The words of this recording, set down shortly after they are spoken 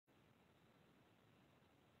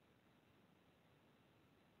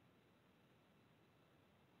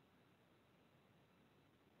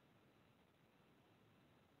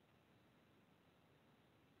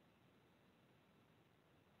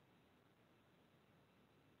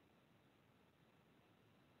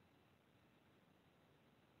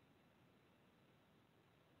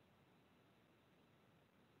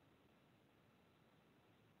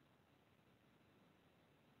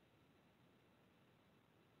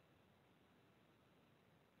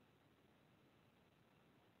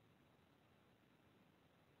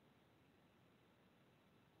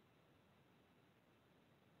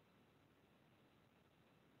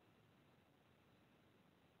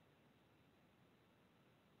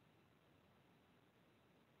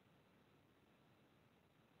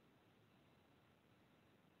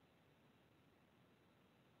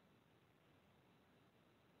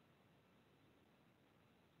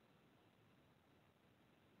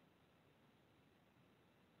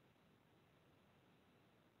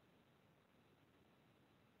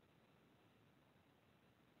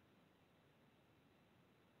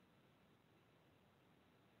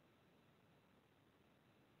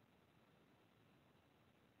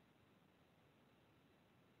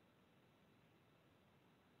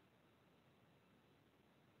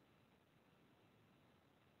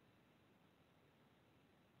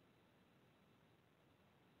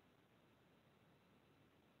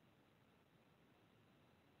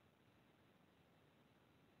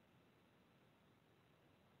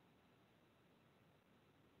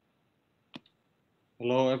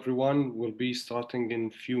Hello, everyone. We'll be starting in a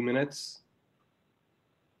few minutes.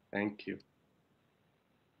 Thank you.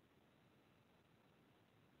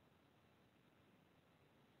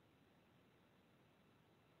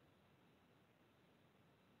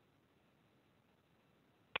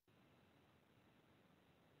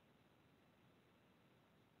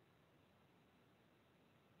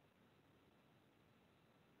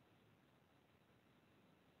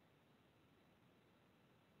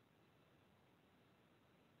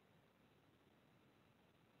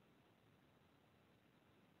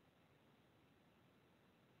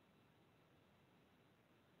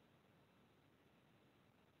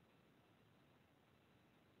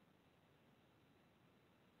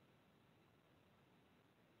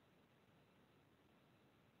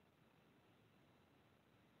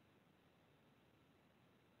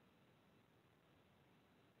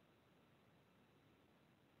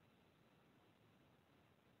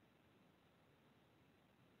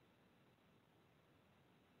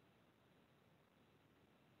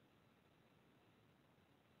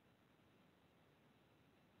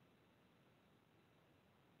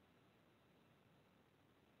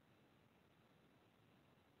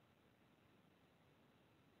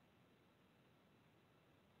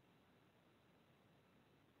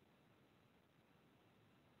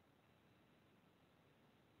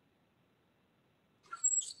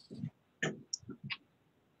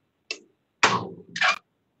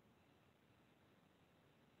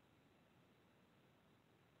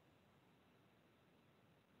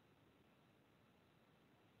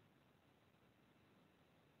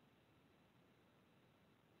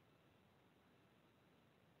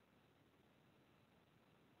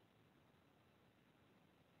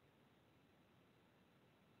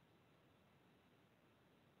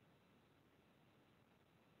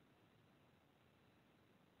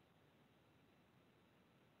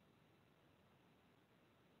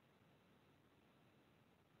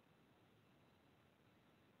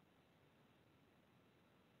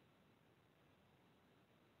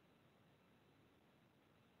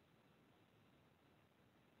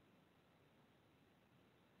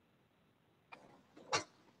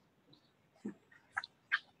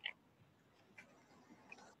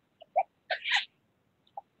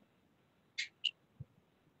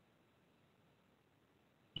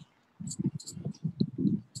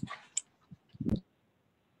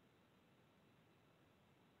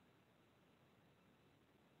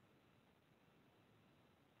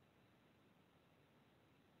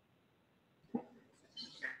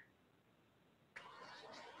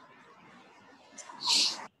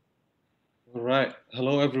 All right.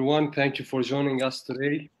 Hello, everyone. Thank you for joining us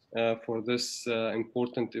today for this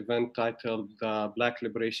important event titled the Black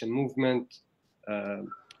Liberation Movement.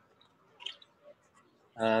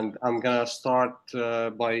 And I'm going to start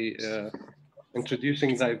by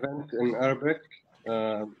introducing the event in Arabic.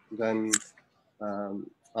 Then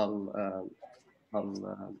I'll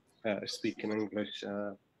speak in English.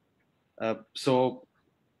 So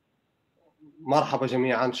مرحبا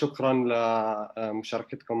جميعا، شكرا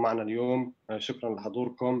لمشاركتكم معنا اليوم، شكرا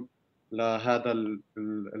لحضوركم لهاي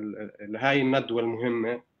الندوة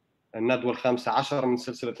المهمة، الندوة الخامسة عشر من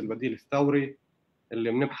سلسلة البديل الثوري،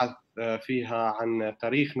 اللي بنبحث فيها عن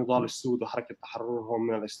تاريخ نضال السود وحركة تحررهم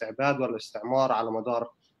من الاستعباد والاستعمار على مدار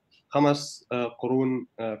 5 قرون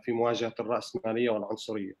في مواجهة الرأسمالية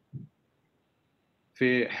والعنصرية.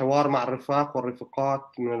 في حوار مع الرفاق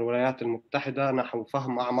والرفيقات من الولايات المتحدة نحو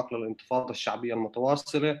فهم أعمق للانتفاضة الشعبية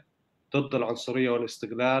المتواصلة ضد العنصرية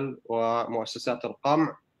والاستغلال ومؤسسات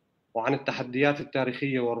القمع، وعن التحديات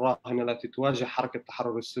التاريخية والراهنة التي تواجه حركة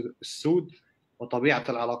تحرر السود وطبيعة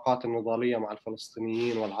العلاقات النضالية مع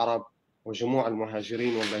الفلسطينيين والعرب وجموع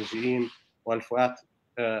المهاجرين واللاجئين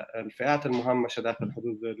والفئات المهمشة داخل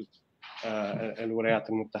حدود الولايات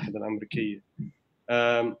المتحدة الأمريكية.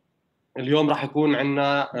 اليوم راح يكون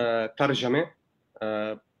عندنا ترجمة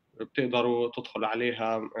بتقدروا تدخلوا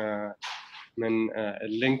عليها من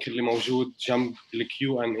اللينك اللي موجود جنب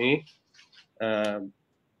الQ&A.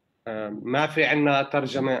 ما في عندنا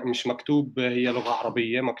ترجمة، مش مكتوب هي لغة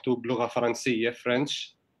عربية، مكتوب لغة فرنسية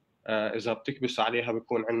فرنش. إذا بتكبسوا عليها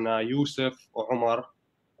بيكون عندنا يوسف وعمر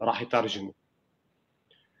راح يترجموا.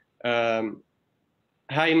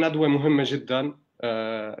 هاي الندوة مهمة جدا.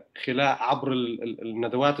 عبر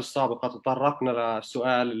الندوات السابقة تطرقنا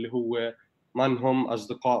للسؤال اللي هو من هم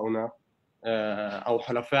أصدقائنا أو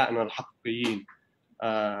حلفائنا الحقيقيين،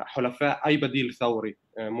 حلفاء أي بديل ثوري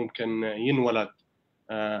ممكن ينولد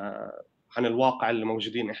عن الواقع اللي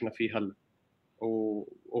موجودين إحنا فيه هلا،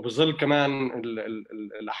 وبظل كمان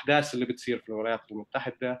الأحداث اللي بتصير في الولايات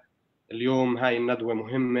المتحدة. اليوم هاي الندوة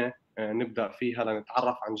مهمة نبدأ فيها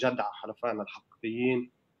لنتعرف عن جد على حلفائنا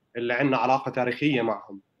الحقيقيين اللي عندنا علاقة تاريخية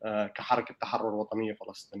معهم كحركة تحرر وطنية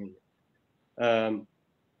فلسطينية.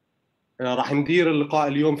 راح ندير اللقاء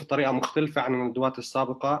اليوم في طريقة مختلفة عن الندوات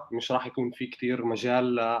السابقة، مش راح يكون في كتير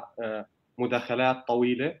مجال لمداخلات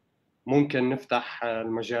طويلة، ممكن نفتح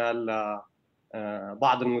المجال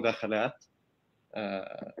لبعض المداخلات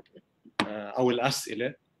أو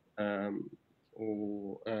الأسئلة.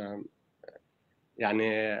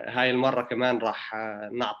 يعني هاي المرة كمان راح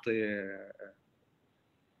نعطي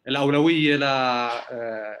الأولوية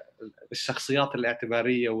للشخصيات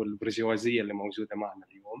الاعتبارية والبرجوازية اللي موجودة معنا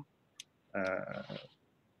اليوم.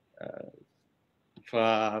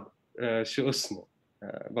 فشو اسمه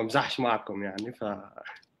بمزحش معكم يعني،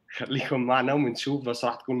 فخليكم معنا ومنشوف، بس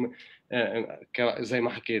راح تكون زي ما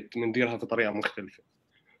حكيت بنديرها بطريقة مختلفة.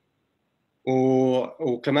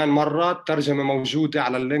 وكمان مرة الترجمة موجودة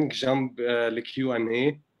على اللينك جنب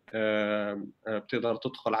الQ&A، بتقدر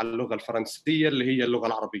تدخل على اللغة الفرنسية اللي هي اللغة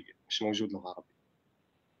العربية، مش موجود لغة عربية.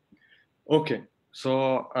 Okay, so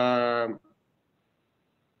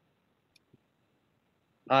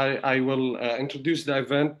I will introduce the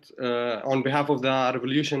event on behalf of the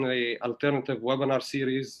Revolutionary Alternative webinar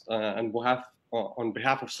series and on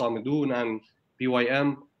behalf of Samidoun and PYM.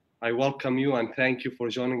 I welcome you and thank you for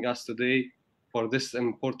joining us today for this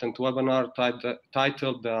important webinar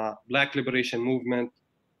titled The Black Liberation Movement,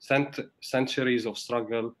 Centuries of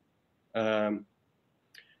Struggle.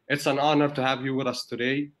 It's an honor to have you with us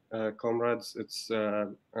today, comrades.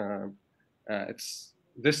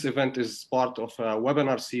 This event is part of a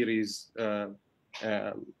webinar series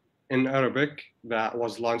in Arabic that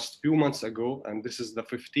was launched a few months ago, and this is the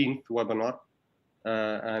 15th webinar.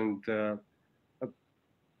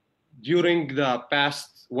 During the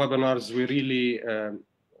past webinars, we really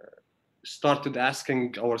started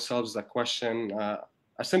asking ourselves a question,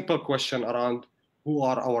 a simple question around who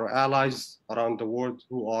are our allies around the world,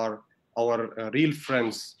 who are our real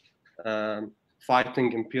friends fighting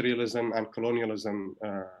imperialism and colonialism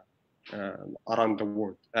around the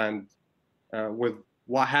world. And with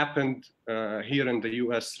what happened here in the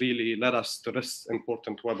US really led us to this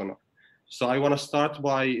important webinar. So I want to start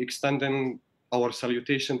by extending our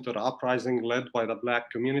salutation to the uprising led by the Black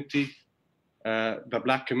community. The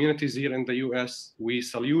Black communities here in the US, we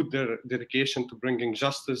salute their dedication to bringing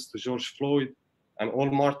justice to George Floyd and all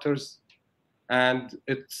martyrs. And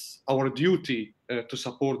it's our duty to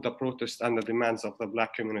support the protest and the demands of the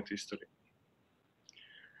Black communities today.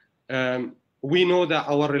 We know that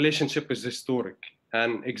our relationship is historic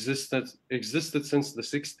and existed since the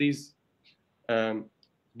 60s.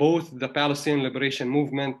 Both the Palestinian Liberation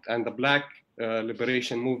Movement and the Black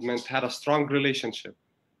Liberation Movement had a strong relationship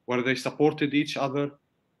where they supported each other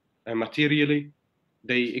materially.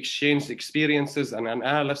 They exchanged experiences and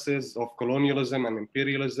analysis of colonialism and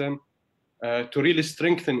imperialism to really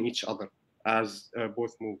strengthen each other as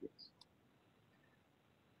both movements.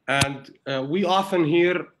 And we often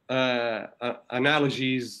hear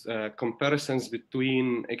analogies, comparisons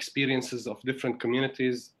between experiences of different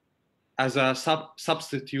communities as a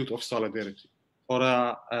substitute of solidarity, or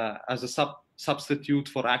as a substitute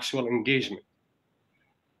for actual engagement.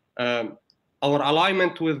 Our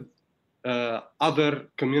alignment with other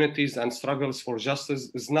communities and struggles for justice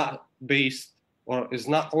is not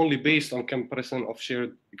only based on comparison of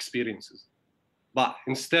shared experiences, but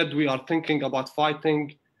instead we are thinking about fighting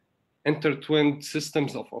intertwined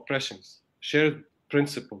systems of oppressions, shared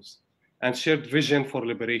principles, and shared vision for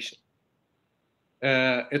liberation.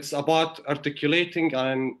 It's about articulating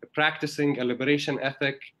and practicing a liberation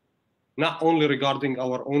ethic, not only regarding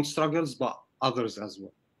our own struggles, but others as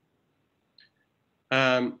well.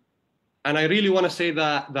 And I really want to say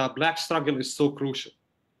that the Black struggle is so crucial.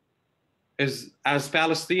 As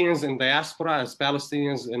Palestinians in diaspora, as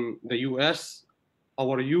Palestinians in the US,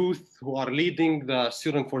 our youth who are leading the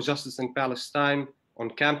Student for Justice in Palestine on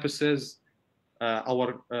campuses, our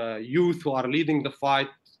youth who are leading the fight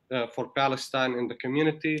for Palestine in the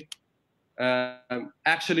community,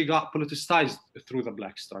 actually got politicized through the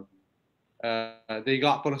Black struggle. They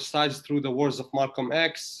got politicized through the words of Malcolm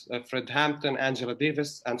X, Fred Hampton, Angela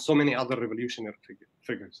Davis, and so many other revolutionary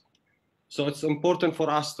figures. So it's important for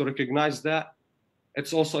us to recognize that.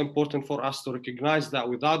 It's also important for us to recognize that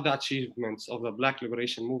without the achievements of the Black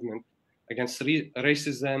liberation movement against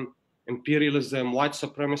racism, imperialism, white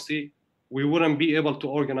supremacy, we wouldn't be able to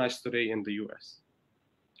organize today in the US.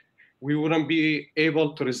 We wouldn't be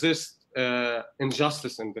able to resist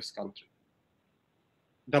injustice in this country.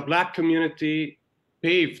 The Black community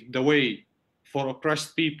paved the way for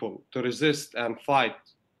oppressed people to resist and fight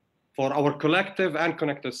for our collective and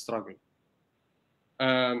connected struggle.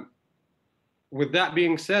 with that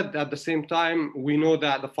being said, at the same time, we know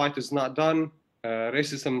that the fight is not done.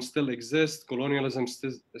 Racism still exists, colonialism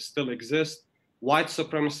still exists, white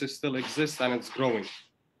supremacy still exists, and it's growing.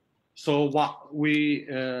 So what we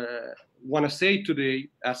want to say today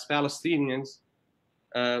as Palestinians,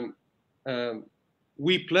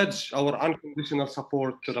 we pledge our unconditional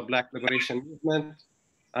support to the Black Liberation Movement,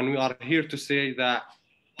 and we are here to say that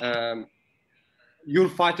your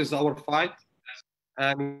fight is our fight,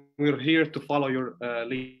 and we're here to follow your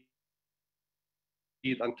lead.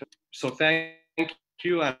 So thank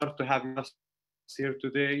you, and to have us here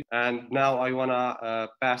today. And now I want to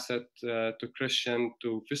pass it to Kristian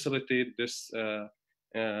to facilitate this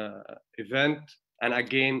event. And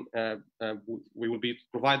again, we will be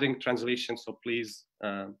providing translation, so please,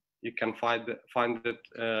 you can find it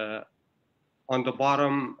on the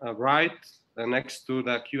bottom right, next to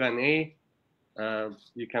the Q&A.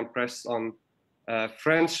 You can press on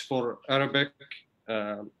French for Arabic,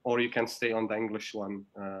 or you can stay on the English one.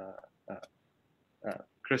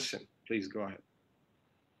 Kristian, please go ahead.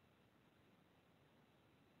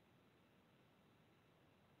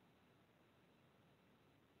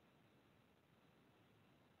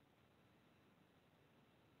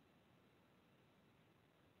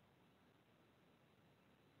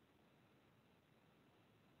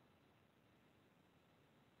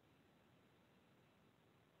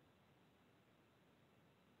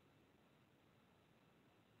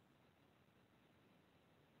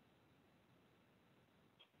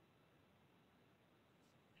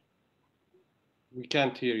 We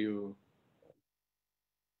can't hear you.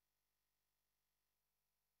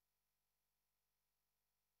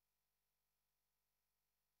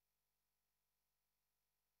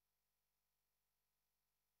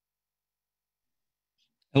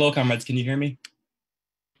 Hello, comrades. Can you hear me?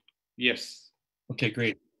 Yes. Okay,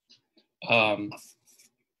 great.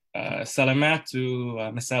 Salamat to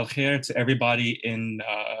Masa al-Khair to everybody in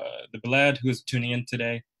the Balad who is tuning in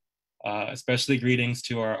today. Especially greetings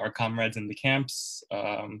to our comrades in the camps,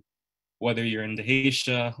 whether you're in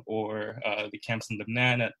Dahisha or the camps in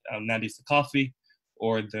Lebanon at Al-Nadi Saqafi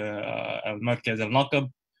or the Al-Markaz Al-Naqab.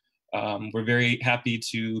 We're very happy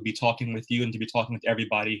to be talking with you and to be talking with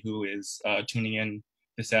everybody who is tuning in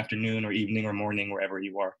this afternoon or evening or morning, wherever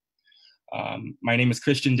you are. My name is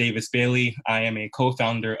Kristian Davis Bailey. I am a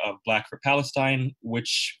co-founder of Black for Palestine,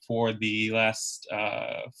 which for the last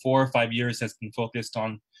 4 or 5 years has been focused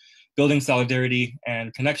on building solidarity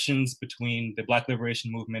and connections between the Black Liberation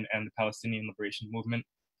Movement and the Palestinian Liberation Movement.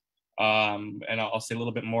 And I'll say a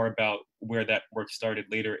little bit more about where that work started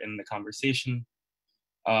later in the conversation.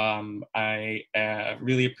 I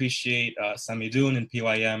really appreciate Samidun and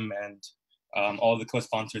PYM and all the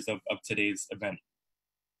co-sponsors of today's event.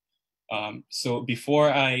 So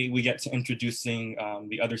before we get to introducing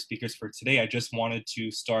the other speakers for today, I just wanted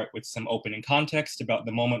to start with some opening context about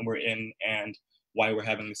the moment we're in and why we're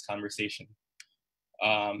having this conversation.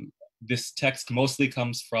 This text mostly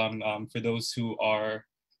comes from, for those who are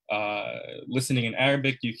listening in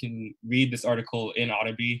Arabic, you can read this article in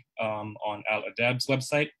Arabi on Al-Adab's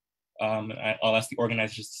website. I'll ask the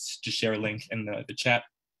organizers to share a link in the chat,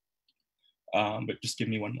 but just give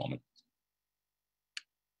me one moment.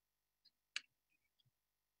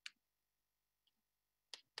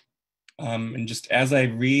 And just as I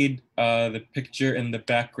read, the picture in the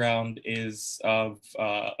background is of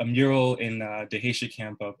a mural in the Dahisha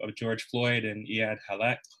camp of George Floyd and Iyad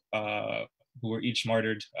Halak, who were each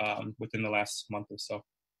martyred within the last month or so.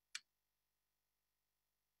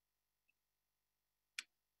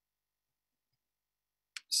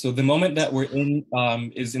 So the moment that we're in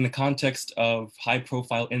is in the context of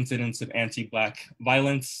high-profile incidents of anti-Black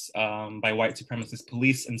violence by white supremacist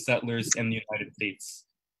police and settlers in the United States.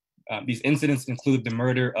 These incidents include the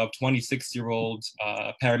murder of 26-year-old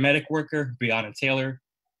paramedic worker, Breonna Taylor,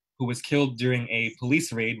 who was killed during a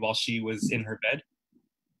police raid while she was in her bed.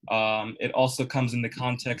 It also comes in the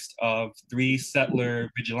context of 3 settler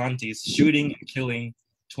vigilantes shooting and killing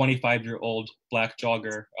 25-year-old Black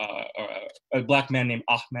jogger, a Black man named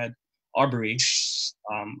Ahmed Arbery,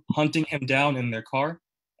 hunting him down in their car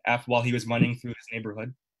while he was running through his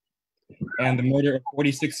neighborhood. And the murder of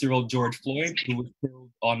 46-year-old George Floyd, who was killed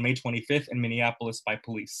on May 25th in Minneapolis by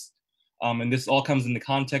police. And this all comes in the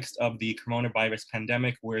context of the coronavirus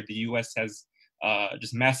pandemic, where the US has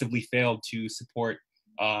just massively failed to support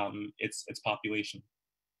its population.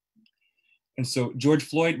 And so George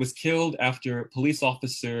Floyd was killed after a police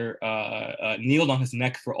officer kneeled on his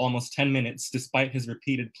neck for almost 10 minutes, despite his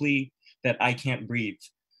repeated plea that I can't breathe.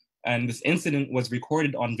 And this incident was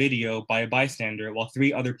recorded on video by a bystander while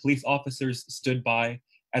 3 other police officers stood by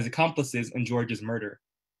as accomplices in George's murder.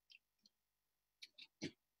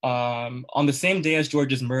 On the same day as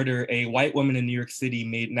George's murder, a white woman in New York City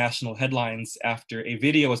made national headlines after a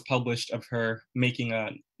video was published of her making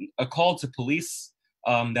a call to police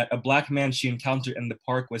that a Black man she encountered in the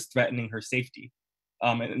park was threatening her safety.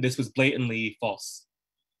 And this was blatantly false.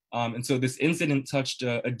 And so this incident touched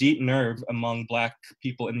a deep nerve among Black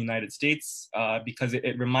people in the United States because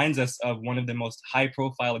it reminds us of one of the most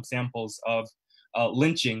high-profile examples of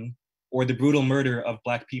lynching or the brutal murder of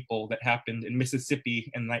Black people that happened in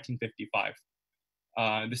Mississippi in 1955.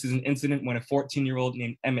 This is an incident when a 14-year-old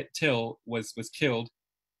named Emmett Till was killed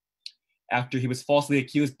after he was falsely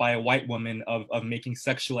accused by a white woman of making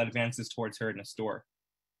sexual advances towards her in a store.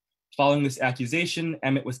 Following this accusation,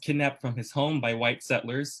 Emmett was kidnapped from his home by white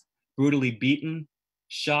settlers, brutally beaten,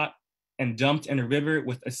 shot, and dumped in a river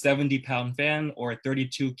with a 70-pound fan or a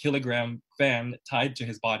 32-kilogram fan tied to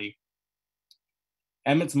his body.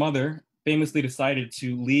 Emmett's mother famously decided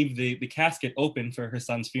to leave the casket open for her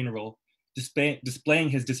son's funeral, displaying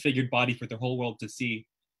his disfigured body for the whole world to see,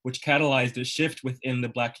 which catalyzed a shift within the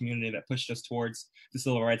Black community that pushed us towards the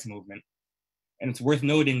civil rights movement. And it's worth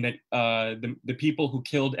noting that the people who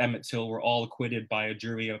killed Emmett Till were all acquitted by a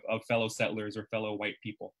jury of fellow settlers or fellow white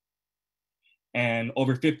people. And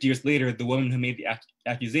over 50 years later, the woman who made the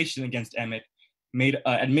accusation against Emmett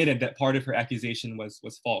admitted that part of her accusation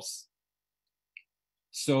was false.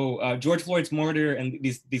 So George Floyd's murder and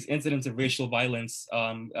these incidents of racial violence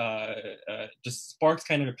just sparks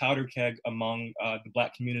kind of a powder keg among the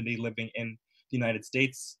Black community living in the United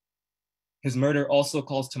States. His murder also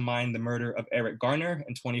calls to mind the murder of Eric Garner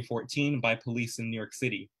in 2014 by police in New York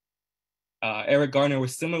City. Eric Garner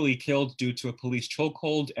was similarly killed due to a police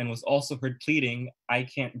chokehold and was also heard pleading, "I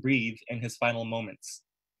can't breathe," in his final moments.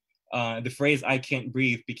 The phrase "I can't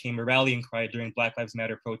breathe" became a rallying cry during Black Lives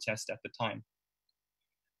Matter protests at the time.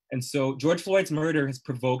 And so George Floyd's murder has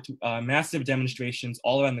provoked massive demonstrations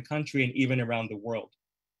all around the country and even around the world.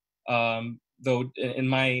 Though in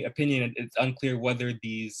my opinion, it's unclear whether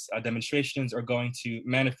these demonstrations are going to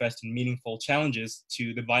manifest in meaningful challenges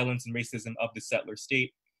to the violence and racism of the settler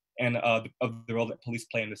state and of the role that police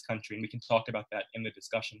play in this country. And we can talk about that in the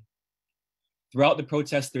discussion. Throughout the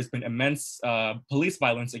protests, there's been immense police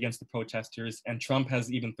violence against the protesters, and Trump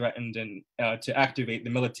has even threatened to activate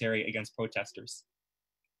the military against protesters.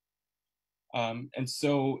 And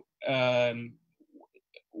so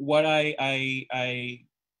what I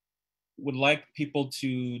would like people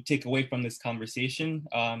to take away from this conversation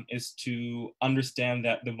is to understand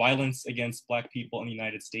that the violence against Black people in the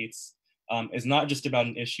United States is not just about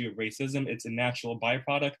an issue of racism. It's a natural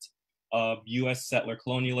byproduct of US settler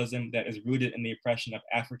colonialism that is rooted in the oppression of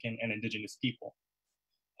African and Indigenous people.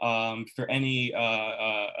 For any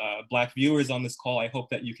Black viewers on this call, I hope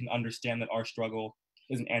that you can understand that our struggle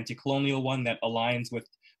is an anti-colonial one that aligns with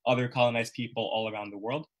other colonized people all around the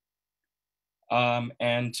world.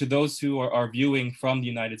 And to those who are viewing from the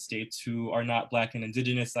United States who are not Black and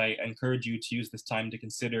Indigenous, I encourage you to use this time to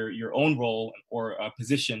consider your own role or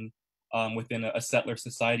position within a settler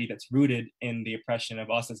society that's rooted in the oppression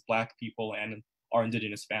of us as Black people and our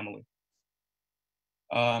Indigenous family.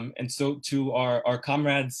 And so to our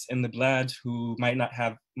comrades in the Blad who might not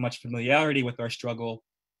have much familiarity with our struggle,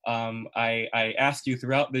 I ask you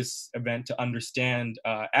throughout this event to understand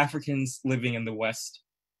Africans living in the West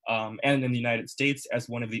and in the United States as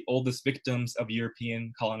one of the oldest victims of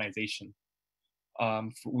European colonization.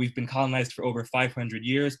 We've been colonized for over 500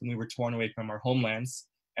 years when we were torn away from our homelands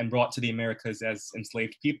and brought to the Americas as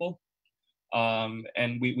enslaved people.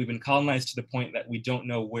 And we've been colonized to the point that we don't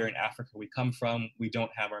know where in Africa we come from. We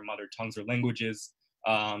don't have our mother tongues or languages,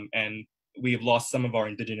 and we have lost some of our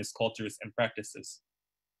indigenous cultures and practices.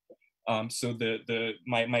 So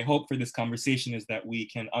my hope for this conversation is that we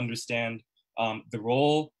can understand the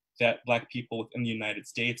role that Black people within the United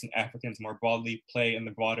States and Africans more broadly play in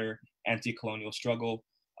the broader anti-colonial struggle,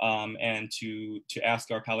 and to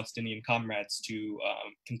ask our Palestinian comrades to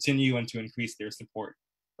continue and to increase their support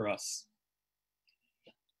for us.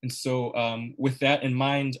 And so with that in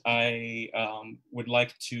mind, I would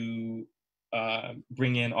like to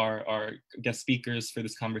bring in our guest speakers for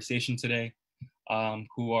this conversation today,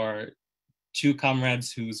 who are two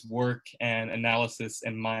comrades whose work and analysis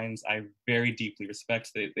and minds I very deeply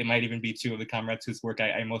respect. They might even be two of the comrades whose work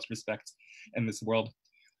I most respect in this world.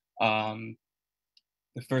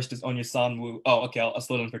 The first is Onyesonwu. Oh, okay, I'll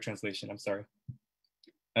slow down for translation, I'm sorry.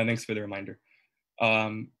 And thanks for the reminder.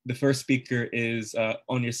 The first speaker is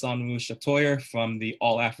Onyesonwu Chatoyer from the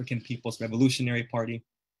All African People's Revolutionary Party.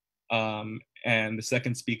 And the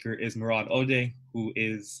second speaker is Murad Odeh, who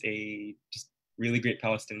is a just really great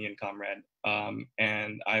Palestinian comrade.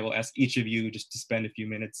 And I will ask each of you just to spend a few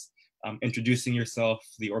minutes introducing yourself,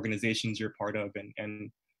 the organizations you're part of,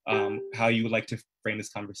 and how you would like to frame this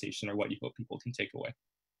conversation or what you hope people can take away.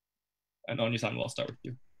 And Onyesonwu, I'll start with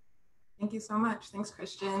you. Thank you so much. Thanks,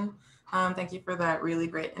 Kristian. Thank you for that really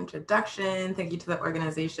great introduction. Thank you to the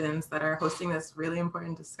organizations that are hosting this really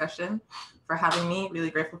important discussion, for having me.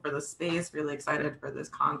 Really grateful for the space, really excited for this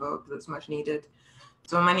convo because it's much needed.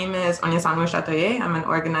 So my name is Onyesonwu Chatoyer. I'm an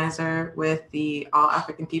organizer with the All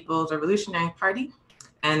African People's Revolutionary Party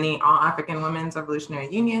and the All African Women's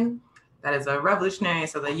Revolutionary Union. That is a revolutionary,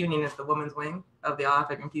 so the union is the women's wing of the All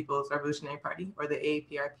African People's Revolutionary Party, or the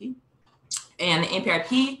AAPRP. And the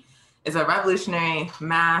AAPRP is a revolutionary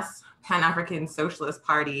mass Pan-African socialist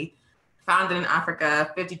party founded in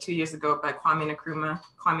Africa 52 years ago by Kwame Nkrumah.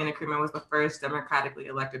 Kwame Nkrumah was the first democratically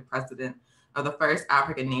elected president of the first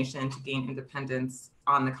African nation to gain independence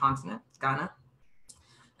on the continent, Ghana.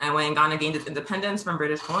 And when Ghana gained its independence from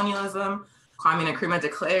British colonialism, Kwame Nkrumah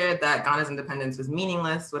declared that Ghana's independence was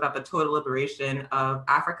meaningless without the total liberation of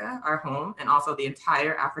Africa, our home, and also the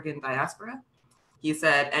entire African diaspora. He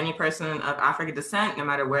said any person of African descent, no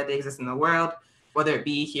matter where they exist in the world, whether it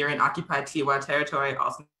be here in occupied Tiwa territory,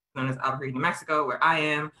 also known as Albuquerque, New Mexico, where I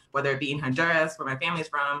am, whether it be in Honduras, where my family's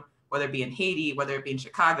from, whether it be in Haiti, whether it be in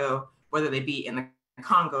Chicago, whether they be in the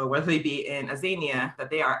Congo, whether they be in Azania,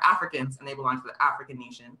 that they are Africans and they belong to the African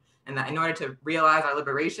nation. And that in order to realize our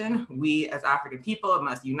liberation, we as African people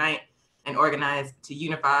must unite and organize to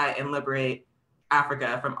unify and liberate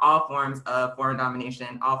Africa from all forms of foreign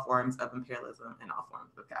domination, all forms of imperialism, and all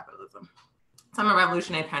forms of capitalism. So I'm a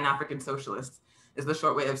revolutionary Pan-African socialist is the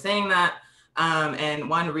short way of saying that. And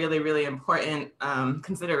one really, really important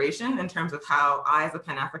consideration in terms of how I as a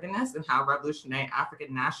Pan-Africanist and how revolutionary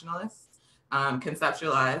African nationalists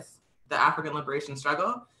conceptualize the African liberation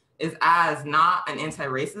struggle is as not an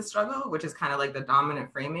anti-racist struggle, which is kind of like the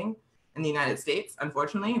dominant framing in the United States,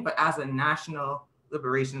 unfortunately, but as a national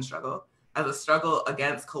liberation struggle, as a struggle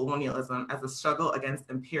against colonialism, as a struggle against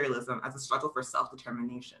imperialism, as a struggle for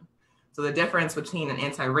self-determination. So the difference between an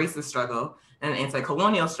anti-racist struggle and an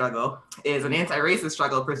anti-colonial struggle is an anti-racist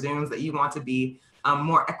struggle presumes that you want to be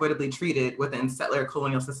more equitably treated within settler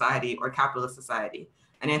colonial society or capitalist society.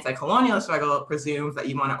 An anti-colonial struggle presumes that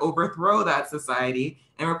you want to overthrow that society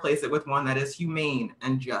and replace it with one that is humane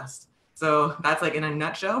and just. So that's like in a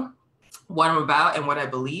nutshell what I'm about and what I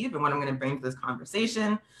believe and what I'm going to bring to this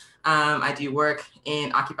conversation. I do work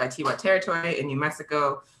in occupied Tiwa territory in New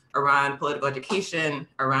Mexico around political education,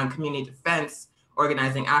 around community defense,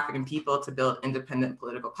 organizing African people to build independent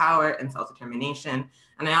political power and self-determination.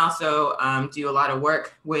 And I also do a lot of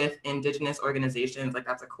work with indigenous organizations, like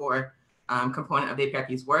that's a core component of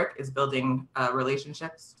APRP's work, is building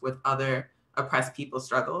relationships with other oppressed people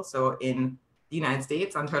struggles. So in the United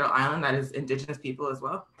States, on Turtle Island, that is indigenous people as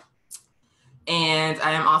well. And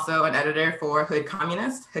I am also an editor for Hood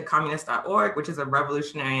Communist, hoodcommunist.org, which is a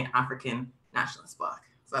revolutionary African nationalist blog.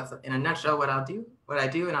 So that's in a nutshell what I do,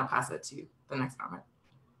 and I'll pass it to the next comment.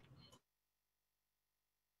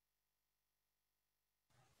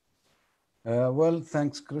 Well,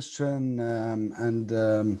 thanks, Kristian and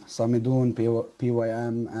Samidoun,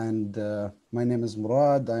 PYM, and my name is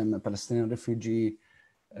Murad. I'm a Palestinian refugee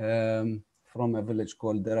from a village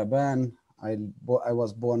called Daraban. I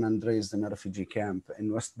was born and raised in a refugee camp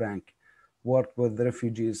in West Bank, worked with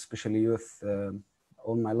refugees, especially youth,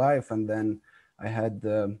 all my life, and then I had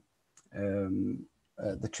the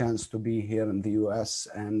chance to be here in the US,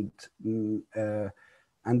 and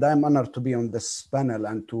I'm honored to be on this panel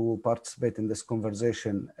and to participate in this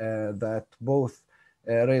conversation that both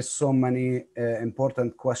raise so many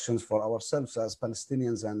important questions for ourselves as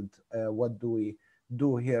Palestinians, and what do we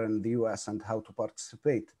do here in the US and how to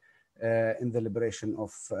participate in the liberation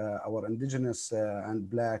of our indigenous and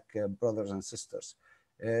Black brothers and sisters.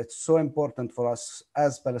 It's so important for us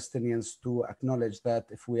as Palestinians to acknowledge that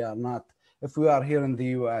if we are here in the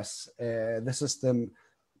US, the system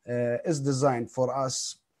is designed for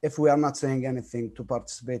us, if we are not saying anything, to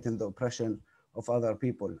participate in the oppression of other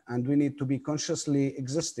people. And we need to be consciously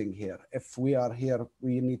existing here. If we are here,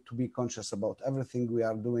 we need to be conscious about everything we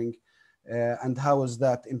are doing and how is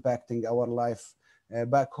that impacting our life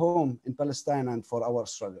back home in Palestine and for our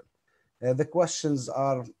struggle. The questions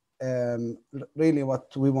are really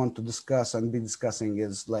what we want to discuss and be discussing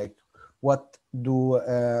is like, what do,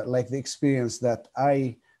 like the experience that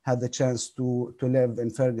I had the chance to live in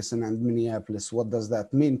Ferguson and Minneapolis, what does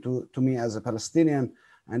that mean to me as a Palestinian,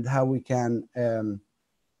 and how we can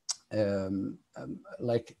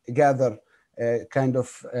like gather kind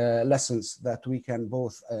of lessons that we can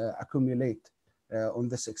both accumulate on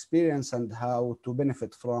this experience and how to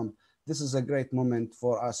benefit from this is a great moment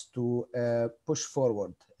for us to push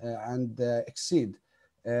forward and exceed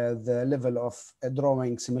the level of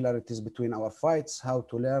drawing similarities between our fights, how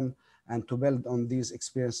to learn and to build on these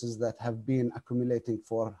experiences that have been accumulating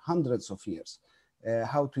for hundreds of years,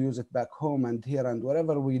 how to use it back home and here and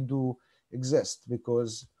wherever we do exist,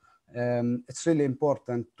 because it's really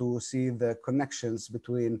important to see the connections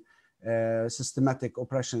between systematic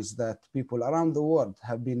oppressions that people around the world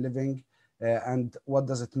have been living, and what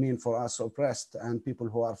does it mean for us oppressed and people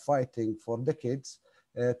who are fighting for decades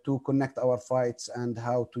to connect our fights and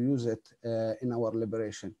how to use it in our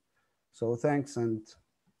liberation. So thanks, and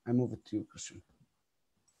I move it to you, Kristian.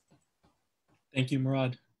 Thank you,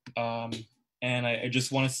 Murad. And I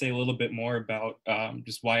just want to say a little bit more about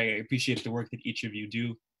just why I appreciate the work that each of you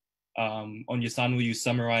do. Onyesonwu, you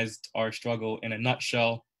summarized our struggle in a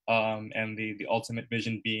nutshell, and the ultimate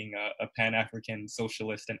vision being a Pan-African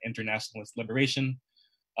socialist and internationalist liberation,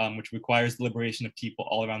 which requires the liberation of people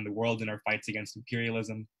all around the world in our fights against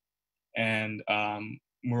imperialism. And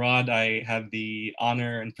Murad, I had the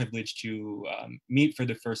honor and privilege to meet for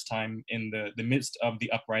the first time in the midst of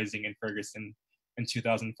the uprising in Ferguson in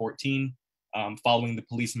 2014, following the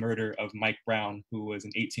police murder of Mike Brown, who was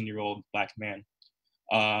an 18-year-old Black man.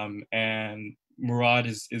 And Murad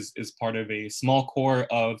is part of a small core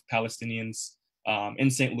of Palestinians in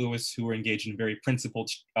St. Louis who are engaged in very principled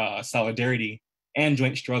solidarity and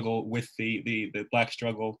joint struggle with the Black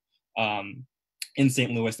struggle in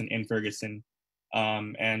St. Louis and in Ferguson.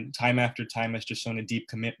 And time after time has just shown a deep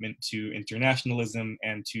commitment to internationalism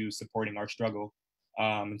and to supporting our struggle.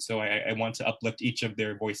 And so I want to uplift each of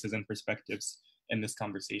their voices and perspectives in this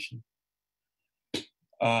conversation.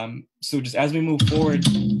 So just as we move forward,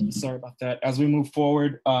 sorry about that, as we move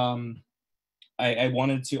forward, I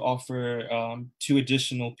wanted to offer two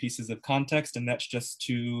additional pieces of context, and that's just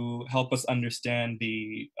to help us understand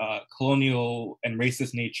the colonial and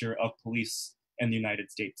racist nature of police in the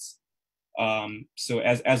United States. So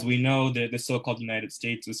as we know, the so-called United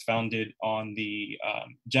States was founded on the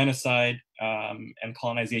genocide and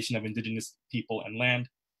colonization of indigenous people and land,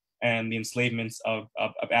 and the enslavements of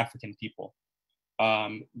African people.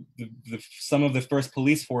 Some of the first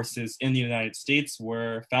police forces in the United States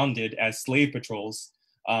were founded as slave patrols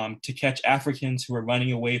to catch Africans who were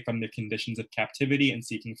running away from their conditions of captivity and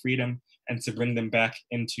seeking freedom, and to bring them back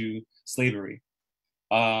into slavery.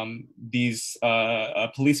 These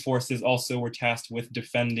police forces also were tasked with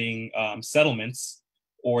defending settlements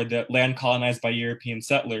or the land colonized by European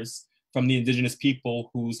settlers from the indigenous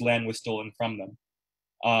people whose land was stolen from them.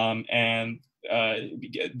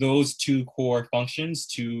 Those two core functions,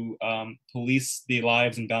 to police the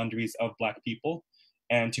lives and boundaries of Black people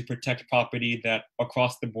and to protect property that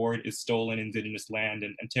across the board is stolen indigenous land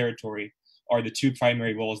and territory, are the two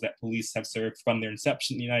primary roles that police have served from their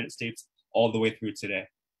inception in the United States all the way through today.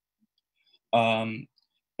 And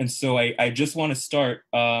so I just want to start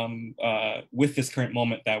with this current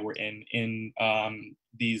moment that we're in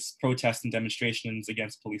these protests and demonstrations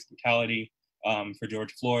against police brutality for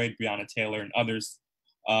George Floyd, Breonna Taylor, and others.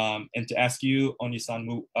 And to ask you,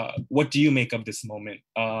 Onyesonwu, what do you make of this moment?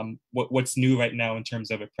 What's new right now in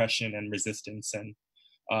terms of oppression and resistance? And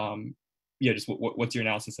yeah, just what's your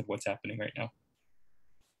analysis of what's happening right now?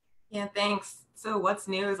 Yeah, thanks. So what's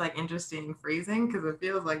new is like interesting phrasing, because it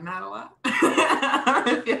feels like not a lot.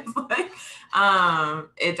 It feels like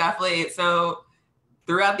it definitely, so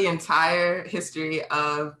throughout the entire history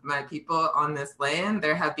of my people on this land,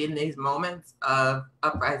 there have been these moments of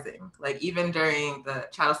uprising. Like even during the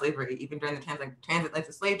chattel slavery, even during the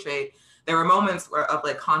transatlantic slave trade, there were moments of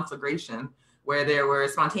like conflagration, where there were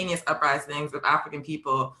spontaneous uprisings of African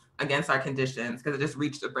people against our conditions, because it just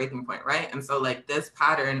reached a breaking point, right? And so like this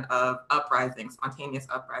pattern of uprising, spontaneous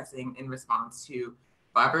uprising in response to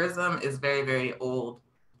barbarism is very, very old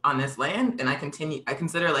on this land. And I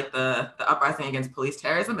consider like the uprising against police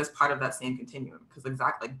terrorism as part of that same continuum, because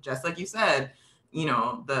exactly, just like you said, you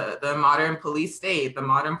know, the modern police state, the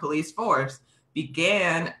modern police force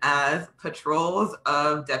began as patrols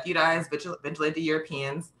of deputized vigilante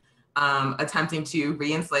Europeans attempting to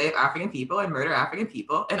re-enslave African people and murder African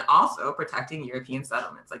people, and also protecting European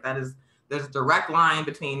settlements. Like there's a direct line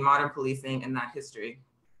between modern policing and that history.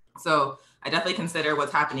 So I definitely consider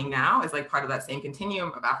what's happening now as like part of that same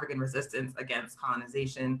continuum of African resistance against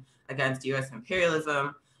colonization, against US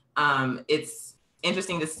imperialism. It's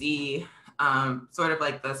interesting to see sort of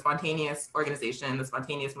like the spontaneous organization, the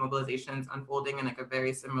spontaneous mobilizations unfolding in like a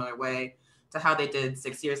very similar way to how they did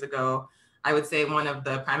 6 years ago. I would say one of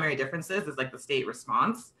the primary differences is like the state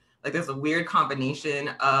response. like there's a weird combination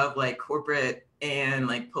of like corporate and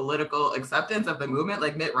like political acceptance of the movement,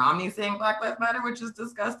 like Mitt Romney saying Black Lives Matter, which is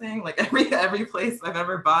disgusting. Like every place I've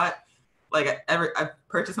ever bought, like I've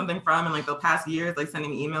purchased something from in like the past years, like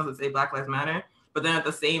sending me emails that say Black Lives Matter. But then at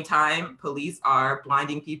the same time, police are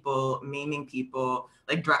blinding people, maiming people,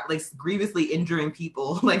 like grievously injuring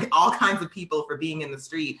people, like all kinds of people for being in the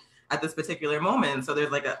street at this particular moment. So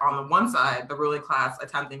there's like on the one side, the ruling class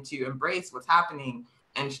attempting to embrace what's happening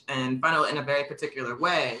and funnel in a very particular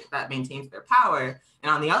way that maintains their power.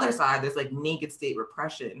 And on the other side, there's like naked state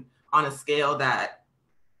repression on a scale that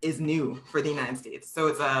is new for the United States. So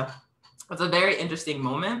it's a very interesting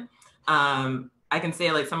moment. I can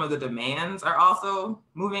say like some of the demands are also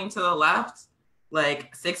moving to the left.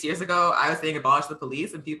 Like 6 years ago, I was saying abolish the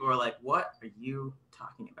police and people were like, what are you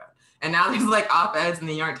talking about? And now there's like op-eds in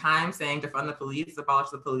the New York Times saying defund the police, abolish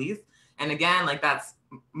the police. And again, like that's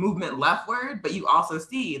movement leftward, but you also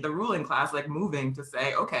see the ruling class like moving to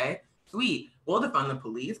say, okay, sweet, we'll defund the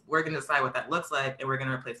police. We're gonna decide what that looks like and we're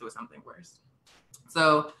gonna replace it with something worse.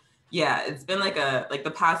 So yeah, it's been like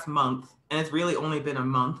the past month, and it's really only been a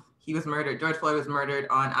month. He was murdered, George Floyd was murdered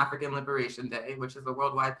on African Liberation Day, which is a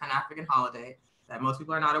worldwide Pan-African holiday that most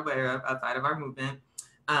people are not aware of outside of our movement.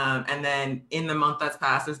 And then in the month that's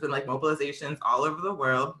passed, there's been like mobilizations all over the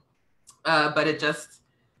world. But it just,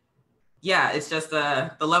 yeah, it's just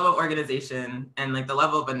the level of organization and like the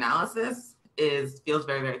level of analysis feels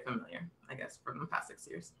very, very familiar, I guess, from the past 6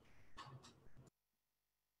 years.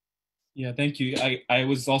 Yeah, thank you. I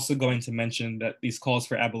was also going to mention that these calls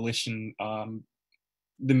for abolition,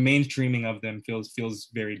 the mainstreaming of them feels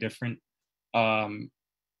very different.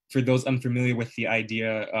 For those unfamiliar with the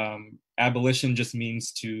idea, abolition just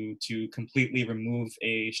means to completely remove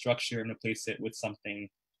a structure and replace it with something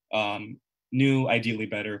new, ideally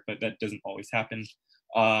better, but that doesn't always happen.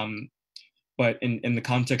 But in the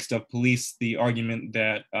context of police, the argument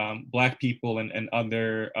that Black people and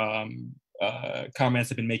other comrades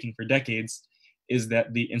have been making for decades is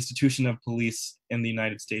that the institution of police in the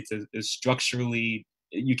United States is structurally,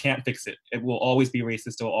 you can't fix it. It will always be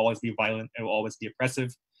racist, it will always be violent, it will always be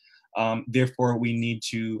oppressive. Therefore, we need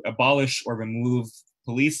to abolish or remove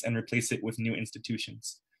police and replace it with new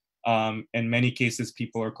institutions. In many cases,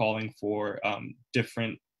 people are calling for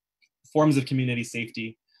different forms of community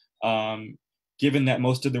safety, given that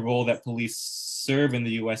most of the role that police serve in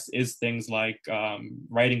the US is things like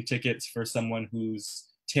writing tickets for someone whose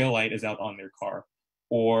taillight is out on their car,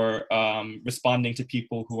 or responding to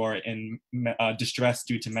people who are in distress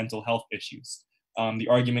due to mental health issues. The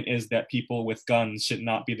argument is that people with guns should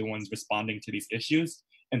not be the ones responding to these issues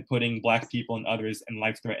and putting Black people and others in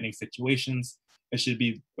life-threatening situations. It should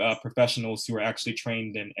be professionals who are actually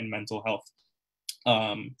trained in mental health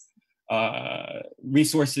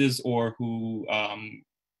resources, or who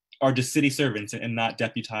are just city servants and not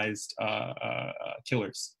deputized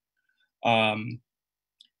killers.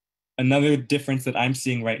 Another difference that I'm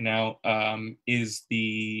seeing right now is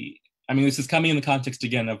this is coming in the context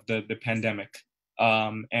again of the pandemic,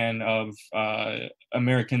 and of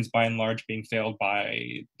Americans by and large being failed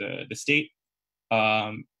by the state,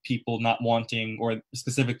 people not wanting, or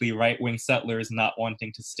specifically right-wing settlers not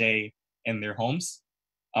wanting to stay in their homes.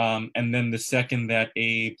 And then the second that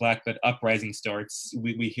a Black-led uprising starts,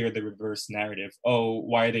 we hear the reverse narrative. Oh,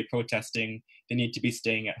 why are they protesting? They need to be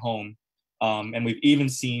staying at home. And we've even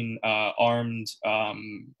seen armed,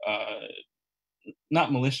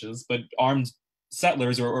 not militias, but armed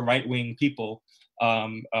settlers or right-wing people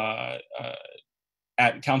at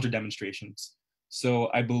counter demonstrations. So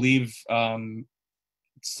I believe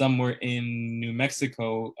somewhere in New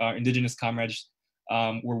Mexico, indigenous comrades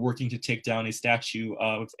were working to take down a statue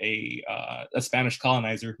of a Spanish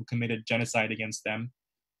colonizer who committed genocide against them.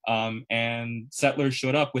 And settlers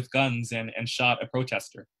showed up with guns and shot a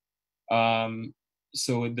protester.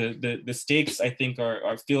 So the stakes, I think,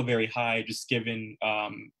 feel very high, just given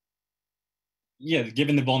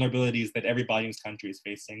given the vulnerabilities that everybody in this country is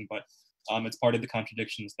facing. But it's part of the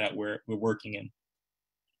contradictions that we're working in.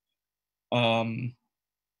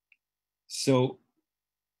 So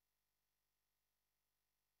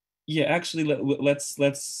yeah, actually,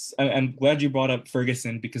 let's. I'm glad you brought up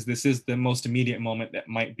Ferguson, because this is the most immediate moment that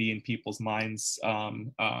might be in people's minds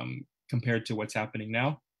compared to what's happening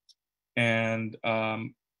now. And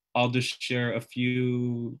I'll just share a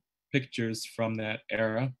few pictures from that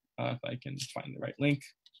era, if I can find the right link.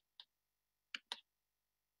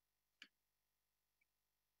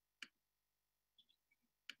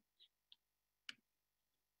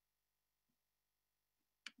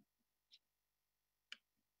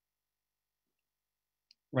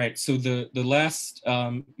 Right. So the last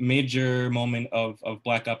major moment of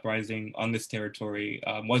Black uprising on this territory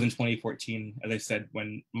was in 2014, as I said,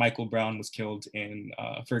 when Michael Brown was killed in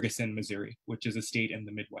Ferguson, Missouri, which is a state in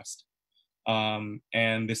the Midwest.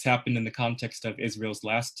 And this happened in the context of Israel's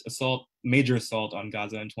last major assault on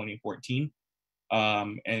Gaza in 2014.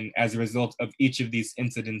 And as a result of each of these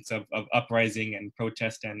incidents of uprising and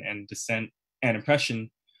protest and dissent and oppression,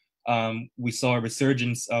 we saw a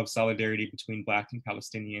resurgence of solidarity between Black and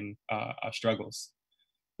Palestinian struggles.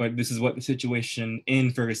 But this is what the situation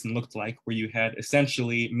in Ferguson looked like, where you had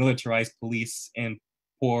essentially militarized police in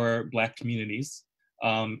poor Black communities,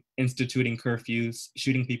 instituting curfews,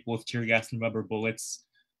 shooting people with tear gas and rubber bullets,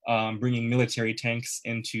 bringing military tanks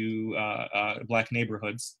into Black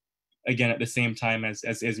neighborhoods, again, at the same time as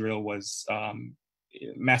Israel was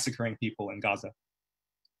massacring people in Gaza.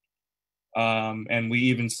 And we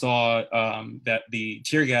even saw that the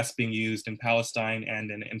tear gas being used in Palestine and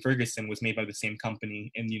in Ferguson was made by the same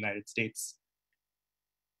company in the United States.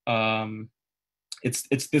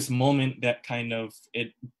 It's this moment that kind of,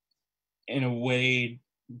 in a way,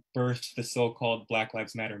 birthed the so-called Black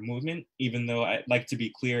Lives Matter movement, even though I'd like to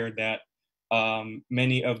be clear that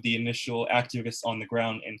many of the initial activists on the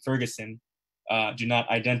ground in Ferguson do not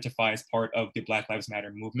identify as part of the Black Lives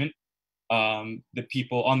Matter movement. The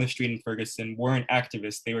people on the street in Ferguson weren't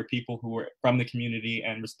activists. They were people who were from the community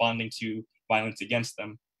and responding to violence against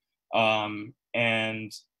them.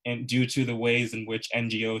 And due to the ways in which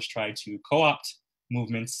NGOs try to co-opt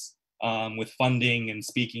movements with funding and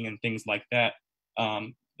speaking and things like that,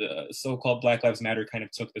 the so-called Black Lives Matter kind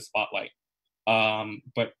of took the spotlight.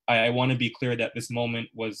 But I want to be clear that this moment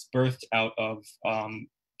was birthed out of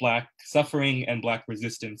Black suffering and Black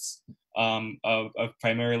resistance of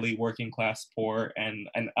primarily working class, poor, and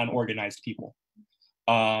unorganized people.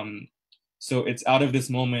 So it's out of this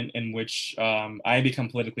moment in which I become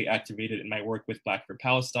politically activated in my work with Black for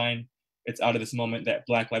Palestine. It's out of this moment that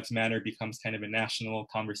Black Lives Matter becomes kind of a national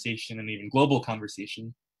conversation and even global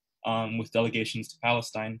conversation with delegations to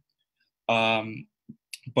Palestine.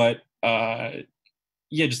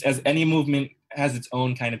 Yeah, just as any movement has its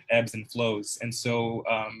own kind of ebbs and flows. And so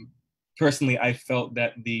personally, I felt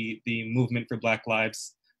that the movement for Black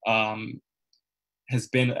Lives has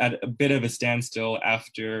been at a bit of a standstill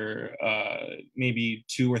after maybe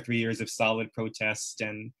 2 or 3 years of solid protest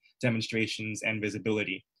and demonstrations and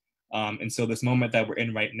visibility. And so this moment that we're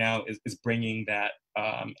in right now is bringing that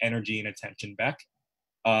energy and attention back.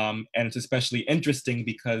 And it's especially interesting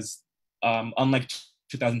because unlike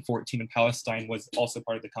 2014 when Palestine was also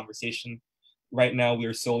part of the conversation, right now we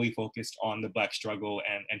are solely focused on the Black struggle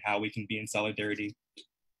and how we can be in solidarity with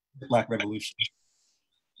the Black revolution.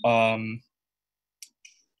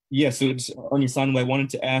 Yeah, so Onyesonwu, I wanted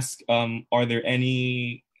to ask, are there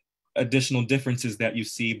any additional differences that you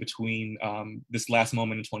see between this last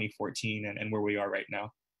moment in 2014 and where we are right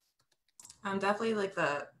now? Definitely like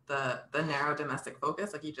the narrow domestic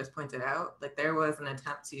focus, like you just pointed out, like there was an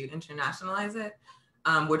attempt to internationalize it,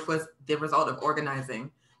 which was the result of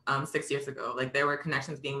organizing 6 years ago. Like there were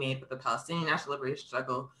connections being made with the Palestinian national liberation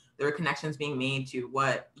struggle. There were connections being made to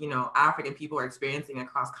what, African people are experiencing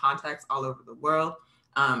across contexts all over the world.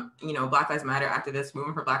 Black Lives Matter activists,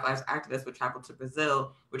 Movement for Black Lives activists would travel to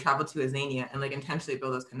Brazil, would travel to Azania and like intentionally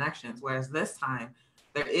build those connections. Whereas this time,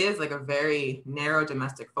 there is like a very narrow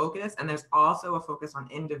domestic focus, and there's also a focus on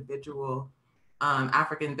individual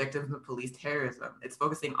African victims of police terrorism. It's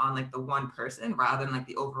focusing on like the one person rather than like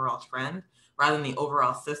the overall trend, rather than the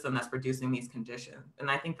overall system that's producing these conditions.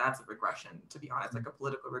 And I think that's a regression, to be honest, like a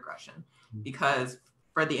political regression, because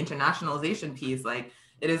for the internationalization piece, like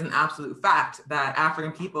it is an absolute fact that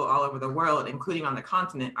African people all over the world, including on the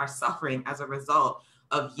continent, are suffering as a result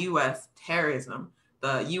of US terrorism.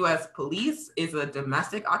 The US police is a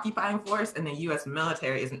domestic occupying force, and the US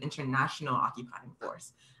military is an international occupying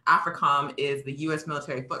force. AFRICOM is the US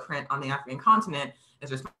military footprint on the African continent,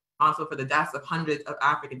 is responsible for the deaths of hundreds of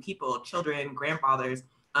African people, children, grandfathers,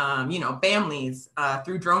 families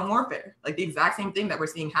through drone warfare. Like the exact same thing that we're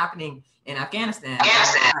seeing happening in Afghanistan,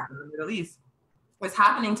 in the Middle East, was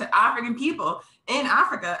happening to African people in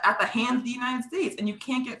Africa at the hands of the United States. And you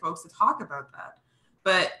can't get folks to talk about that.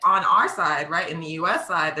 But on our side, right, in the US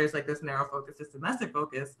side, there's like this narrow focus, this domestic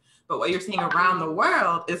focus. But what you're seeing around the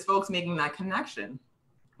world is folks making that connection.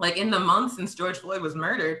 Like in the months since George Floyd was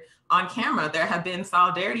murdered, on camera, there have been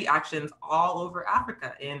solidarity actions all over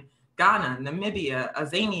Africa, in Ghana, Namibia,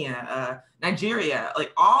 Azania, Nigeria,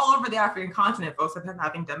 like all over the African continent, folks have been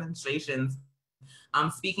having demonstrations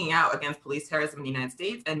speaking out against police terrorism in the United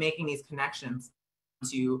States and making these connections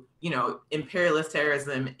to, imperialist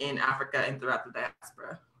terrorism in Africa and throughout the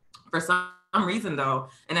diaspora. For some reason though,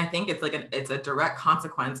 and I think it's like it's a direct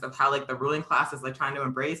consequence of how like the ruling class is like trying to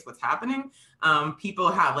embrace what's happening.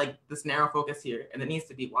 People have like this narrow focus here, and it needs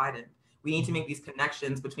to be widened. We need to make these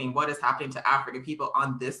connections between what is happening to African people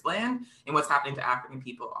on this land and what's happening to African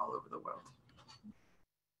people all over the world.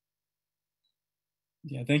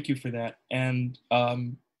 Yeah, thank you for that. And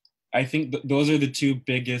I think those are the two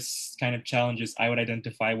biggest kind of challenges I would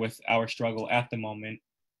identify with our struggle at the moment.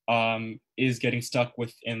 Is getting stuck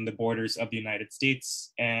within the borders of the United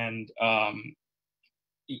States. And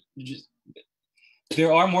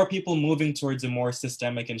there are more people moving towards a more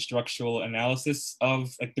systemic and structural analysis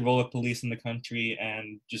of like the role of police in the country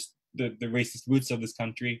and just the racist roots of this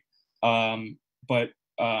country. But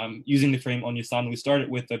using the frame Onyesonwu started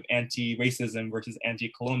with of anti-racism versus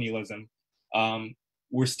anti-colonialism,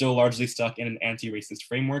 we're still largely stuck in an anti-racist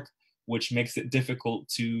framework, which makes it difficult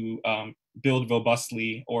to build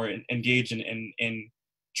robustly or engage in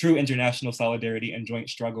true international solidarity and joint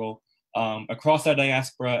struggle across our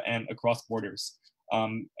diaspora and across borders,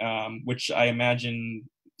 which I imagine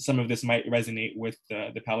some of this might resonate with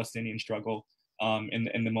the Palestinian struggle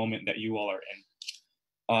in the moment that you all are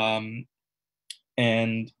in.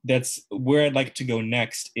 And that's where I'd like to go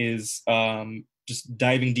next, is just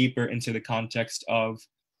diving deeper into the context of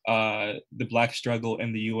the Black struggle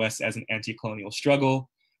in the US as an anti-colonial struggle,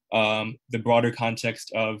 the broader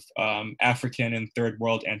context of African and third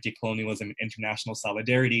world anti-colonialism and international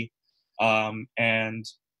solidarity, and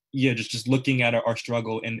yeah, just looking at our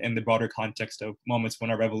struggle in the broader context of moments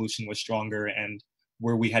when our revolution was stronger and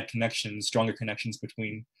where we had connections, stronger connections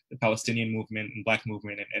between the Palestinian movement and Black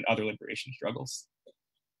movement and other liberation struggles.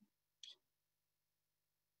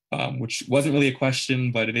 Which wasn't really a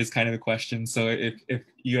question, but it is kind of a question. So if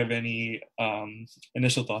you have any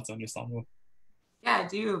initial thoughts on Onyesonwu. Yeah, I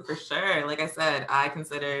do, for sure. Like I said, I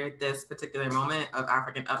consider this particular moment of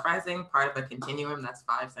African uprising part of a continuum that's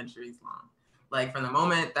 5 centuries long. Like from the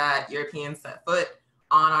moment that Europeans set foot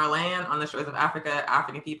on our land, on the shores of Africa,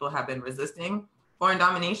 African people have been resisting foreign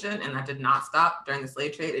domination, and that did not stop during the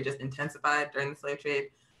slave trade. It just intensified during the slave trade.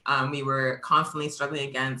 We were constantly struggling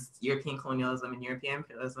against European colonialism and European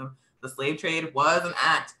imperialism. The slave trade was an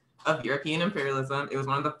act of European imperialism. It was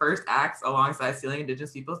one of the first acts alongside stealing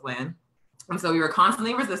indigenous people's land. And so we were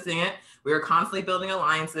constantly resisting it. We were constantly building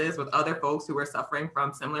alliances with other folks who were suffering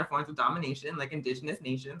from similar forms of domination, like indigenous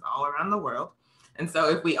nations all around the world. And so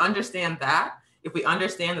if we understand that, if we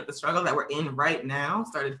understand that the struggle that we're in right now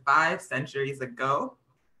started 5 centuries ago,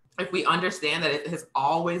 if we understand that it has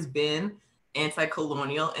always been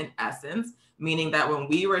anti-colonial in essence, meaning that when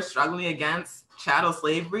we were struggling against chattel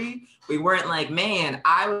slavery, we weren't like, man,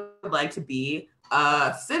 I would like to be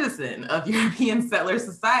a citizen of European settler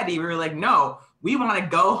society. We were like, no, we want to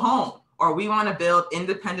go home, or we want to build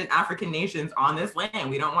independent African nations on this land.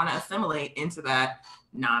 We don't want to assimilate into that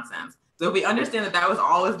nonsense. So if we understand that that was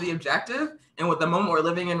always the objective, and with the moment we're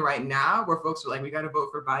living in right now, where folks are like, we got to vote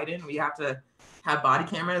for Biden, we have to have body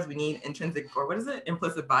cameras, we need intrinsic, or what is it,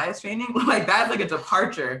 implicit bias training? Like that's like a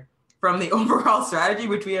departure from the overall strategy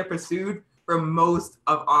which we have pursued for most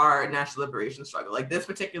of our national liberation struggle. Like this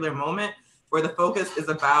particular moment where the focus is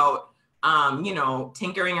about,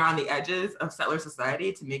 tinkering around the edges of settler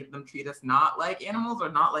society to make them treat us not like animals or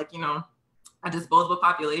not like, a disposable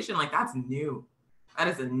population, like that's new. That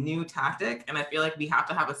is a new tactic. And I feel like we have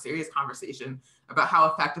to have a serious conversation about how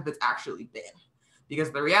effective it's actually been.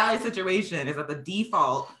 Because the reality situation is that the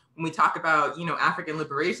default, when we talk about, African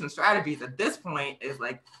liberation strategies at this point is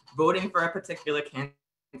like voting for a particular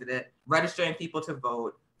candidate, registering people to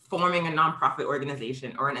vote, forming a nonprofit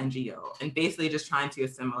organization or an NGO, and basically just trying to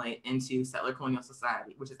assimilate into settler colonial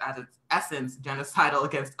society, which is at its essence genocidal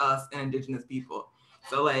against us and indigenous people.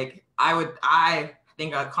 So like, I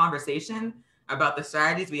think a conversation about the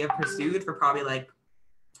strategies we have pursued for probably like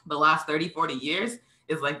the last 30, 40 years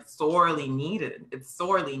is like sorely needed. It's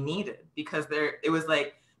sorely needed because it was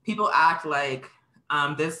like, people act like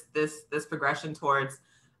this progression towards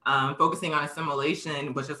focusing on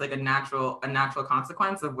assimilation was just like a natural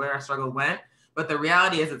consequence of where our struggle went. But the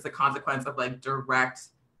reality is it's a consequence of like direct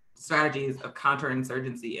strategies of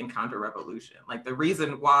counterinsurgency and counter-revolution. Like the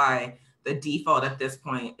reason why the default at this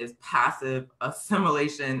point is passive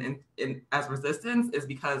assimilation as resistance is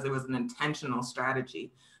because it was an intentional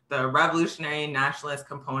strategy. The revolutionary nationalist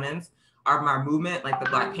components of our movement, like the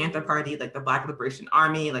Black Panther Party, like the Black Liberation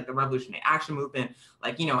Army, like the Revolutionary Action Movement,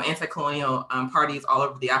 like, anti-colonial parties all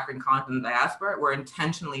over the African continent diaspora were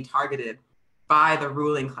intentionally targeted by the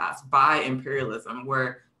ruling class, by imperialism,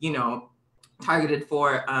 were, targeted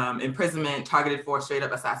for imprisonment, targeted for straight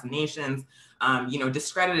up assassinations,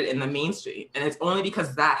 discredited in the mainstream. And it's only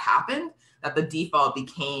because that happened that the default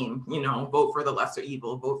became, you know, vote for the lesser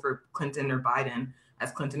evil, vote for Clinton or Biden,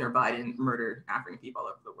 as Clinton or Biden murdered African people all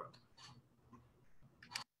over the world.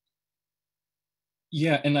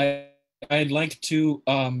 Yeah, and I'd like to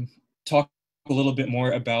talk a little bit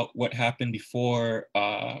more about what happened before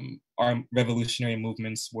our revolutionary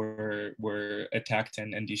movements were attacked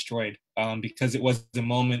and destroyed, because it was a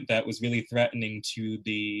moment that was really threatening to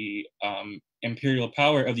the imperial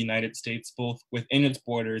power of the United States, both within its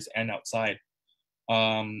borders and outside.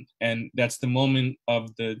 And that's the moment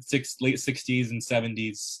of the late 60s and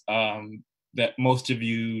 70s that most of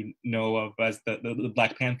you know of as the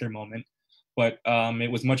Black Panther moment. But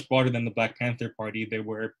it was much broader than the Black Panther Party. There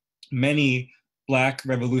were many Black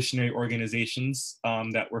revolutionary organizations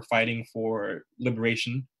that were fighting for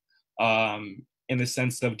liberation in the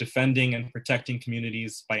sense of defending and protecting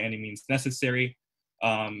communities by any means necessary,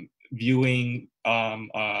 viewing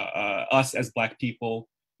us as Black people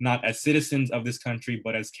not as citizens of this country,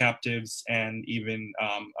 but as captives and even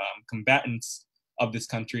combatants of this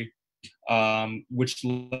country, which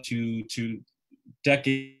led to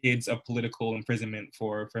decades of political imprisonment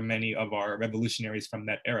for many of our revolutionaries from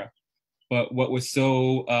that era. But what was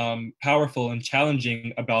so powerful and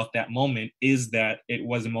challenging about that moment is that it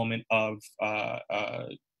was a moment of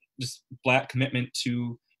just Black commitment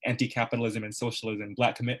to anti-capitalism and socialism,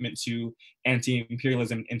 Black commitment to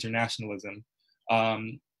anti-imperialism and internationalism.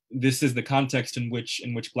 This is the context in which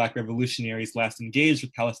Black revolutionaries last engaged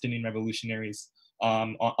with Palestinian revolutionaries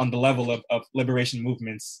on the level of liberation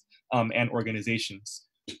movements and organizations.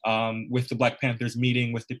 With the Black Panthers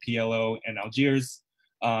meeting with the PLO in Algiers,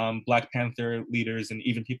 Black Panther leaders and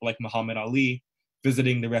even people like Muhammad Ali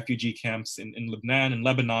visiting the refugee camps in Lebanon and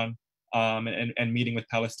Lebanon, and meeting with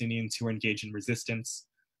Palestinians who are engaged in resistance.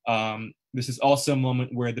 This is also a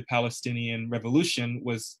moment where the Palestinian Revolution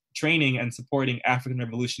was training and supporting African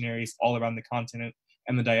revolutionaries all around the continent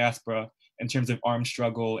and the diaspora in terms of armed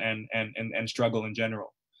struggle and struggle in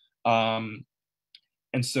general.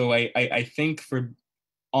 And so I think for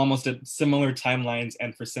almost at similar timelines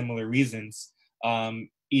and for similar reasons,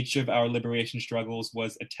 each of our liberation struggles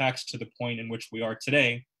was attached to the point in which we are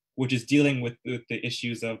today, which is dealing with the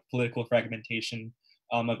issues of political fragmentation,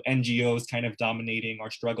 of NGOs kind of dominating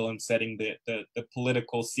our struggle and setting the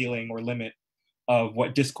political ceiling or limit of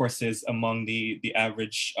what discourse is among the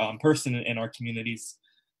average person in our communities.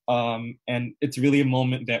 And it's really a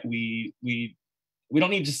moment that we don't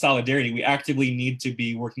need just solidarity. We actively need to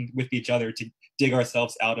be working with each other to dig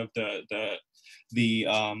ourselves out of the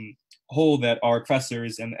hole that our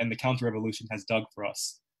oppressors and the counter-revolution has dug for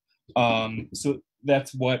us. So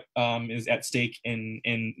that's what is at stake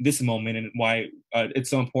in this moment, and why it's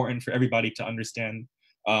so important for everybody to understand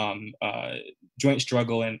joint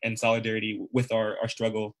struggle and solidarity with our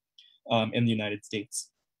struggle in the United States.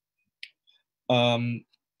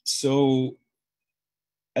 So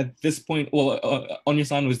at this point, well,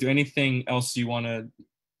 Onyesonwu, is there anything else you want to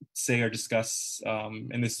say or discuss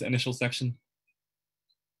in this initial section?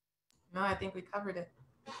 No, I think we covered it.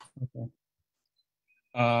 Okay.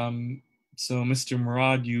 So Mr.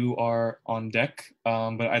 Murad, you are on deck,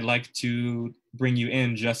 but I'd like to bring you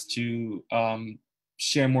in just to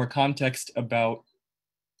share more context about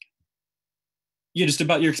just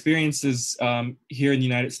about your experiences here in the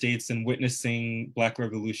United States and witnessing Black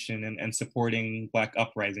revolution and supporting Black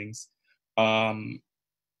uprisings,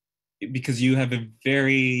 because you have a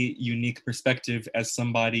very unique perspective as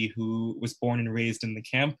somebody who was born and raised in the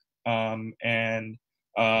camp, and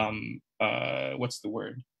what's the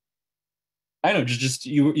word? I don't know, just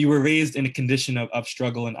you were raised in a condition of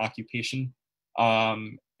struggle and occupation.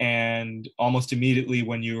 And almost immediately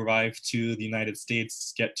when you arrive to the United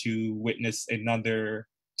States, get to witness another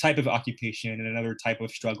type of occupation and another type of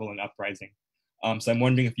struggle and uprising. So I'm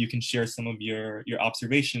wondering if you can share some of your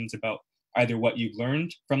observations about either what you've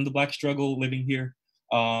learned from the Black struggle living here,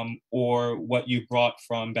 or what you brought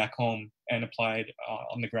from back home and applied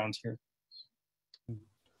on the ground here.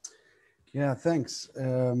 Yeah, thanks.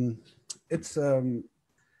 It's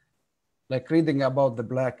like reading about the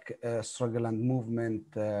Black struggle and movement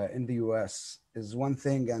in the US is one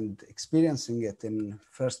thing, and experiencing it in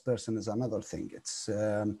first person is another thing. It's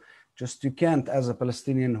just you can't, as a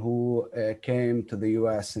Palestinian who came to the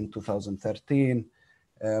US in 2013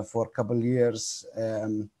 for a couple of years,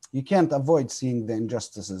 you can't avoid seeing the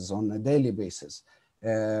injustices on a daily basis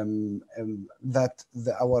that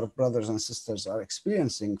our brothers and sisters are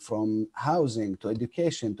experiencing, from housing to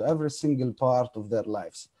education to every single part of their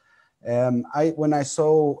lives. When I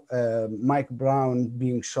saw Mike Brown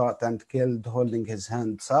being shot and killed holding his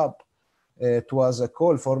hands up, it was a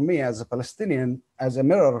call for me as a Palestinian, as a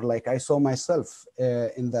mirror, like I saw myself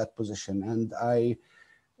in that position. And I,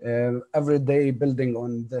 every day building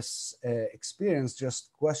on this experience,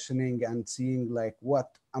 just questioning and seeing like, what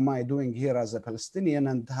am I doing here as a Palestinian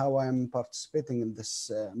and how I'm participating in this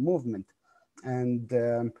movement. And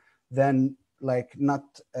then like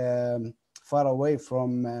not far away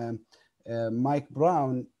from Mike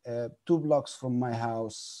Brown, 2 blocks from my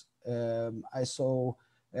house, I saw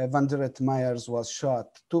Van der Myers was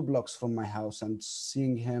shot 2 blocks from my house, and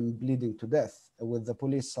seeing him bleeding to death with the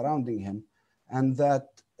police surrounding him. And that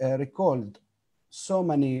recalled so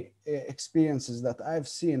many experiences that I've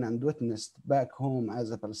seen and witnessed back home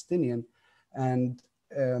as a Palestinian. And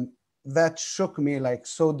that shook me like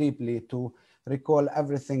so deeply to recall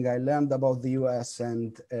everything I learned about the US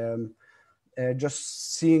and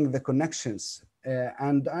just seeing the connections.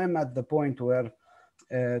 And I'm at the point where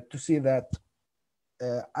to see that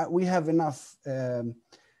we have enough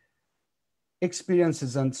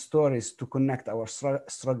experiences and stories to connect our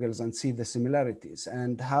struggles and see the similarities.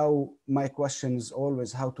 And how my question is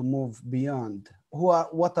always how to move beyond.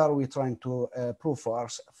 What are we trying to prove for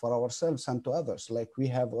ourselves and to others? Like we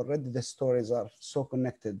have already, the stories are so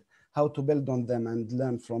connected, how to build on them and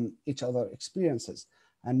learn from each other's experiences.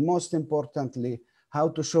 And most importantly, how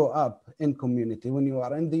to show up in community when you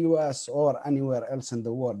are in the US or anywhere else in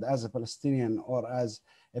the world as a Palestinian or as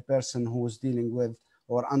a person who is dealing with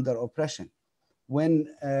or under oppression. When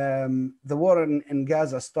the war in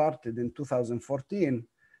Gaza started in 2014,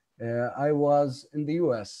 I was in the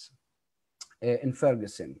US, in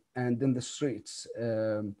Ferguson, and in the streets,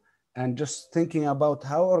 and just thinking about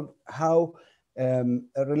how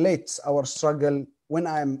relates our struggle when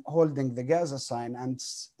I'm holding the Gaza sign, and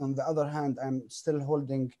on the other hand, I'm still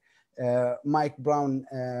holding Mike Brown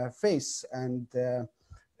face and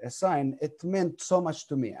a sign. It meant so much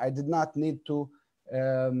to me. I did not need to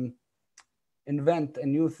invent a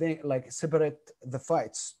new thing, like separate the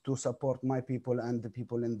fights to support my people and the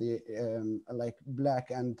people in the like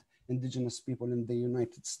Black and Indigenous people in the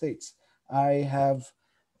United States. I have,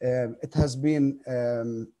 it has been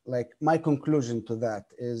like my conclusion to that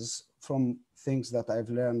is from things that I've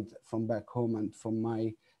learned from back home and from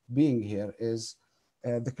my being here is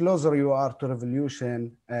the closer you are to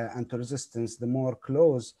revolution and to resistance, the more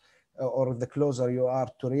close or the closer you are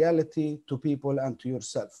to reality, to people and to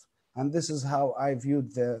yourself. And this is how I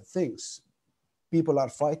viewed the things. People are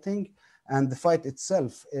fighting, and the fight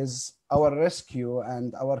itself is our rescue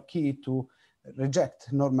and our key to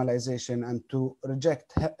reject normalization and to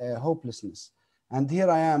reject hopelessness. And here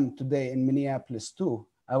I am today in Minneapolis too.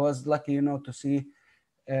 I was lucky, you know, to see,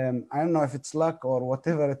 I don't know if it's luck or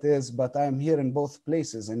whatever it is, but I'm here in both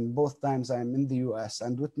places. And both times I'm in the US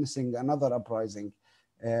and witnessing another uprising.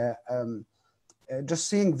 Just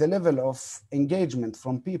seeing the level of engagement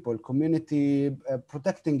from people, community,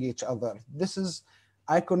 protecting each other. This is,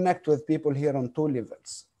 I connect with people here on 2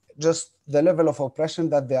 levels. Just the level of oppression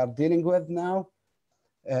that they are dealing with now,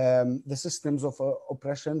 the systems of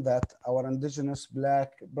oppression that our Indigenous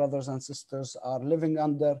Black brothers and sisters are living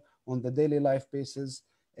under on the daily life basis.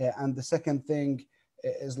 And the second thing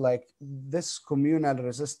is like this communal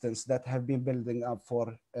resistance that have been building up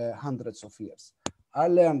for hundreds of years. I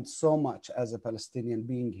learned so much as a Palestinian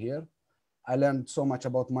being here. I learned so much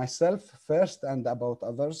about myself first and about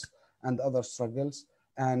others and other struggles.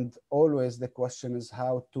 And always the question is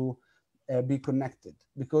how to be connected.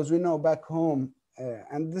 Because we know back home,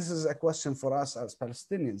 and this is a question for us as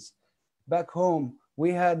Palestinians, back home,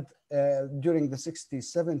 we had during the 60s,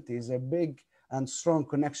 70s, a big and strong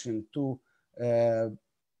connection to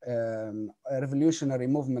revolutionary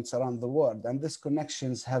movements around the world. And these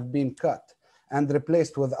connections have been cut and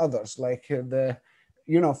replaced with others, like the,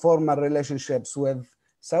 you know, former relationships with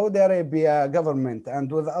Saudi Arabia government and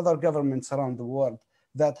with other governments around the world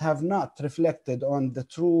that have not reflected on the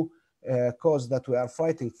true cause that we are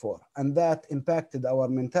fighting for. And that impacted our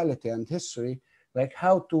mentality and history, like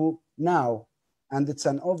how to now, and it's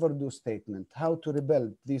an overdue statement, how to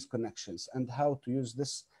rebuild these connections and how to use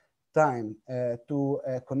this time to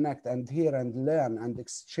connect and hear and learn and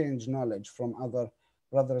exchange knowledge from other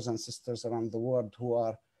brothers and sisters around the world who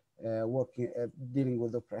are dealing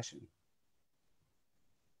with oppression.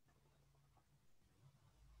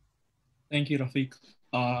 Thank you, Rafeeq.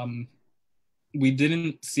 We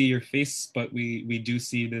didn't see your face, but we do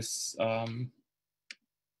see this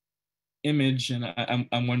image, and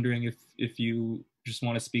I'm wondering if you just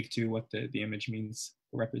want to speak to what the image means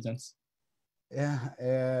or represents. Yeah,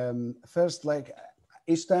 first, like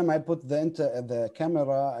each time I put the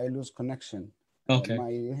camera, I lose connection. Okay.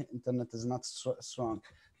 My internet is not strong,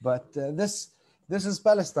 but this is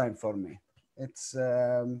Palestine for me. It's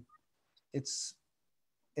the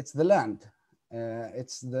land.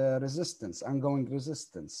 It's the resistance, ongoing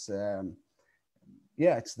resistance.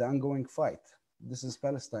 Yeah, it's the ongoing fight. This is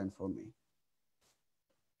Palestine for me.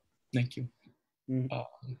 Thank you.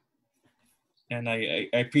 Mm-hmm. And I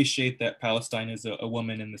appreciate that Palestine is a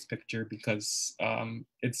woman in this picture, because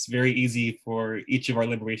it's very easy for each of our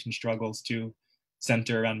liberation struggles to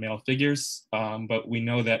center around male figures. But we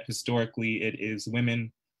know that historically it is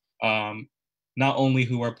women, not only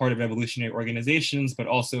who are part of revolutionary organizations, but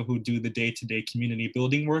also who do the day-to-day community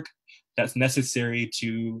building work that's necessary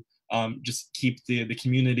to just keep the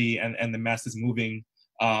community and the masses moving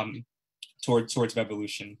towards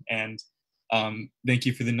revolution. And thank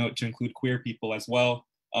you for the note to include queer people as well,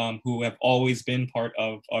 who have always been part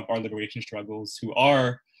of our liberation struggles, who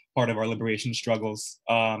are part of our liberation struggles.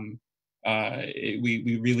 We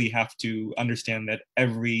really have to understand that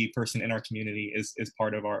every person in our community is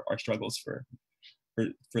part of our struggles for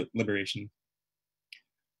liberation.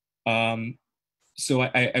 So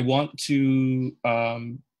I want to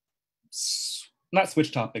not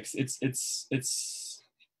switch topics.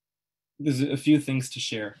 There's a few things to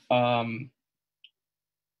share.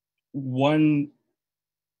 One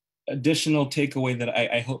additional takeaway that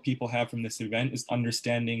I hope people have from this event is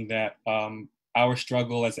understanding that our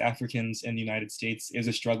struggle as Africans in the United States is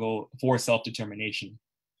a struggle for self-determination.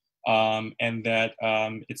 And that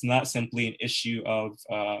it's not simply an issue of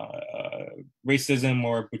racism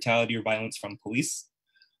or brutality or violence from police.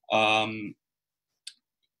 Right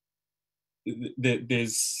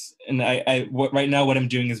now what I'm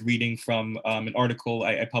doing is reading from an article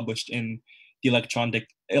I published in the Electronic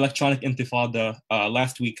Intifada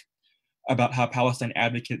last week about how Palestine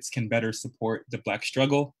advocates can better support the Black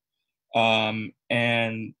struggle.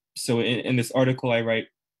 And so in this article I write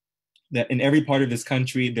that in every part of this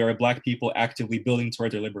country, there are Black people actively building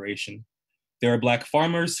towards their liberation. There are Black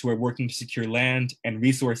farmers who are working to secure land and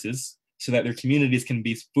resources so that their communities can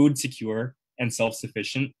be food secure and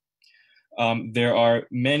self-sufficient. There are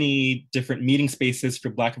many different meeting spaces for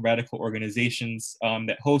Black radical organizations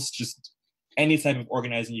that host just any type of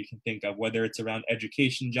organizing you can think of, whether it's around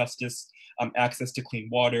education justice, access to clean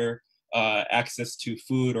water, access to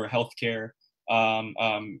food or healthcare,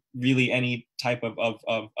 really any type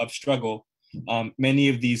of struggle. Many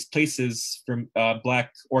of these places for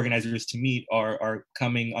Black organizers to meet are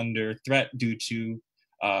coming under threat due to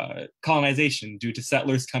colonization, due to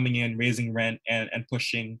settlers coming in, raising rent, and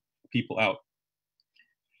pushing people out.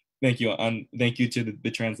 Thank you. Thank you to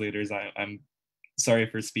the translators. I'm sorry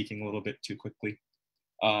for speaking a little bit too quickly,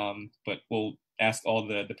 but we'll ask all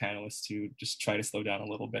the panelists to just try to slow down a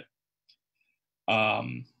little bit.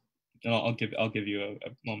 And I'll give you a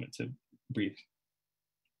moment to breathe.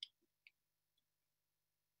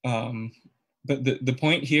 But the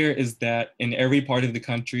point here is that in every part of the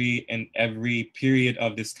country and every period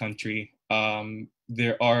of this country,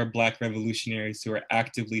 there are Black revolutionaries who are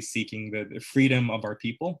actively seeking the freedom of our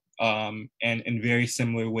people, and in very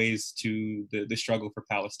similar ways to the struggle for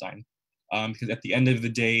Palestine. Because at the end of the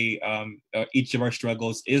day, each of our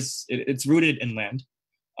struggles it's rooted in land.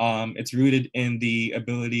 It's rooted in the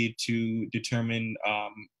ability to determine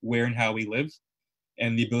where and how we live,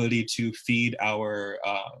 and the ability to feed our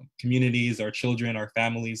communities, our children, our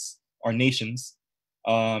families, our nations,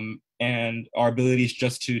 and our abilities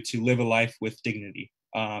just to live a life with dignity.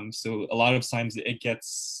 So a lot of times it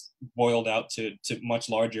gets boiled out to much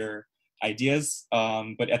larger ideas,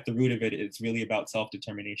 but at the root of it, it's really about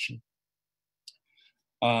self-determination.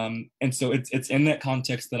 And so it's in that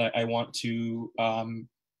context that I want to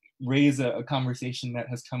raise a conversation that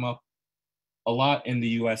has come up a lot in the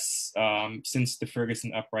US since the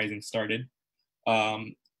Ferguson uprising started,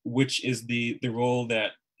 which is the role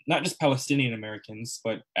that not just Palestinian Americans,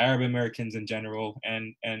 but Arab Americans in general,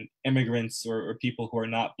 and immigrants or people who are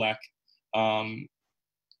not Black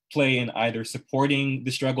play in either supporting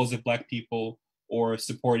the struggles of Black people or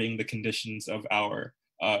supporting the conditions of our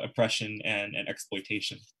oppression and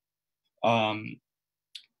exploitation.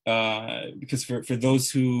 Because for those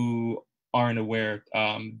who aren't aware,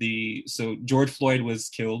 so George Floyd was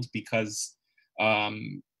killed because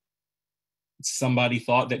somebody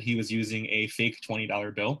thought that he was using a fake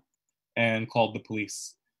 $20 bill and called the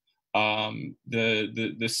police.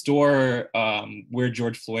 The store where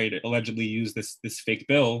George Floyd allegedly used this fake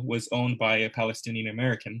bill was owned by a Palestinian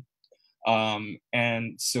American.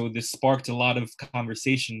 And so this sparked a lot of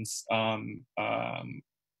conversations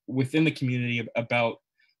within the community about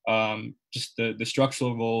just the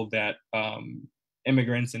structural role that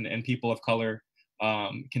immigrants and people of color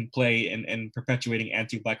can play in perpetuating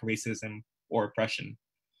anti-Black racism or oppression.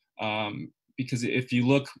 because if you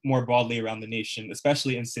look more broadly around the nation,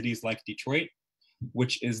 especially in cities like Detroit,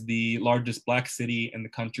 which is the largest Black city in the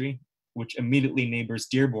country, which immediately neighbors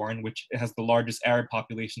Dearborn, which has the largest Arab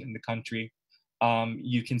population in the country,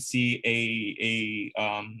 you can see a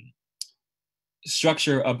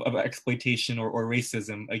structure of exploitation or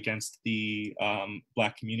racism against the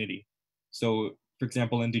Black community. So, for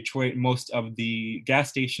example, in Detroit, most of the gas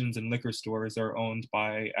stations and liquor stores are owned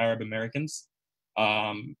by Arab Americans.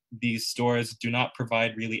 These stores do not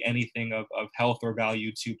provide really anything of health or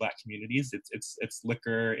value to Black communities. It's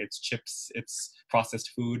liquor, it's chips, it's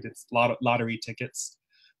processed food, it's lottery tickets.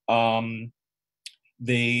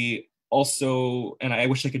 They also, and I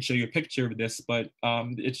wish I could show you a picture of this, but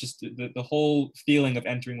it's just the whole feeling of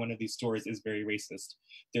entering one of these stores is very racist.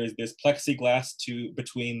 There's plexiglass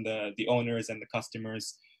between the owners and the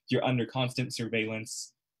customers. You're under constant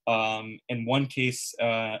surveillance. In one case,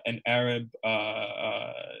 an Arab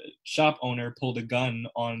shop owner pulled a gun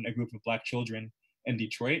on a group of Black children in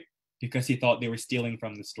Detroit because he thought they were stealing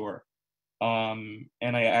from the store. And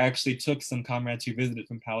I actually took some comrades who visited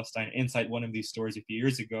from Palestine inside one of these stores a few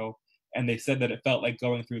years ago, and they said that it felt like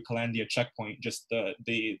going through Calandia checkpoint, just the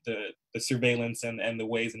surveillance and the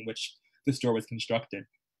ways in which the store was constructed.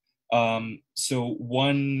 So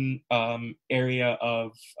one area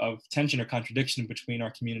of tension or contradiction between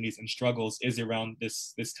our communities and struggles is around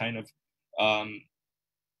this kind of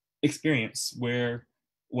experience where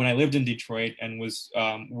when I lived in Detroit and was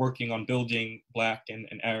working on building Black and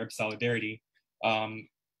Arab solidarity,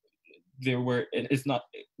 there were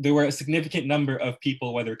a significant number of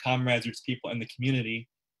people, whether comrades or just people in the community,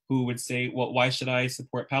 who would say, well, why should I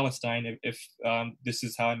support Palestine if this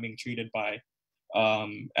is how I'm being treated by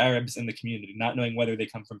Arabs in the community, not knowing whether they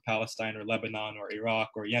come from Palestine or Lebanon or Iraq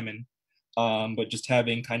or Yemen, but just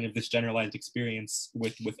having kind of this generalized experience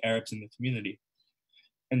with Arabs in the community.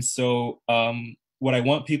 And so what I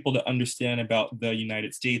want people to understand about the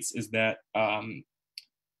United States is that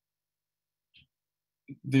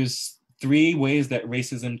there's three ways that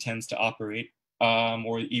racism tends to operate,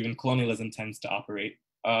 or even colonialism tends to operate.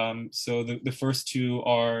 So the first two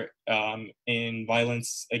are in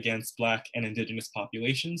violence against Black and Indigenous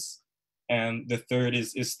populations. And the third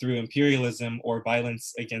is through imperialism or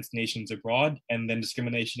violence against nations abroad, and then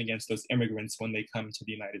discrimination against those immigrants when they come to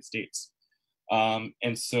the United States.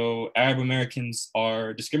 And so Arab Americans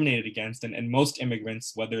are discriminated against, and most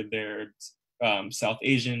immigrants, whether they're South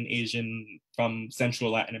Asian, from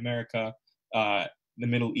Central Latin America, the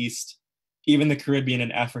Middle East, even the Caribbean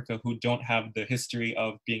and Africa, who don't have the history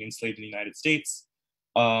of being enslaved in the United States,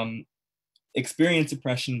 experience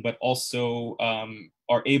oppression, but also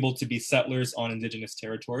are able to be settlers on indigenous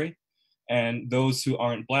territory. And those who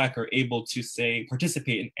aren't Black are able to, say,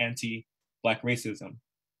 participate in anti-Black racism.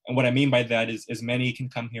 And what I mean by that is many can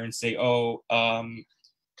come here and say, oh,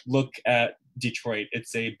 look at Detroit.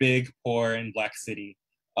 It's a big, poor, and Black city.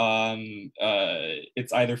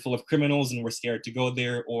 It's either full of criminals and we're scared to go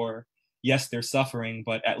there, or yes, they're suffering,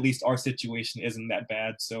 but at least our situation isn't that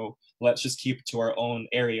bad. So let's just keep to our own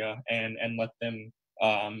area and let them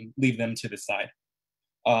leave them to the side.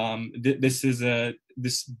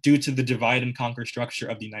 This due to the divide and conquer structure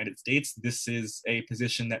of the United States. This is a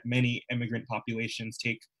position that many immigrant populations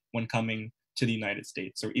take when coming to the United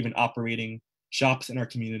States, or even operating shops in our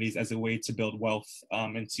communities as a way to build wealth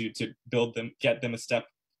and to build them, get them a step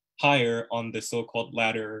higher on the so-called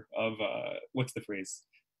ladder of what's the phrase?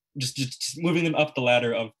 Just moving them up the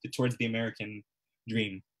ladder towards the American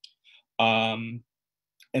dream. And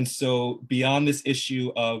so beyond this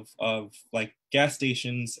issue of like gas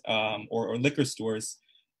stations or liquor stores,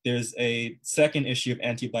 there's a second issue of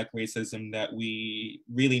anti-Black racism that we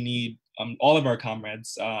really need all of our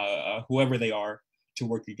comrades, whoever they are, to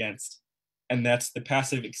work against. And that's the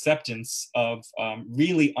passive acceptance of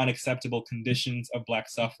really unacceptable conditions of Black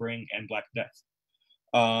suffering and Black death.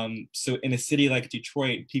 So in a city like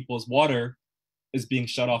Detroit, people's water is being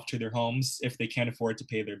shut off to their homes if they can't afford to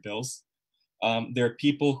pay their bills. There are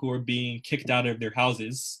people who are being kicked out of their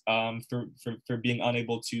houses for being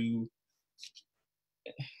unable to.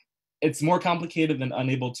 It's more complicated than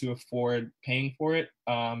unable to afford paying for it,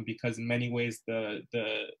 because in many ways the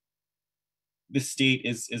state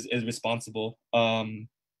is responsible.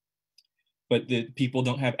 But the people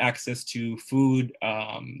don't have access to food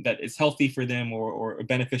that is healthy for them or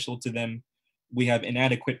beneficial to them. We have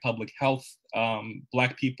inadequate public health.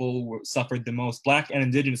 Black people suffered the most. Black and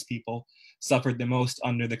Indigenous people suffered the most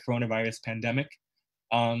under the coronavirus pandemic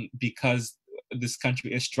because this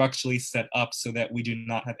country is structurally set up so that we do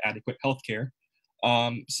not have adequate healthcare.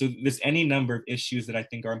 So there's any number of issues that I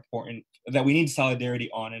think are important that we need solidarity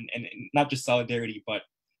on, and not just solidarity, but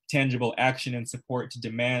tangible action and support to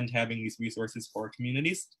demand having these resources for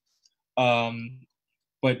communities.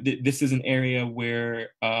 But this is an area where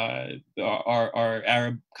our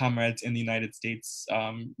Arab comrades in the United States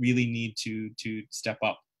really need to step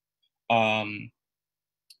up.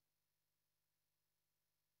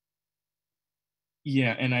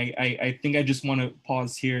 Yeah, and I think I just want to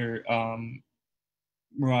pause here,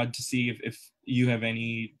 Murad, to see if you have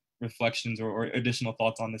any reflections or additional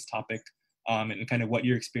thoughts on this topic, and kind of what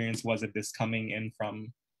your experience was of this coming in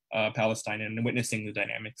from Palestine and witnessing the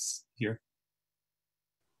dynamics here.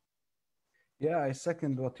 Yeah, I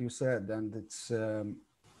second what you said, and it's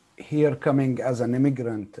here coming as an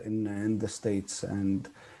immigrant in the States, and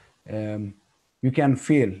you can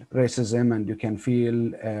feel racism, and you can feel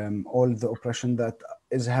all the oppression that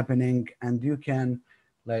is happening, and you can,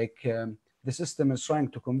 like, the system is trying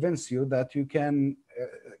to convince you that you can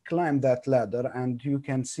climb that ladder, and you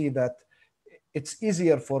can see that it's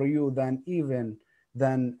easier for you than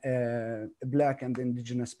Black and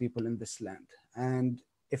indigenous people in this land. And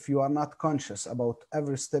if you are not conscious about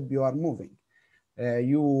every step you are moving,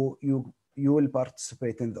 you will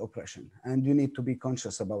participate in the oppression, and you need to be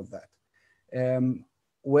conscious about that.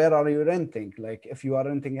 Where are you renting? Like, if you are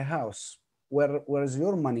renting a house, where is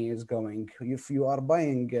your money is going? If you are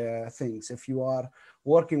buying things, if you are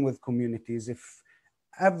working with communities, if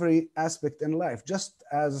every aspect in life, just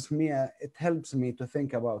as Mia, it helps me to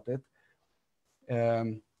think about it.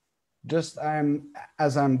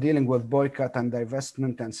 As I'm dealing with boycott and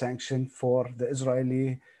divestment and sanction for the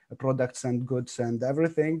Israeli products and goods and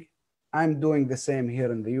everything, I'm doing the same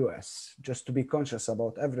here in the US, just to be conscious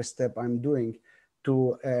about every step I'm doing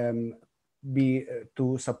to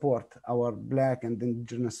support our Black and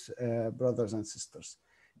indigenous brothers and sisters.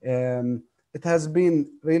 It has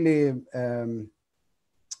been really,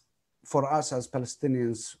 for us as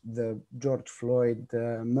Palestinians, the George Floyd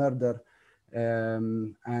murder,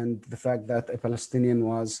 and the fact that a Palestinian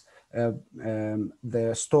was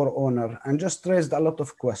the store owner, and just raised a lot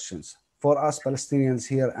of questions for us Palestinians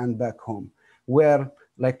here and back home, where,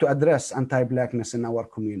 like, to address anti-Blackness in our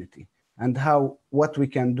community and what we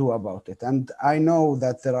can do about it. And I know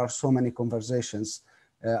that there are so many conversations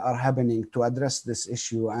are happening to address this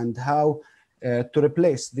issue, and how to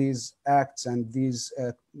replace these acts and these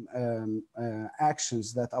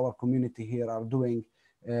actions that our community here are doing,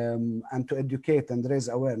 and to educate and raise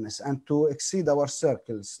awareness, and to exceed our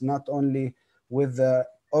circles, not only with the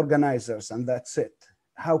organizers and that's it.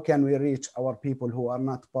 How can we reach our people who are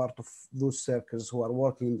not part of those circles, who are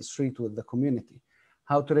working in the street with the community?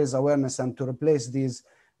 How to raise awareness and to replace these,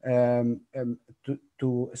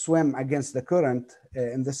 to swim against the current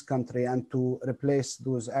in this country, and to replace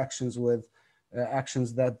those actions with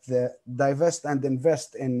actions that divest and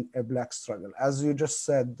invest in a Black struggle. As you just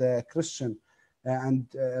said, Kristian, and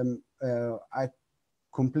I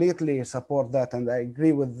completely support that, and I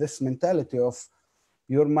agree with this mentality of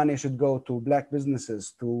your money should go to Black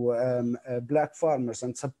businesses, to Black farmers,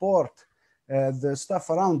 and support the stuff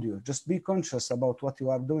around you. Just be conscious about what you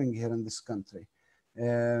are doing here in this country.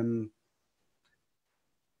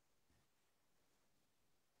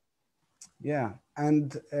 Yeah,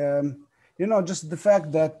 and you know, just the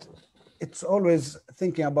fact that it's always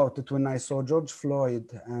thinking about it when I saw George Floyd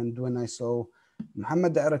and when I saw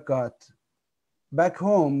Muhammad Arakat. Back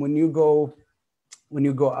home, when you go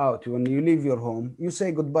out, when you leave your home, you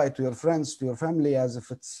say goodbye to your friends, to your family, as if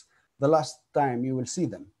it's the last time you will see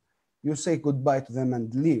them. You say goodbye to them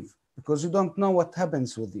and leave, because you don't know what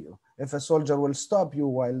happens with you. If a soldier will stop you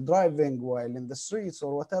while driving, while in the streets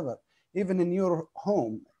or whatever, even in your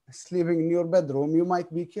home, sleeping in your bedroom, you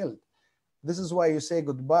might be killed. This is why you say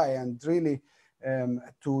goodbye, and really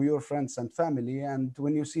to your friends and family. And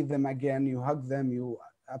when you see them again, you hug them, you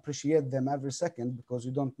appreciate them every second, because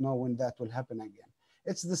you don't know when that will happen again.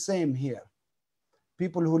 It's the same here.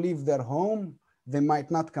 People who leave their home, they might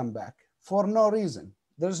not come back for no reason.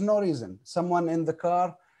 There's no reason. Someone in the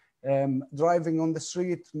car driving on the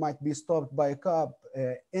street might be stopped by a cop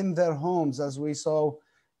in their homes, as we saw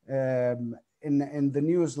in the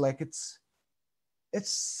news. Like, it's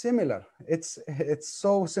similar. It's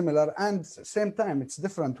so similar, and same time it's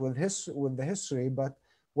different with the history. But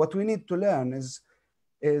what we need to learn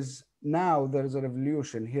is now there's a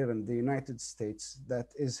revolution here in the United States that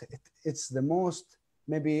it's the most,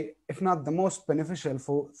 maybe if not the most beneficial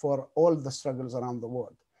for all the struggles around the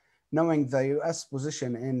world. Knowing the US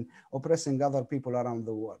position in oppressing other people around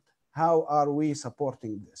the world, how are we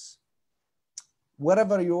supporting this?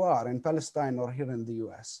 Wherever you are, in Palestine or here in the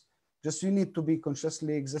US, just you need to be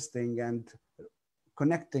consciously existing and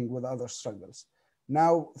connecting with other struggles.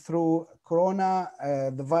 Now, through Corona,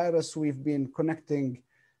 the virus, we've been connecting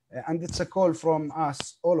And it's a call from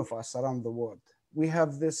us, all of us around the world. We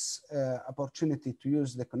have this opportunity to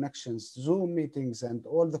use the connections, Zoom meetings, and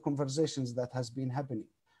all the conversations that has been happening.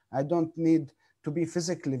 I don't need to be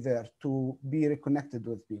physically there to be reconnected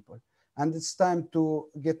with people. And it's time to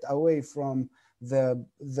get away from the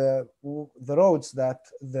roads that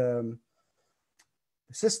the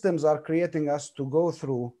systems are creating us to go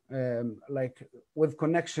through, like with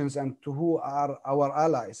connections, and to who are our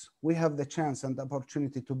allies. We have the chance and the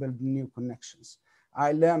opportunity to build new connections.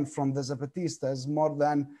 I learned from the Zapatistas more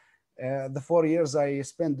than the 4 years I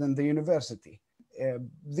spent in the university.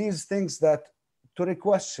 These things that to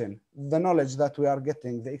re-question the knowledge that we are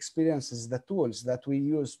getting, the experiences, the tools that we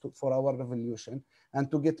use for our revolution,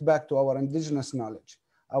 and to get back to our indigenous knowledge,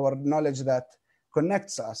 our knowledge that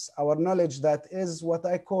connects us, our knowledge that is what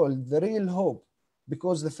I call the real hope,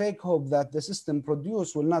 because the fake hope that the system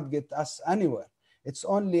produce will not get us anywhere. It's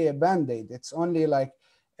only a band-aid. It's only like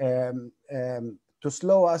to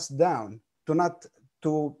slow us down,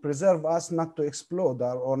 to preserve us, not to explode,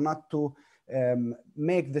 or not to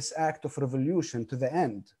make this act of revolution to the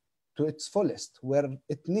end, to its fullest, where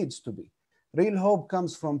it needs to be. Real hope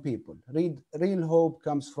comes from people. Real hope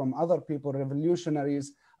comes from other people,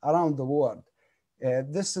 revolutionaries around the world.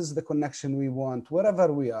 This is the connection we want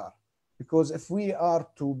wherever we are, because if we are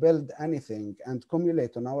to build anything and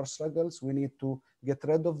cumulate on our struggles, we need to get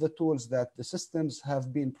rid of the tools that the systems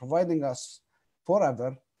have been providing us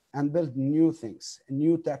forever and build new things,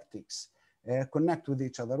 new tactics, connect with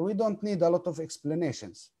each other. We don't need a lot of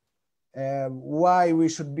explanations why we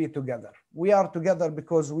should be together. We are together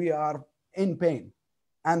because we are in pain,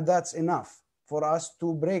 and that's enough for us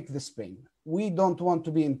to break this pain. We don't want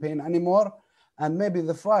to be in pain anymore. And maybe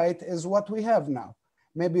the fight is what we have now.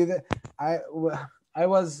 Maybe I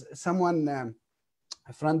was someone,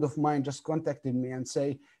 a friend of mine just contacted me and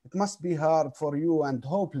say, it must be hard for you and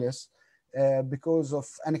hopeless because of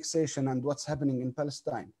annexation and what's happening in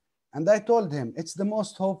Palestine. And I told him, it's the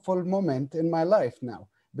most hopeful moment in my life now,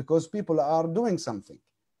 because people are doing something.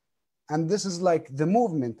 And this is like the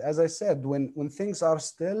movement. As I said, when things are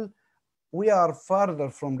still, we are farther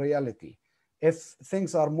from reality. If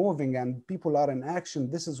things are moving and people are in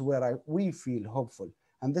action, this is where we feel hopeful.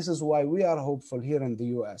 And this is why we are hopeful here in the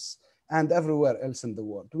US and everywhere else in the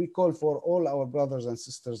world. We call for all our brothers and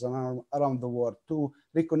sisters around the world to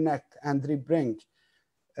reconnect and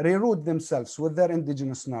reroute themselves with their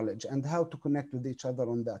indigenous knowledge and how to connect with each other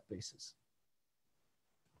on that basis.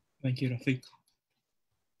 Thank you, Rafeeq.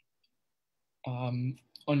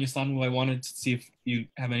 Onyesonwu, I wanted to see if you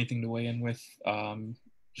have anything to weigh in with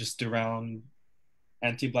just around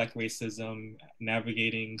anti-Black racism,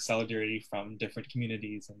 navigating solidarity from different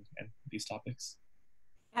communities and these topics.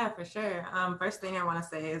 Yeah, for sure. First thing I want to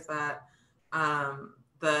say is that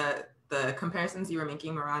the comparisons you were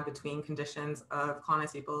making, Murad, between conditions of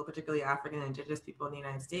colonized people, particularly African and indigenous people in the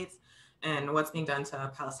United States, and what's being done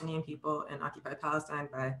to Palestinian people in occupied Palestine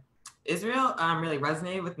by Israel really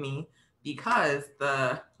resonated with me, because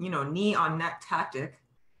the knee on neck tactic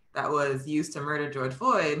that was used to murder George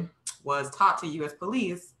Floyd was taught to US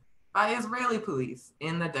police by Israeli police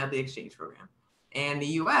in the Deadly Exchange Program. And the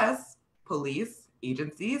US police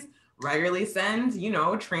agencies regularly send,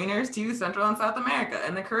 trainers to Central and South America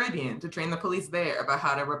and the Caribbean to train the police there about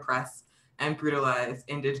how to repress and brutalize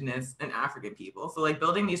indigenous and African people. So like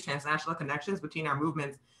building these transnational connections between our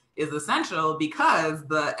movements is essential, because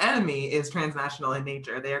the enemy is transnational in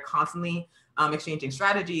nature. They are constantly exchanging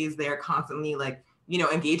strategies. They are constantly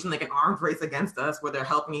engaged in like an arms race against us, where they're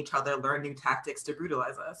helping each other learn new tactics to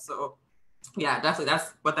brutalize us. So yeah, definitely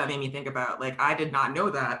that's what that made me think about. Like, I did not know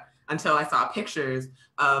that until I saw pictures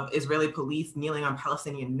of Israeli police kneeling on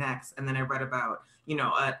Palestinian necks. And then I read about,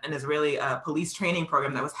 an Israeli police training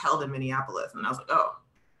program that was held in Minneapolis. And I was like,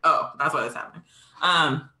 oh, that's why it's happening.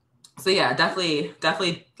 So yeah,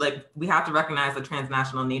 definitely, like, we have to recognize the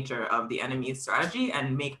transnational nature of the enemy's strategy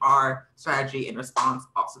and make our strategy in response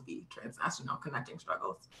also be transnational connecting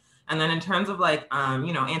struggles. And then in terms of like,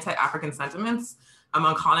 anti-African sentiments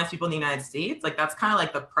among colonized people in the United States, like that's kind of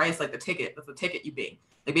like the price, like the ticket, that's the ticket you pay.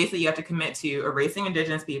 Like basically you have to commit to erasing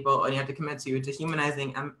indigenous people, and you have to commit to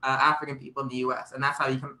dehumanizing African people in the US. And that's how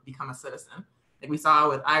you can become a citizen. Like we saw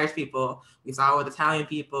with Irish people, we saw with Italian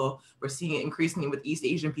people, we're seeing it increasingly with East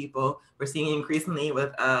Asian people, we're seeing it increasingly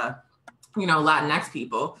with, Latinx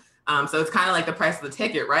people. So it's kind of like the price of the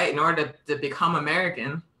ticket, right? In order to become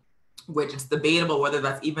American, which it's debatable whether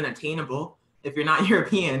that's even attainable if you're not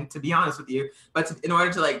European, to be honest with you. But in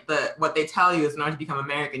order to what they tell you is in order to become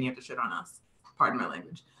American, you have to shit on us. Pardon my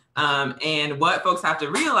language. And what folks have to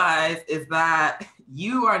realize is that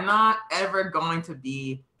you are not ever going to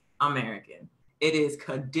be American. It is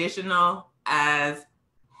conditional as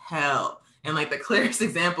hell. And like the clearest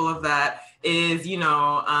example of that is,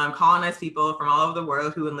 colonized people from all over the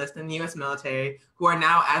world who enlist in the US military, who are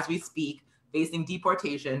now, as we speak, facing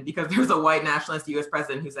deportation because there's a white nationalist US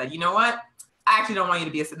president who said, you know what? I actually don't want you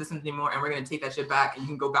to be a citizen anymore, and we're going to take that shit back, and you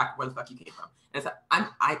can go back to where the fuck you came from. And so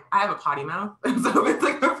I have a potty mouth, and so if it's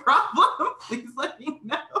like a problem, please let me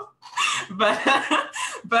know. But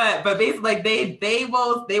basically, like they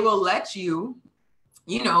will let you,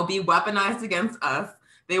 be weaponized against us.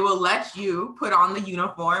 They will let you put on the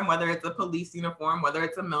uniform, whether it's a police uniform, whether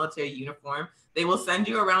it's a military uniform. They will send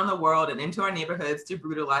you around the world and into our neighborhoods to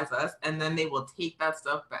brutalize us, and then they will take that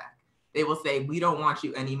stuff back. They will say, we don't want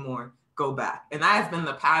you anymore. Go back. And that has been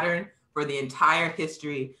the pattern for the entire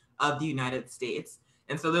history of the United States.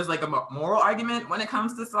 And so there's like a moral argument when it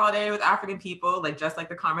comes to solidarity with African people. Like, just like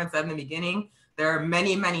the comrade said in the beginning, there are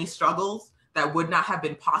many, many struggles that would not have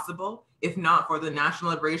been possible if not for the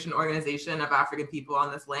National Liberation Organization of African people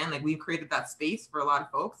on this land. Like, we've created that space for a lot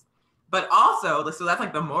of folks. But also, so that's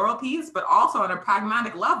like the moral piece, but also on a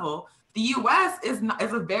pragmatic level, the US is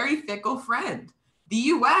a very fickle friend. The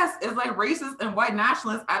US is like racist and white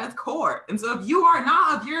nationalist at its core. And so if you are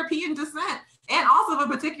not of European descent and also of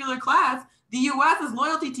a particular class, the US's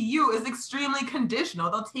loyalty to you is extremely conditional.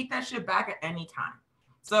 They'll take that shit back at any time.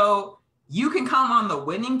 So you can come on the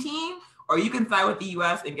winning team, or you can side with the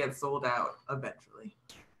US and get sold out eventually.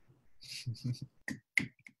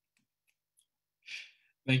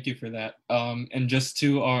 Thank you for that. And just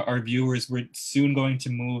to our viewers, we're soon going to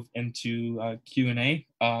move into Q&A.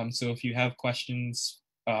 So if you have questions,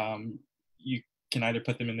 you can either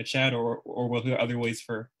put them in the chat or we'll hear other ways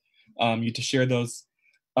for you to share those.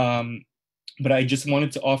 But I just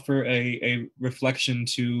wanted to offer a reflection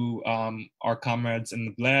to our comrades in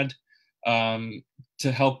the Blad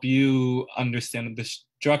to help you understand the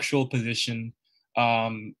structural position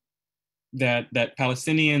that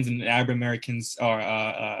Palestinians and Arab Americans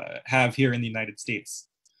have here in the United States.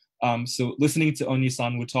 So listening to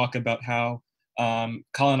Onyesonwu talk about how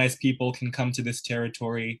colonized people can come to this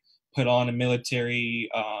territory, put on a military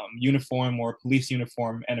uniform or police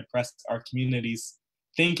uniform and oppress our communities,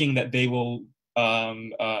 thinking that they will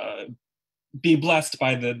be blessed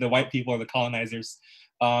by the white people or the colonizers.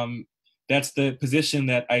 That's the position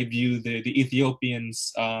that I view the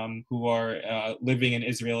Ethiopians who are living in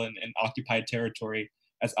Israel and occupied territory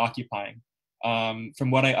as occupying. From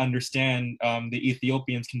what I understand, the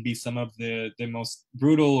Ethiopians can be some of the most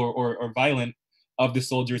brutal or violent of the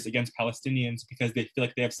soldiers against Palestinians because they feel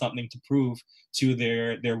like they have something to prove to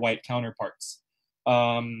their white counterparts.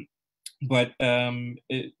 But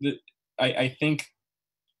I think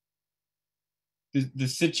the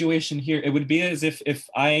situation here, it would be as if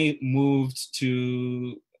I moved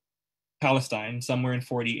to Palestine somewhere in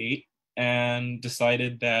 48 and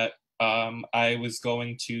decided that I was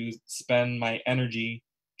going to spend my energy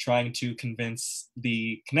trying to convince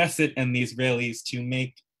the Knesset and the Israelis to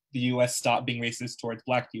make the US stop being racist towards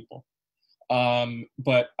Black people.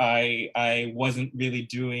 But I wasn't really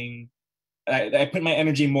doing, I put my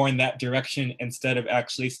energy more in that direction instead of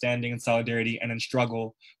actually standing in solidarity and in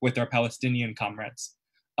struggle with our Palestinian comrades.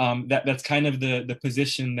 That's kind of the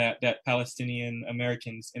position that Palestinian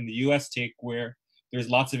Americans in the US take, where there's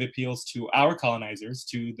lots of appeals to our colonizers,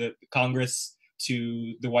 to the Congress,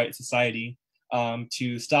 to the white society,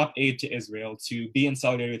 to stop aid to Israel, to be in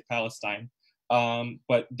solidarity with Palestine.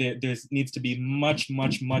 But there needs to be much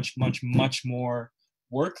more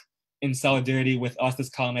work in solidarity with us as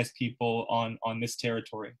colonized people on this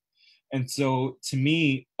territory. And so to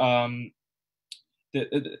me, a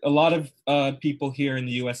lot of people here in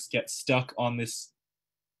the US get stuck on this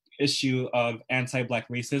issue of anti-Black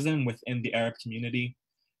racism within the Arab community.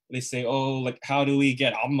 They say, oh, like, how do we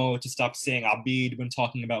get Ammo to stop saying Abid when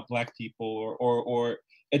talking about Black people? Or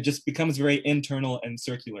it just becomes very internal and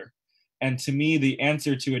circular. And to me, the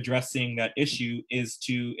answer to addressing that issue is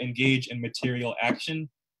to engage in material action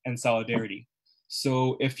and solidarity.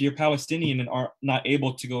 So if you're Palestinian and are not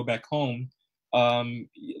able to go back home,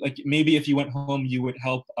 like maybe if you went home, you would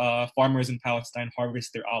help farmers in Palestine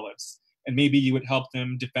harvest their olives. And maybe you would help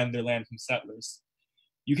them defend their land from settlers.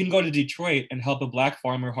 You can go to Detroit and help a Black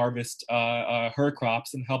farmer harvest her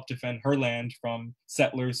crops and help defend her land from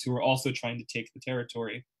settlers who are also trying to take the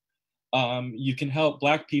territory. You can help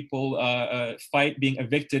Black people fight being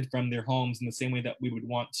evicted from their homes in the same way that we would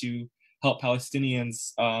want to help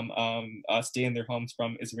Palestinians stay in their homes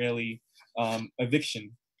from Israeli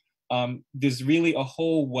eviction. There's really a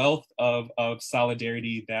whole wealth of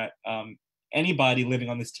solidarity that anybody living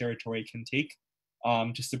on this territory can take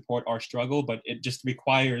to support our struggle, but it just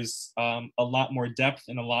requires a lot more depth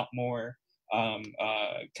and a lot more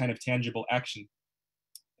kind of tangible action.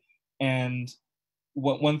 And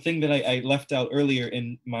one thing that I left out earlier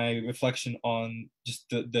in my reflection on just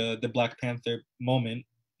the Black Panther moment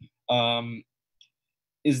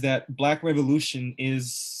is that Black revolution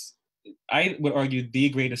is, I would argue, the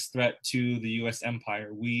greatest threat to the US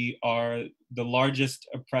empire. We are the largest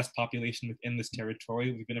oppressed population within this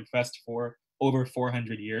territory. We've been oppressed for over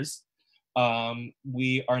 400 years.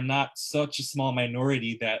 We are not such a small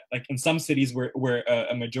minority that, like in some cities, we're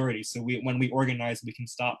a majority. So when we organize, we can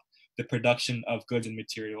stop the production of goods and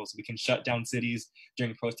materials. We can shut down cities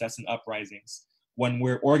during protests and uprisings. When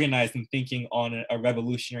we're organized and thinking on a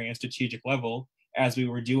revolutionary and strategic level, as we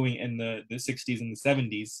were doing in the 60s and the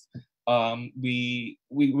 70s, we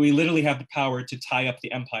literally have the power to tie up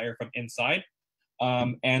the empire from inside,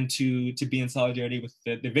 and to be in solidarity with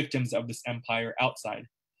the victims of this empire outside.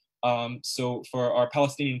 So for our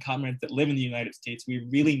Palestinian comrades that live in the United States, we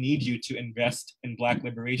really need you to invest in Black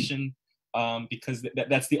liberation, because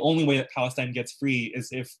that's the only way that Palestine gets free, is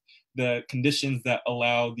if the conditions that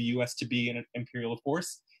allow the US to be an imperial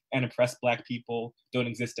force and oppress Black people don't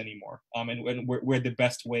exist anymore. And we're the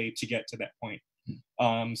best way to get to that point.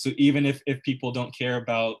 So even if people don't care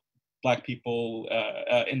about Black people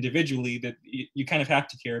individually, that you kind of have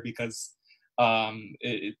to care, because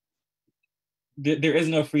there is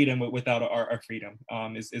no freedom without our freedom,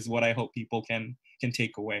 is what I hope people can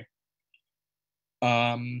take away.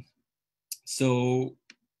 So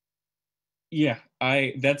yeah,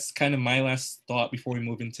 that's kind of my last thought before we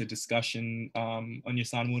move into discussion.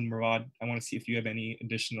 Onyesonwu and Murad, I want to see if you have any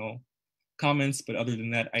additional comments, but other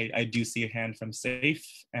than that, I do see a hand from Saif,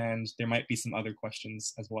 and there might be some other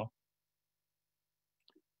questions as well.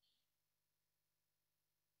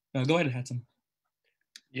 Go ahead, Hatem.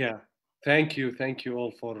 Yeah, thank you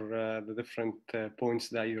all for the different points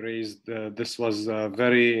that you raised. This was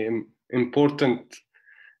very important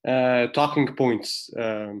talking points,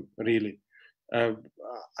 really.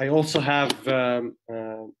 I also have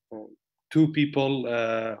two people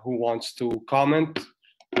who wants to comment.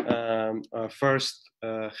 First,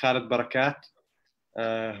 Khaled Barakat,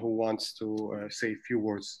 who wants to say a few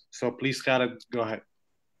words. So please, Khaled, go ahead.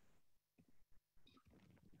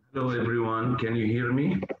 Hello, everyone. Can you hear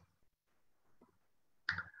me?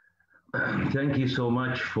 Thank you so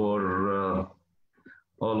much for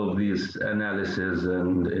all of this analysis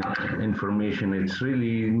and information. It's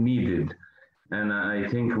really needed. And I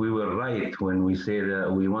think we were right when we say that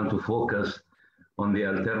we want to focus on the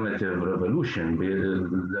alternative revolution,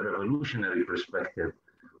 the revolutionary perspective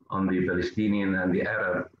on the Palestinian and the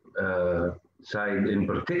Arab side in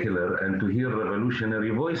particular, and to hear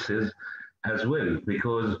revolutionary voices as well,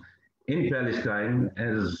 because in Palestine,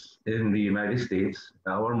 as in the United States,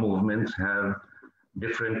 our movements have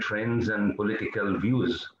different trends and political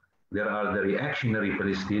views. There are the reactionary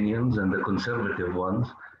Palestinians and the conservative ones,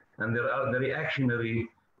 and there are the reactionary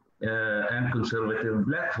and conservative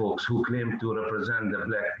Black folks who claim to represent the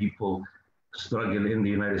Black people struggle in the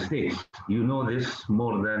United States. You know this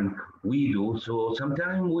more than we do, so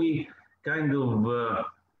sometimes we kind of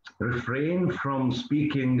refrain from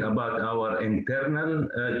speaking about our internal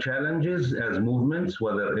challenges as movements,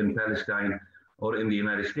 whether in Palestine or in the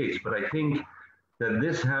United States. But I think that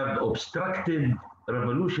this have obstructed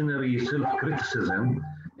revolutionary self-criticism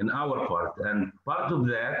in our part. And part of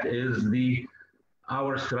that is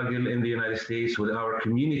our struggle in the United States with our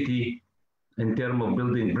community in terms of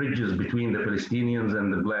building bridges between the Palestinians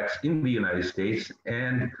and the Blacks in the United States,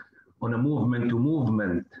 and on a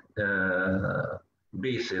movement-to-movement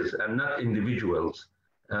basis, and not individuals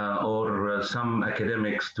or some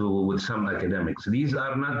academics with some academics. These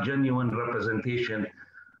are not genuine representation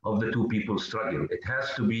of the two people's struggle. It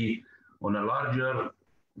has to be on a larger,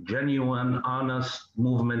 genuine, honest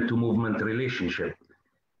movement-to-movement relationship.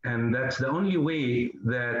 And that's the only way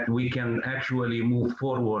that we can actually move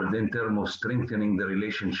forward in terms of strengthening the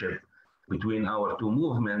relationship between our two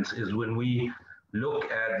movements, is when we look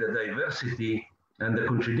at the diversity and the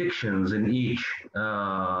contradictions in each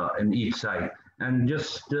side, and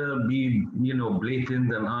just be,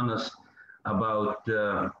 blatant and honest about,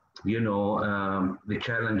 the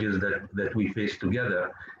challenges that we face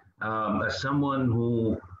together. As someone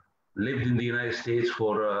who lived in the United States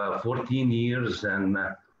for 14 years, and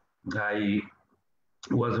I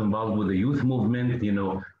was involved with the youth movement,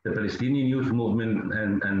 the Palestinian youth movement,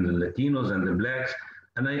 and the Latinos and the Blacks,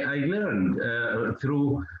 and I learned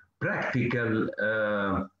through practical,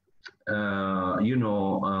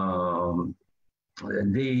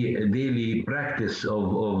 daily practice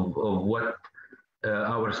of what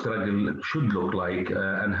our struggle should look like,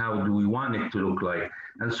 and how do we want it to look like.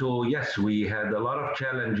 And so, yes, we had a lot of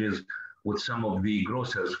challenges with some of the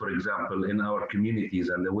grocers, for example, in our communities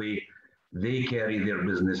and the way they carry their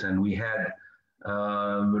business. And we had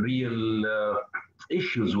real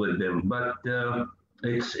issues with them. But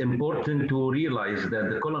it's important to realize that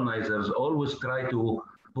the colonizers always try to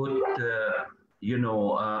put,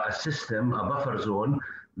 a system, a buffer zone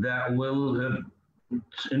that will,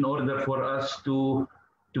 in order for us to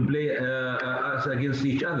play us against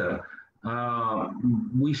each other.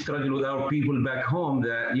 We struggle with our people back home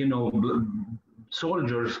that,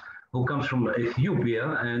 soldiers who comes from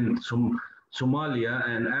Ethiopia and Somalia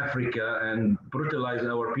and Africa and brutalize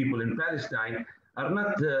our people in Palestine are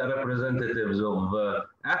not representatives of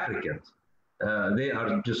Africans. They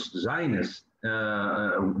are just Zionist,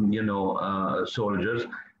 soldiers,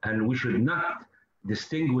 and we should not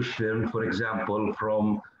distinguish them, for example,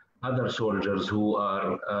 from other soldiers who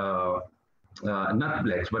are not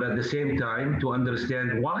blacks, but at the same time to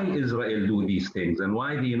understand why Israel do these things and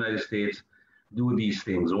why the United States do these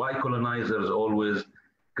things, why colonizers always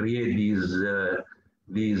create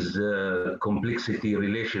these complexity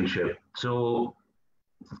relationship. So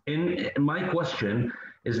in my question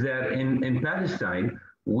is that in Palestine,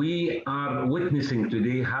 we are witnessing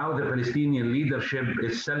today how the Palestinian leadership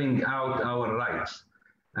is selling out our rights,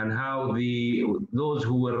 and how those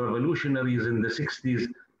who were revolutionaries in the 60s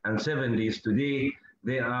and 70s today,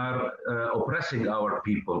 they are oppressing our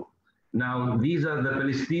people. Now, these are the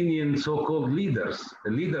Palestinian so-called leaders,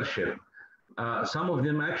 the leadership. Some of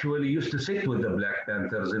them actually used to sit with the Black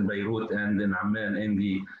Panthers in Beirut and in Amman in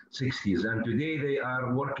the 60s, and today they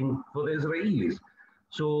are working for the Israelis.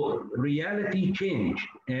 So reality changed,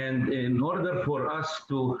 and in order for us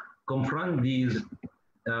to confront these,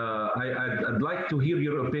 I'd like to hear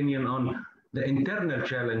your opinion on the internal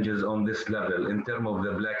challenges on this level in terms of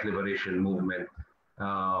the Black liberation movement.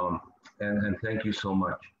 And thank you so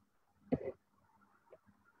much.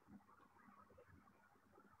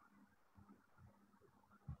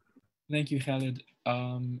 Thank you, Khalid.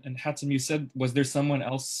 And Hatem, you said, was there someone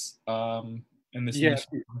else in this? Yeah,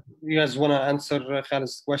 you guys want to answer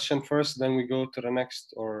Khalid's question first, then we go to the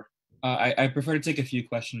next, or? I prefer to take a few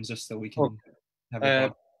questions just so we can have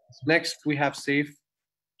a next, we have Saif.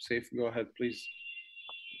 Saif, go ahead, please.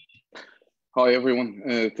 Hi, everyone.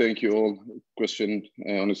 Thank you all, Kristian,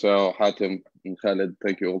 Onyesonwu, Hatem, and Khalid.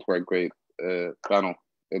 Thank you all for a great panel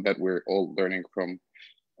that we're all learning from.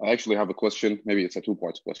 I actually have a question. Maybe it's a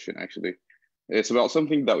two-part question, actually. It's about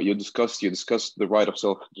something that you discussed. You discussed the right of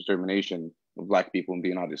self-determination of Black people in the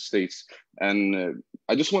United States. And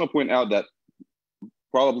I just want to point out that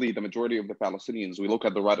probably the majority of the Palestinians, we look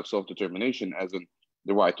at the right of self-determination as in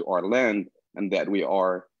the right to our land, and that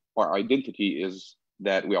our identity is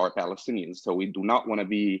that we are Palestinians. So we do not want to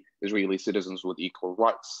be Israeli citizens with equal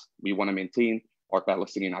rights. We want to maintain our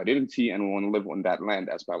Palestinian identity, and we want to live on that land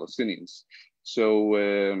as Palestinians. So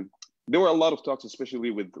there were a lot of talks,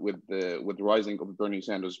 especially with the rising of the Bernie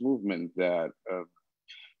Sanders movement, that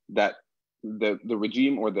the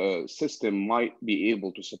regime or the system might be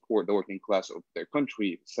able to support the working class of their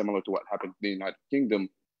country, similar to what happened in the United Kingdom,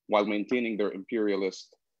 while maintaining their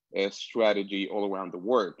imperialist strategy all around the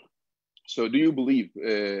world. So do you believe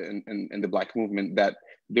in the Black movement that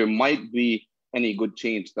there might be any good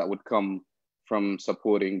change that would come from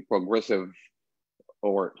supporting progressive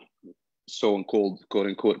or so-called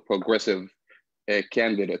quote-unquote progressive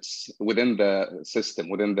candidates within the system,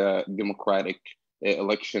 within the democratic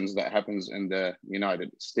elections that happens in the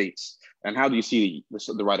United States? And how do you see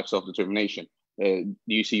the right of self-determination? Do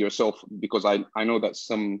you see yourself, because I know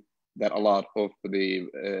that a lot of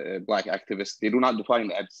the Black activists, they do not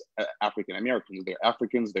define as African Americans. They're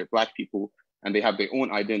Africans, they're Black people, and they have their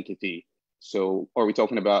own identity. So are we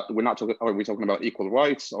talking about, are we talking about equal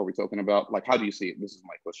rights? Are we talking about, like, how do you see it? This is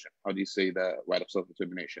my question. How do you see the right of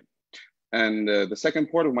self-determination? And the second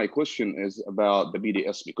part of my question is about the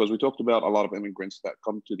BDS, because we talked about a lot of immigrants that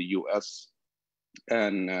come to the US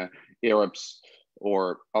and Arabs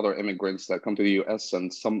or other immigrants that come to the US,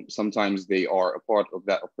 and sometimes they are a part of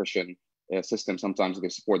that oppression system. Sometimes they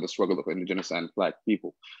support the struggle of indigenous and Black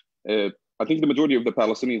people. I think the majority of the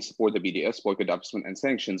Palestinians support the BDS, boycott, divestment, and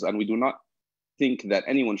sanctions, and we do not think that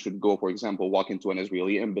anyone should go, for example, walk into an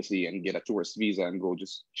Israeli embassy and get a tourist visa and go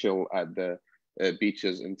just chill at the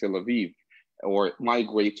beaches in Tel Aviv, or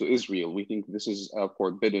migrate to Israel. We think this is a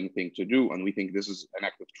forbidden thing to do, and we think this is an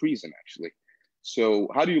act of treason, actually. So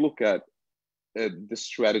how do you look at this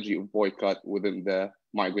strategy of boycott within the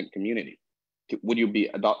migrant community? Would you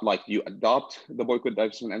adopt the boycott,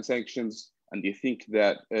 divestment, and sanctions? And do you think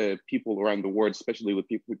that people around the world, especially with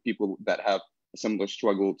people that have a similar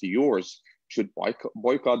struggle to yours, should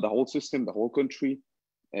boycott the whole system, the whole country,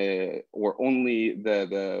 or only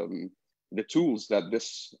the the tools that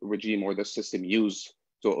this regime or this system use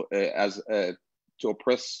to to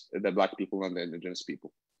oppress the Black people and the indigenous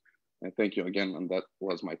people. And thank you again, and that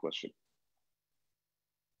was my question.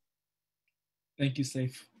 Thank you,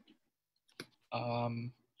 Saif.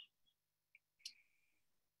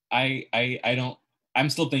 I'm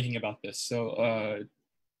still thinking about this. So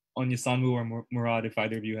Onyesonwu or Murad, if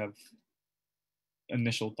either of you have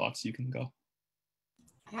initial thoughts, you can go.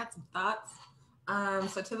 I had some thoughts.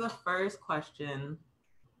 So to the first question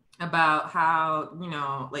about how,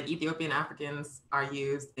 like Ethiopian Africans are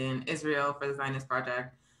used in Israel for the Zionist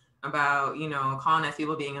project, about, colonized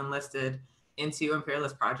people being enlisted into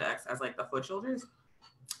imperialist projects as like the foot soldiers.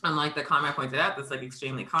 And like the comment pointed out, that's like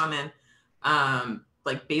extremely common.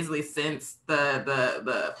 Like basically since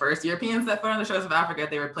the first Europeans that fought on the shores of Africa,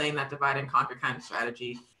 they were playing that divide and conquer kind of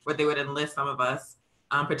strategy where they would enlist some of us,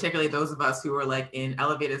 particularly those of us who were like in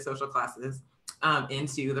elevated social classes,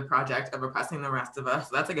 into the project of oppressing the rest of us.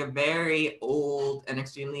 So that's like a very old and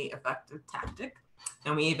extremely effective tactic.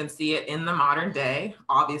 And we even see it in the modern day,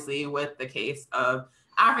 obviously with the case of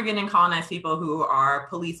African and colonized people who are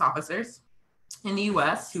police officers in the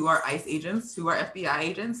US, who are ICE agents, who are FBI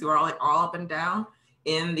agents, who are all up and down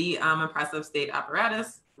in the oppressive state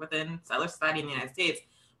apparatus within settler society in the United States.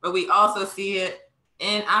 But we also see it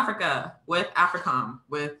in Africa with AFRICOM,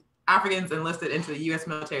 with Africans enlisted into the US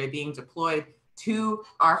military being deployed to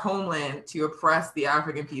our homeland to oppress the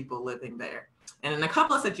African people living there. And in a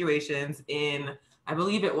couple of situations in, I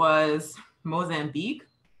believe it was Mozambique,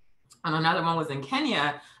 and another one was in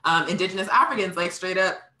Kenya, indigenous Africans like straight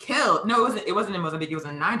up killed, no, it wasn't in Mozambique, it was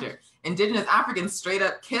in Niger. Indigenous Africans straight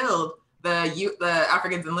up killed the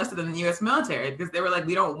Africans enlisted in the US military because they were like,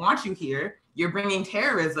 we don't want you here. You're bringing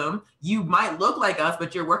terrorism. You might look like us,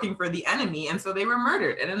 but you're working for the enemy. And so they were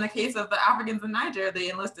murdered. And in the case of the Africans in Niger, the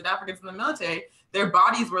enlisted Africans in the military, their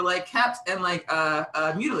bodies were like kept and like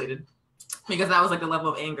mutilated because that was like the level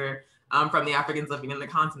of anger from the Africans living in the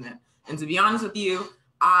continent. And to be honest with you,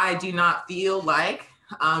 I do not feel like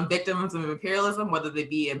victims of imperialism, whether they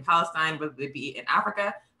be in Palestine, whether they be in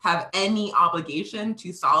Africa, have any obligation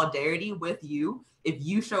to solidarity with you if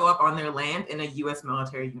you show up on their land in a US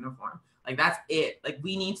military uniform. Like that's it. Like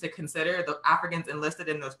we need to consider the Africans enlisted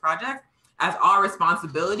in those projects as our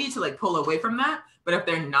responsibility to like pull away from that. But if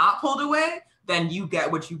they're not pulled away, then you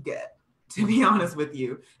get what you get, to be honest with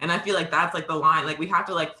you. And I feel like that's like the line, like we have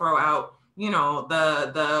to like throw out,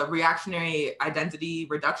 the reactionary identity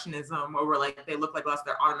reductionism where we're like, they look like us,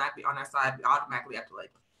 they're automatically on our side, we automatically have to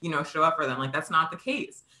like, show up for them. Like that's not the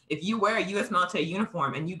case. If you wear a US military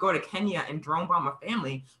uniform and you go to Kenya and drone bomb a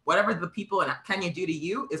family, whatever the people in Kenya do to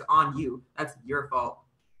you is on you. That's your fault.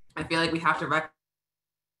 I feel like we have to recognize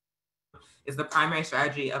is the primary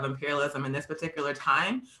strategy of imperialism in this particular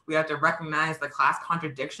time. We have to recognize the class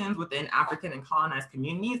contradictions within African and colonized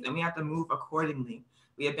communities, and we have to move accordingly.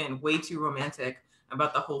 We have been way too romantic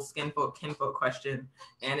about the whole skinfolk, kinfolk question.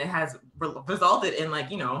 And it has resulted in like,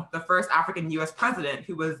 the first African US president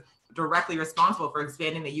who was directly responsible for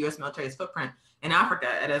expanding the US military's footprint in Africa.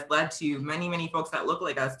 It has led to many, many folks that look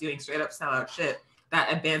like us doing straight up sellout shit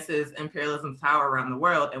that advances imperialism's power around the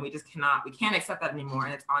world. And we can't accept that anymore.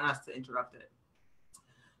 And it's on us to interrupt it.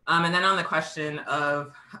 And then on the question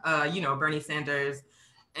of, Bernie Sanders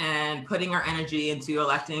and putting our energy into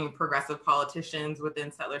electing progressive politicians within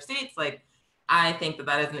settler states, like, I think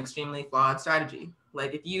that is an extremely flawed strategy.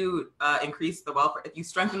 Like if you increase the welfare, if you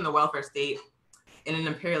strengthen the welfare state in an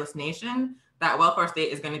imperialist nation, that welfare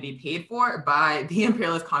state is going to be paid for by the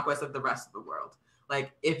imperialist conquest of the rest of the world.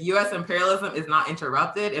 Like if US imperialism is not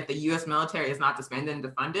interrupted, if the US military is not disbanded and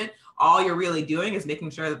defunded, all you're really doing is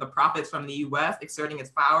making sure that the profits from the US exerting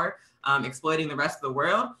its power, exploiting the rest of the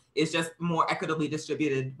world is just more equitably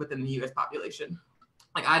distributed within the US population.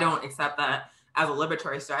 Like I don't accept that as a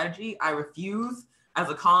liberatory strategy. I refuse as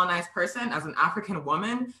a colonized person, as an African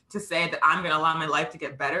woman, to say that I'm going to allow my life to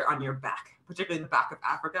get better on your back, particularly the back of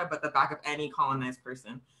Africa, but the back of any colonized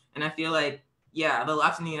person. And I feel like, yeah, the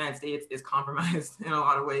left in the United States is compromised in a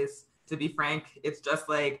lot of ways, to be frank. It's just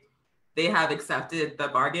like they have accepted the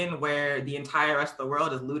bargain where the entire rest of the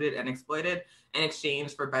world is looted and exploited in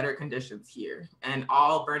exchange for better conditions here. And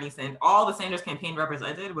all the Sanders campaign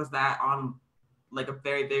represented was that on like a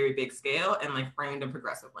very, very big scale and like framed in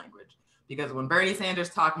progressive language. Because when Bernie Sanders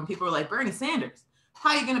talked, when people were like, Bernie Sanders, how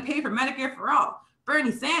are you gonna pay for Medicare for all?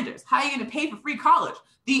 Bernie Sanders, how are you gonna pay for free college?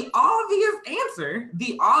 The obvious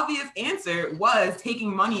answer was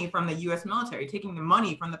taking money from the US military, taking the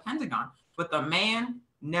money from the Pentagon. But the man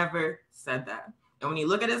never said that. And when you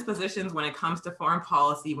look at his positions when it comes to foreign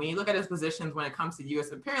policy, when you look at his positions when it comes to US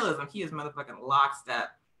imperialism, he is motherfucking lockstep.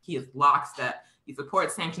 He is lockstep. He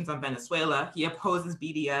supports sanctions on Venezuela. He opposes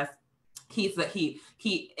BDS.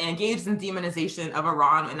 He engaged in demonization of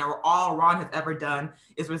Iran, and all Iran has ever done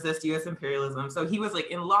is resist U.S. imperialism. So he was like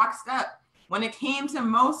in lockstep when it came to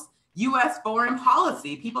most U.S. foreign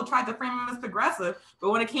policy. People tried to frame him as progressive, but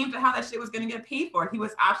when it came to how that shit was going to get paid for, he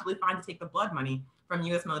was absolutely fine to take the blood money from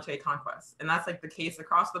U.S. military conquests. And that's like the case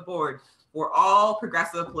across the board for all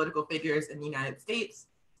progressive political figures in the United States.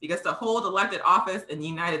 Because to hold elected office in the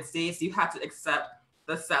United States, you have to accept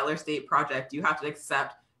the settler state project. You have to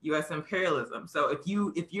accept U.S. imperialism. So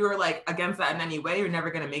if you're like against that in any way, you're never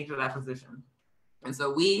going to make it to that position. And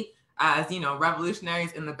so we, as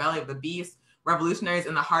revolutionaries in the belly of the beast, revolutionaries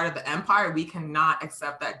in the heart of the empire, we cannot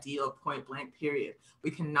accept that deal point blank, period. We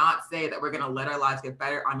cannot say that we're going to let our lives get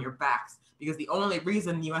better on your backs, because the only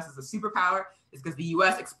reason the U.S. is a superpower is because the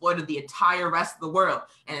U.S. exploited the entire rest of the world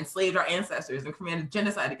and enslaved our ancestors and committed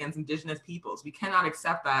genocide against indigenous peoples. We cannot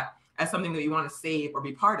accept that as something that we want to save or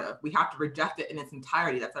be part of. We have to reject it in its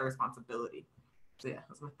entirety. That's our responsibility. So yeah,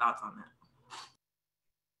 that's my thoughts on that.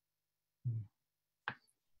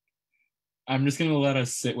 I'm just going to let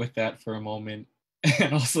us sit with that for a moment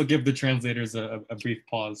and also give the translators a brief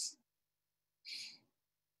pause.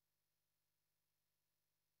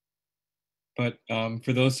 But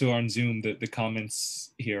for those who are on Zoom, the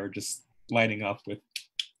comments here are just lighting up with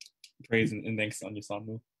praise and thanks to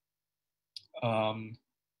Onyesonwu.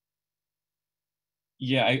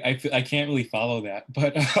 Yeah, I can't really follow that,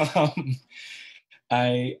 but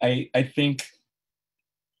I think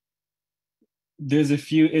there's a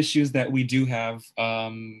few issues that we do have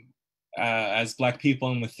as Black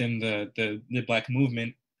people and within the Black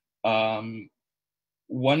movement. One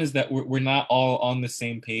is that we're not all on the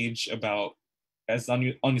same page about, as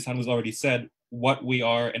Onyesonwu was already said, what we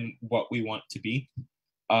are and what we want to be.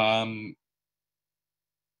 In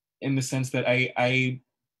the sense that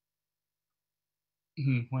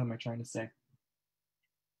what am I trying to say?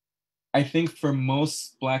 I think for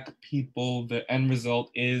most Black people, the end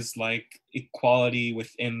result is like equality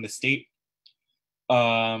within the state,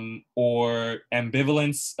 or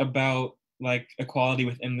ambivalence about like equality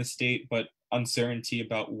within the state, but uncertainty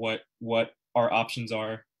about what our options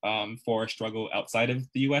are for a struggle outside of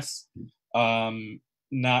the US.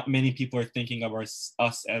 Not many people are thinking of us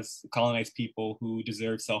as colonized people who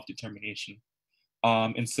deserve self-determination.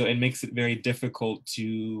 And so it makes it very difficult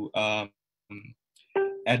to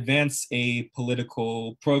advance a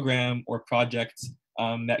political program or project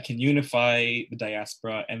that can unify the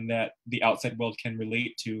diaspora and that the outside world can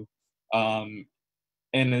relate to. And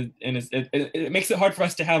it makes it hard for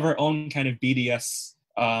us to have our own kind of BDS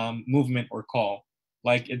movement or call.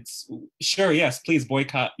 Like, it's sure, yes, please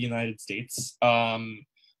boycott the United States,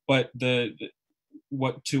 but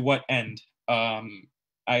to what end?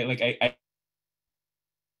 I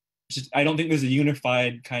don't think there's a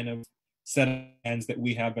unified kind of set of ends that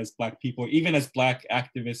we have as Black people, or even as Black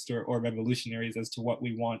activists or revolutionaries, as to what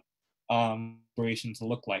we want liberation to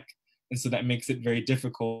look like. And so that makes it very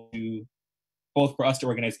difficult to, both for us to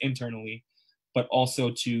organize internally, but also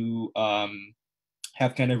to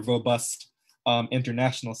have kind of robust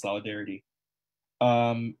international solidarity.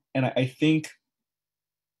 And I think,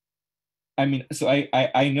 I mean, so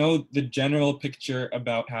I know the general picture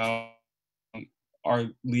about how our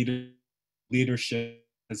leadership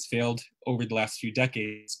has failed over the last few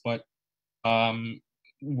decades, but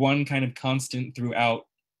one kind of constant throughout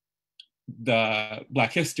the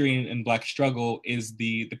Black history and Black struggle is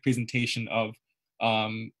the presentation of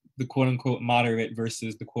the quote unquote moderate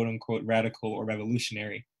versus the quote unquote radical or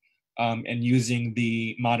revolutionary, and using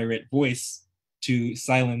the moderate voice to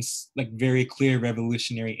silence like very clear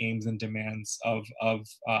revolutionary aims and demands of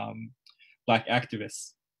Black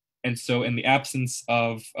activists. And so in the absence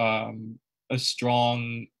of a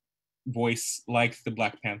strong voice like the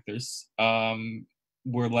Black Panthers,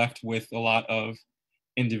 we're left with a lot of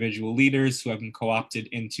individual leaders who have been co-opted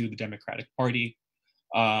into the Democratic Party,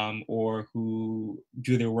 or who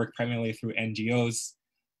do their work primarily through NGOs,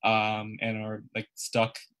 and are like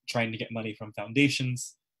stuck trying to get money from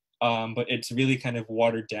foundations. But it's really kind of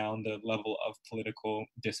watered down the level of political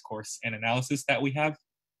discourse and analysis that we have.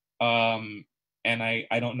 And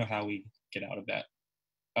I don't know how we get out of that,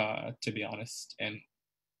 to be honest. And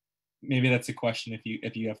maybe that's a question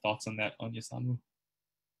if you have thoughts on that, Onyesonwu.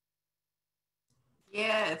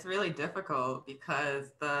 Yeah, it's really difficult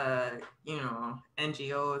because the,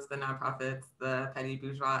 NGOs, the nonprofits, the petty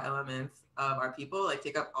bourgeois elements of our people like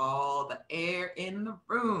take up all the air in the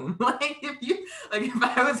room. If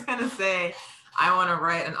I was gonna say, I want to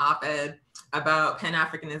write an op-ed about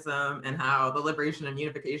Pan-Africanism and how the liberation and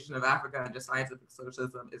unification of Africa and just scientific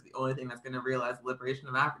socialism is the only thing that's going to realize the liberation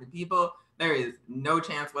of African people, there is no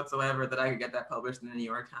chance whatsoever that I could get that published in the New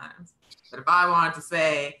York Times. But if I wanted to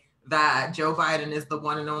say that Joe Biden is the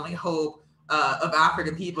one and only hope of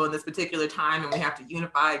African people in this particular time, and we have to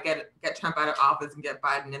unify, get Trump out of office and get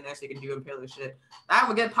Biden in there so he can do imperialist shit, that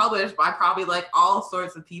would get published by probably like all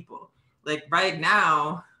sorts of people. Like right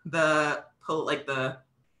now, the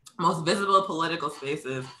most visible political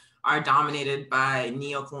spaces are dominated by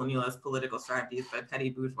neo-colonialist political strategies, by petty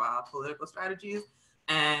bourgeois political strategies,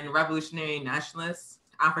 and revolutionary nationalists,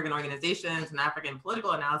 African organizations, and African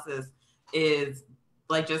political analysis is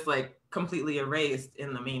just completely erased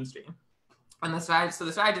in the mainstream. And the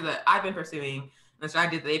strategy that I've been pursuing, and the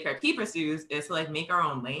strategy that APRP pursues, is to make our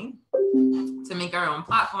own lane, to make our own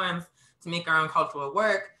platforms, to make our own cultural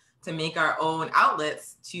work, to make our own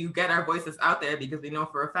outlets, to get our voices out there, because we know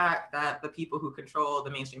for a fact that the people who control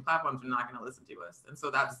the mainstream platforms are not going to listen to us. And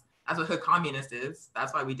so that's what Hood Communist is.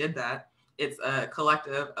 That's why we did that. It's a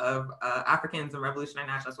collective of Africans and revolutionary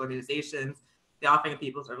nationalist organizations, the African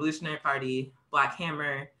People's Revolutionary Party, Black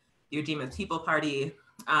Hammer, the Ujima's People Party,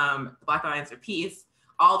 Black Alliance for Peace,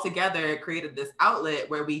 all together created this outlet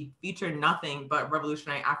where we feature nothing but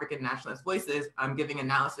revolutionary African nationalist voices, giving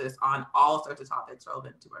analysis on all sorts of topics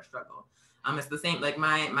relevant to our struggle. It's the same,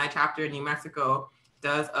 my chapter in New Mexico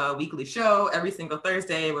does a weekly show every single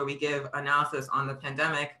Thursday where we give analysis on the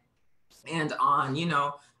pandemic and on,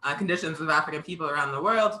 conditions of African people around the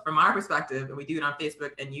world from our perspective, and we do it on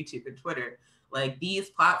Facebook and YouTube and Twitter.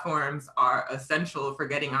 These platforms are essential for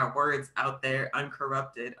getting our words out there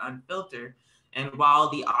uncorrupted, unfiltered. And while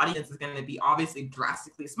the audience is going to be obviously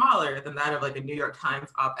drastically smaller than that of a New York Times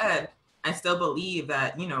op-ed, I still believe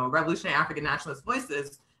that, revolutionary African nationalist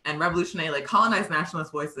voices and revolutionary colonized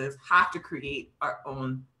nationalist voices have to create our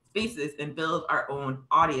own spaces and build our own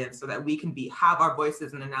audience so that we can have our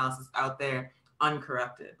voices and analysis out there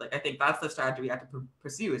uncorrupted. I think that's the strategy we have to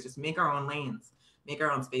pursue, is just make our own lanes, make our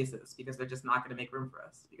own spaces, because they're just not going to make room for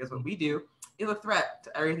us, because what we do is a threat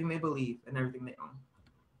to everything they believe and everything they own.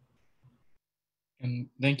 And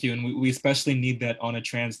thank you. And we especially need that on a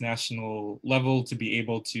transnational level to be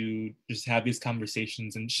able to just have these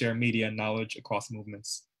conversations and share media and knowledge across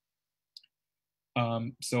movements.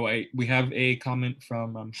 We have a comment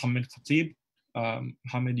from Mohammed Khatib.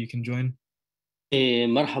 Mohammed, you can join.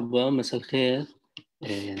 مرحبا, مساء الخير.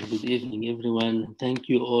 Good evening, everyone. Thank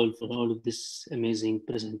you all for all of this amazing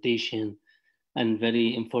presentation and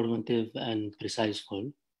very informative and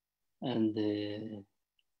preciseful. And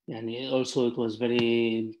also it was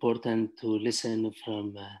very important to listen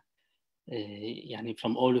from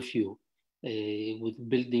all of you with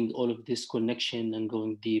building all of this connection and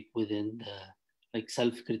going deep within the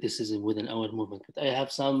self-criticism within our movement. But I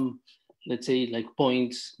have some, let's say,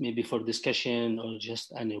 points maybe for discussion or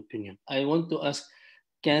just an opinion. I want to ask,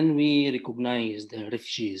 can we recognize the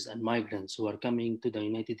refugees and migrants who are coming to the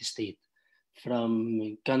United States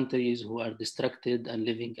from countries who are distracted and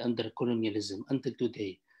living under colonialism until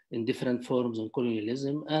today, in different forms of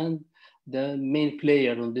colonialism, and the main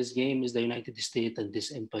player on this game is the United States and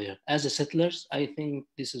this empire? As a settlers, I think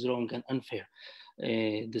this is wrong and unfair.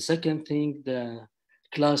 The second thing, the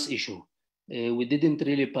class issue. We didn't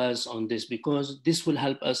really pass on this because this will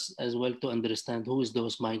help us as well to understand who is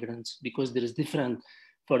those migrants, because there is different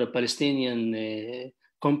for a Palestinian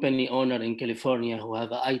company owner in California who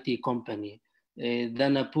have an IT company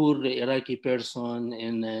than a poor Iraqi person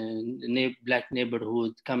in a black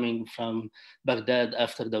neighborhood coming from Baghdad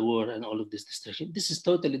after the war and all of this destruction. This is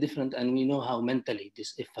totally different, and we know how mentally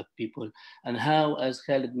this affects people, and how, as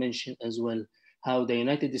Khalid mentioned as well, how the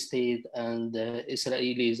United States and the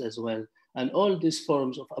Israelis as well, and all these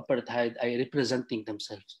forms of apartheid are representing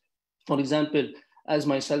themselves. For example, as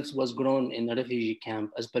myself was grown in a refugee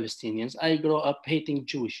camp as Palestinians, I grew up hating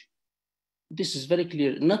Jewish. This is very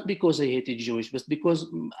clear, not because I hated Jewish, but because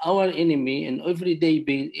our enemy in everyday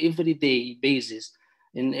basis,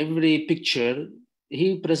 in every picture,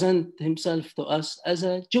 he presents himself to us as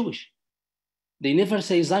a Jewish. They never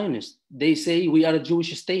say Zionist. They say we are a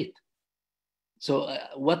Jewish state. So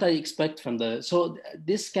what I expect from so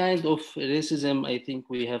this kind of racism, I think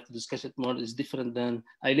we have to discuss it more, is different than,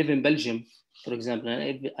 I live in Belgium, for example,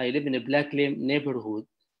 and I live in a black neighborhood,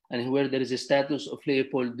 and where there is a status of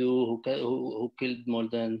Leopold II who killed more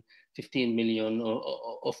than 15 million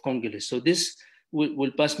of Congolese. So this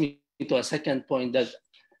will pass me to a second point, that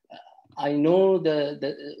I know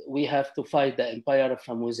that we have to fight the empire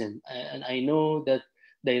from within. And I know that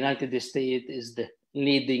the United States is the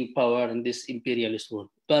leading power in this imperialist world.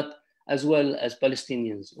 But as well as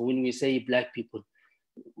Palestinians, when we say black people,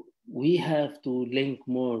 we have to link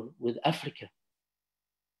more with Africa,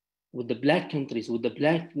 with the Black countries, with the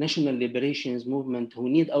Black national liberations movement who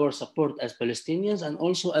need our support as Palestinians, and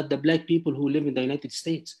also at the Black people who live in the United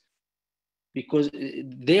States. Because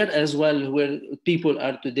there as well, where people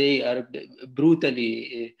are today are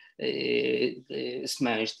brutally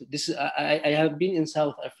smashed. I have been in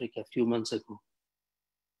South Africa a few months ago.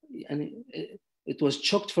 And it was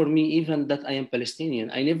shocked for me even that I am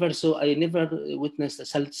Palestinian. I never witnessed a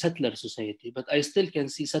settler society, but I still can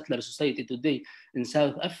see settler society today in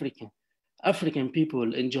South Africa. African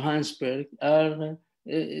people in Johannesburg are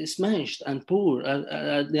smashed and poor.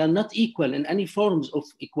 They are not equal in any forms of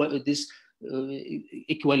equality,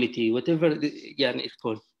 whatever it's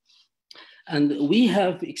called. And we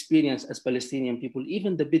have experienced as Palestinian people,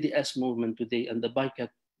 even the BDS movement today and the boycott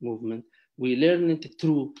movement, we learn it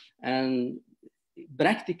through and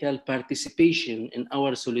practical participation in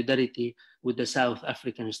our solidarity with the South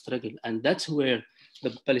African struggle. And that's where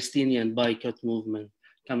the Palestinian boycott movement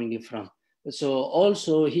coming from. So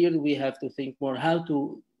also here we have to think more how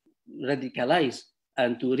to radicalize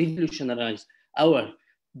and to revolutionize our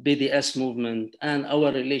BDS movement and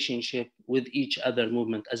our relationship with each other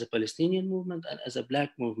movement as a Palestinian movement and as a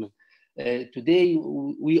Black movement. Today,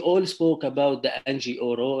 we all spoke about the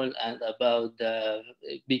NGO role and about the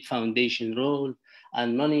big foundation role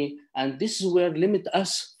and money. And this is where limit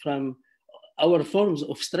us from our forms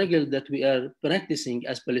of struggle that we are practicing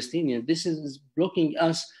as Palestinians. This is blocking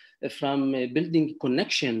us from building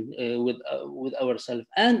connection with ourselves.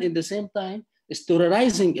 And at the same time, it's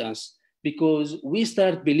terrorizing us because we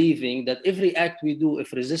start believing that every act we do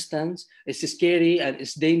of resistance is scary and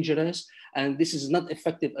it's dangerous. And this is not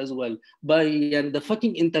effective as well. By the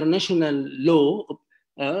fucking international law,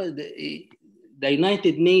 the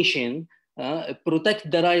United Nations protect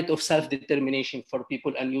the right of self-determination for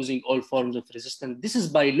people and using all forms of resistance. This is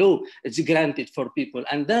by law, it's granted for people.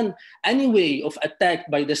 And then any way of attack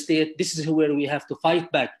by the state, this is where we have to fight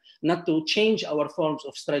back, not to change our forms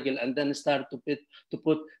of struggle and then start to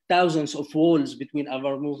put thousands of walls between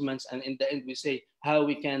our movements. And in the end, we say how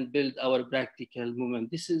we can build our practical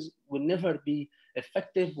movement. This will never be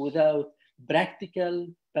effective without practical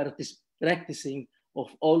practicing of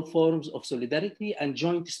all forms of solidarity and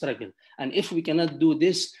joint struggle. And if we cannot do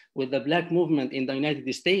this with the Black movement in the United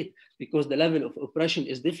States, because the level of oppression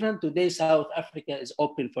is different, today South Africa is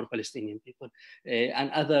open for Palestinian people and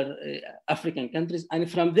other African countries. And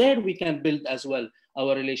from there, we can build as well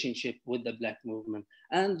our relationship with the Black movement.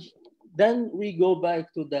 And then we go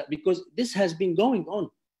back to that, because this has been going on,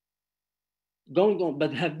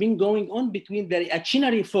 but have been going on between the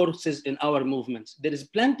reactionary forces in our movements. There is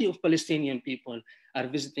plenty of Palestinian people are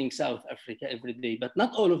visiting South Africa every day, but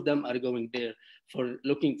not all of them are going there for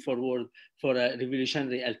looking forward for a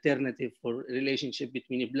revolutionary alternative for relationship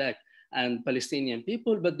between Black and Palestinian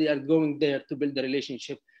people, but they are going there to build the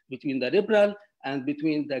relationship between the liberal and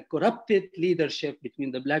between the corrupted leadership between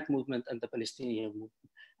the Black movement and the Palestinian movement.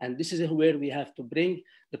 And this is where we have to bring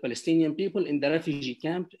the Palestinian people in the refugee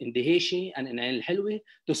camp in Deheshi and in El Helwi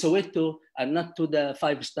to Soweto and not to the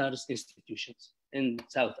 5-star institutions in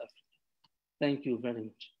South Africa. Thank you very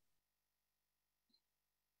much.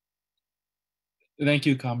 Thank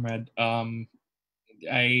you, comrade. I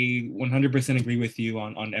 100% agree with you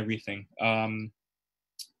on everything.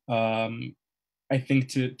 I think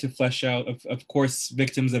to flesh out, of course,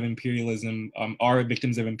 victims of imperialism are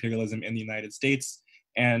victims of imperialism in the United States,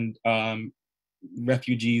 and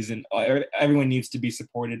refugees and everyone needs to be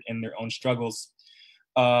supported in their own struggles.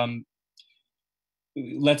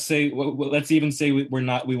 Let's even say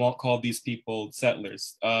we won't call these people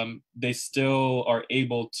settlers. They still are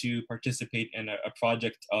able to participate in a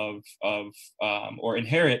project of or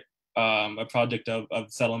inherit a project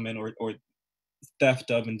of settlement or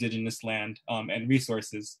theft of indigenous land and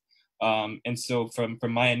resources. And so from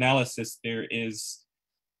my analysis,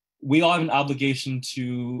 we all have an obligation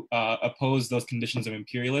to oppose those conditions of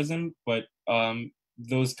imperialism, but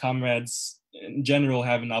those comrades in general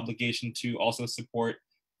have an obligation to also support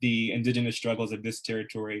the indigenous struggles of this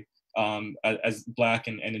territory as Black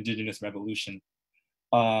and indigenous revolution.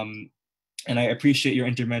 And I appreciate your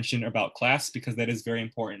intervention about class, because that is very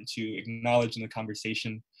important to acknowledge in the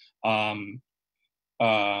conversation about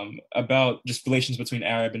just relations between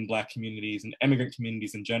Arab and Black communities and immigrant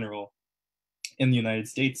communities in general in the United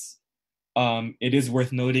States. It is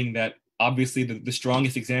worth noting that obviously the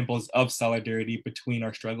strongest examples of solidarity between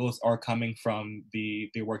our struggles are coming from the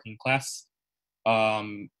working class.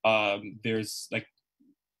 There's like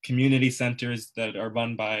community centers that are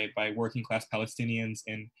run by working class Palestinians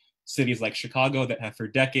in cities like Chicago that have for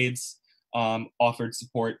decades offered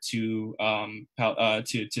support to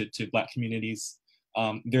Black communities.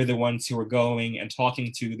 They're the ones who are going and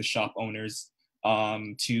talking to the shop owners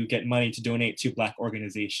to get money to donate to Black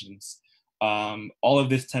organizations. All of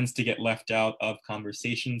this tends to get left out of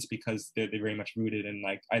conversations because they're very much rooted in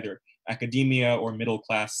like either academia or middle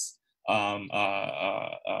class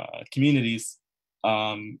communities.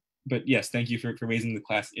 But yes, thank you for raising the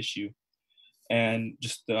class issue. And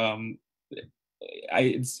just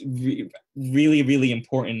it's really, really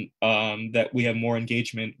important that we have more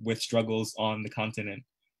engagement with struggles on the continent,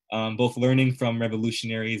 both learning from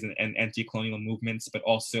revolutionaries and anti-colonial movements, but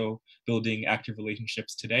also building active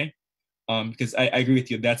relationships today. Because I agree with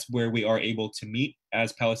you, that's where we are able to meet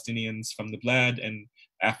as Palestinians from the Blad and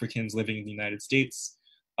Africans living in the United States.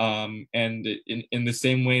 And in the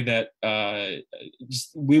same way that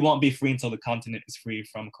we won't be free until the continent is free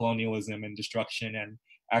from colonialism and destruction and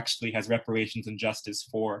actually has reparations and justice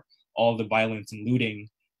for all the violence and looting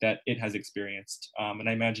that it has experienced. And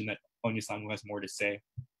I imagine that Onyesonwu has more to say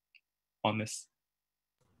on this.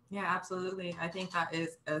 Yeah, absolutely. I think that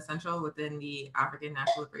is essential within the African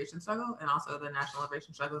national liberation struggle and also the national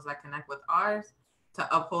liberation struggles that connect with ours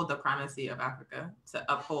to uphold the primacy of Africa,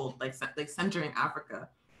 to uphold like centering Africa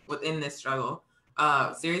within this struggle.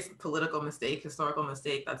 Serious political mistake, historical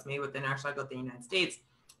mistake that's made within our struggle with the United States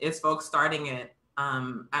is folks starting it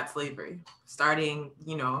at slavery, starting,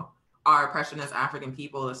 you know, our oppression as African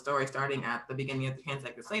people, the story starting at the beginning of the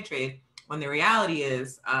transatlantic slave trade, when the reality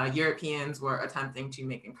is Europeans were attempting to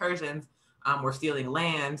make incursions, were stealing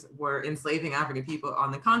land, were enslaving African people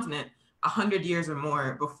on the continent 100 years or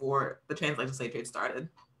more before the transatlantic slave trade started.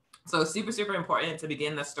 So super, super important to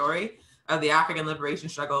begin the story of the African liberation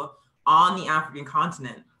struggle on the African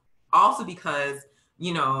continent. Also because,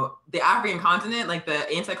 you know, the African continent, like the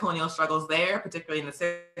anti-colonial struggles there, particularly in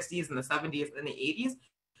the 60s and the 70s and the 80s,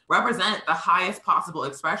 represent the highest possible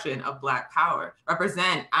expression of Black power,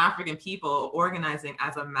 represent African people organizing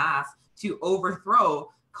as a mass to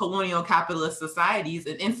overthrow colonial capitalist societies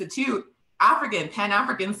and institute African,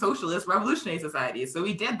 Pan-African socialist revolutionary societies. So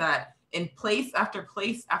we did that in place after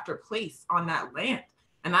place after place on that land.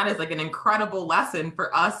 And that is like an incredible lesson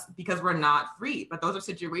for us because we're not free. But those are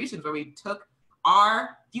situations where we took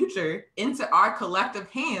our future into our collective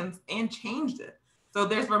hands and changed it. So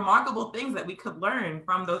there's remarkable things that we could learn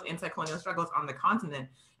from those anti-colonial struggles on the continent.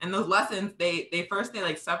 And those lessons, they first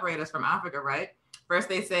like separate us from Africa, right? First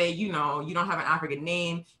they say, you know, you don't have an African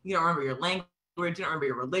name, you don't remember your language, you don't remember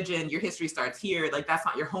your religion, your history starts here, like that's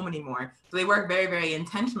not your home anymore. So they work very, very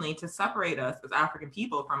intentionally to separate us as African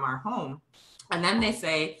people from our home. And then they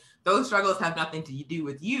say, those struggles have nothing to do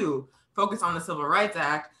with you. Focus on the Civil Rights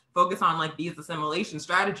Act, focus on like these assimilation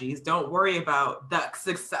strategies. Don't worry about the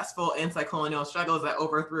successful anti-colonial struggles that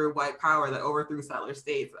overthrew white power, that overthrew settler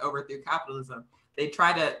states, that overthrew capitalism. They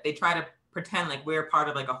try to pretend like we're part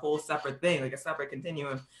of like a whole separate thing, like a separate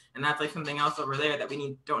continuum. And that's like something else over there that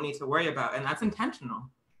we don't need to worry about. And that's intentional.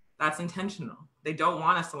 That's intentional. They don't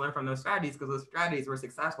want us to learn from those strategies because those strategies were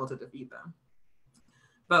successful to defeat them.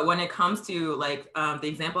 But when it comes to like the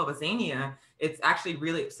example of Azania, it's actually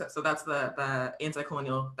really, so that's the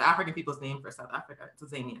anti-colonial, the African people's name for South Africa, it's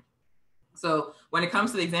Azania. So when it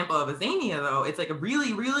comes to the example of Azania though, it's like a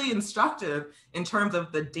really, really instructive in terms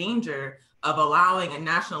of the danger of allowing a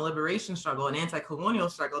national liberation struggle, an anti-colonial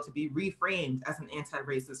struggle to be reframed as an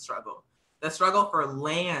anti-racist struggle. The struggle for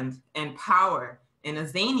land and power in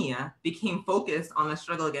Azania became focused on the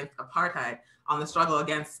struggle against apartheid, on the struggle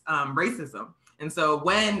against racism. And so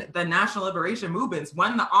when the national liberation movements,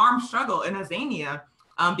 when the armed struggle in Azania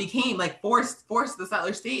became like forced the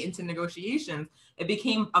settler state into negotiations, it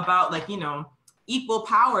became about like, you know, equal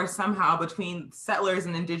power somehow between settlers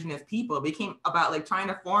and indigenous people. It became about like trying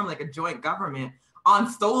to form like a joint government on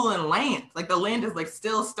stolen land. Like the land is like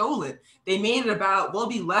still stolen. They made it about, we'll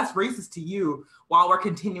be less racist to you while we're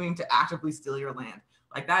continuing to actively steal your land.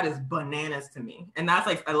 Like that is bananas to me. And that's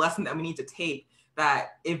like a lesson that we need to take,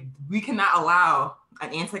 that if we cannot allow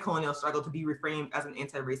an anti-colonial struggle to be reframed as an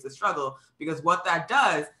anti-racist struggle, because what that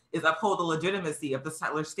does is uphold the legitimacy of the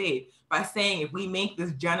settler state by saying if we make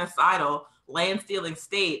this genocidal land-stealing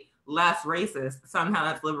state less racist, somehow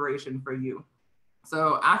that's liberation for you.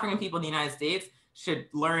 So African people in the United States should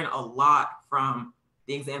learn a lot from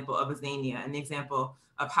the example of Azania and the example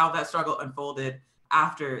of how that struggle unfolded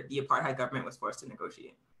after the apartheid government was forced to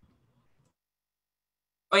negotiate.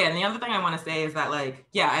 Oh yeah, and the other thing I want to say is that like,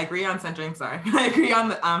 yeah, I agree on centering, I agree on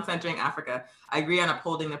the, centering Africa. I agree on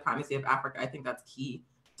upholding the primacy of Africa. I think that's key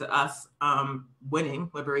to us winning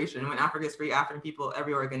liberation. When Africa is free, African people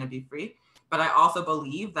everywhere are going to be free. But I also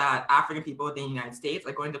believe that African people within the United States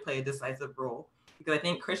are going to play a decisive role because I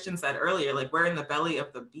think Kristian said earlier, like, we're in the belly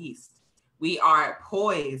of the beast. We are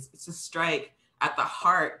poised to strike at the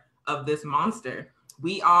heart of this monster.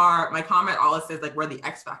 We are, my comrade always says, like, we're the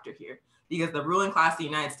X factor here, because the ruling class of the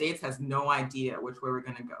United States has no idea which way we're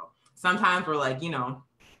gonna go. Sometimes we're like, you know,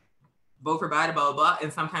 vote for Biden, blah, blah, blah,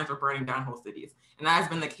 and sometimes we're burning down whole cities. And that has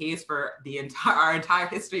been the case for our entire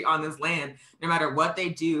history on this land. No matter what they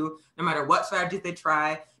do, no matter what strategies they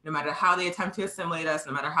try, no matter how they attempt to assimilate us,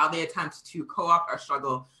 no matter how they attempt to co-opt our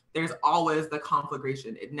struggle, there's always the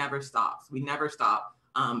conflagration. It never stops. We never stop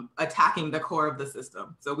attacking the core of the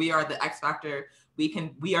system. So we are the X factor.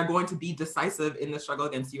 We are going to be decisive in the struggle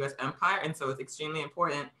against US empire. And so it's extremely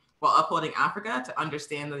important, while upholding Africa, to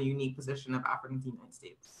understand the unique position of Africans in the United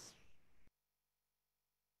States.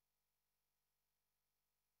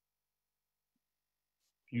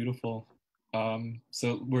 Beautiful.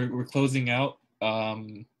 So we're closing out.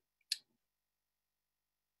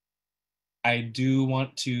 I do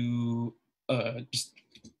want to just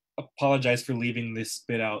apologize for leaving this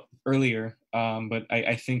bit out earlier, but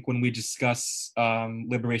I think when we discuss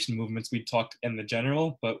liberation movements, we talked in the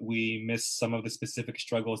general, but we missed some of the specific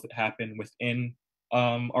struggles that happen within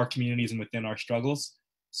our communities and within our struggles.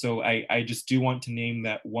 So I just do want to name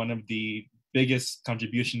that one of the biggest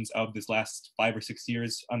contributions of this last 5 or 6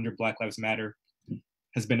 years under Black Lives Matter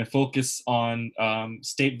has been a focus on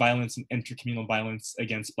state violence and intercommunal violence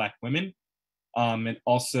against Black women, and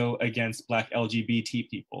also against Black LGBT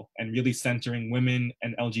people, and really centering women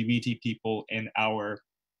and LGBT people in our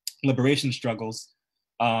liberation struggles,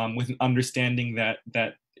 with an understanding that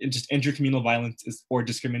just intercommunal violence or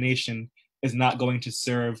discrimination is not going to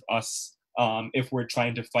serve us if we're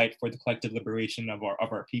trying to fight for the collective liberation of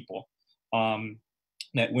our people.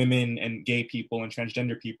 That women and gay people and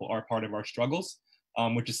transgender people are part of our struggles,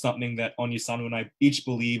 which is something that Onyesonwu and I each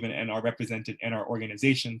believe and are represented in our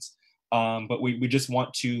organizations. But we just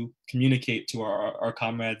want to communicate to our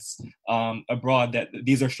comrades abroad that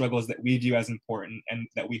these are struggles that we view as important, and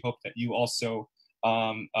that we hope that you also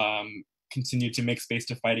continue to make space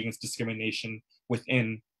to fight against discrimination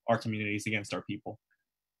within our communities against our people.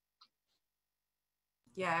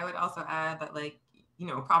 Yeah, I would also add that, like, you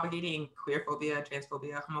know, propagating queerphobia,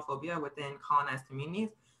 transphobia, homophobia within colonized communities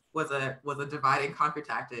was a divide and conquer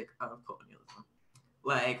tactic of colonialism.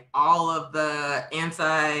 Like, all of the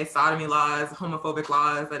anti-sodomy laws, homophobic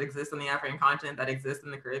laws that exist on the African continent, that exist in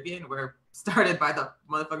the Caribbean, were started by the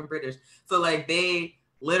motherfucking British. So, like, they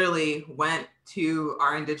literally went to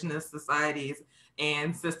our indigenous societies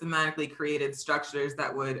and systematically created structures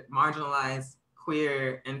that would marginalize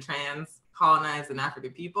queer and trans colonized and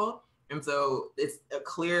African people. And so it's a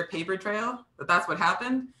clear paper trail that that's what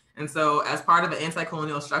happened. And so as part of the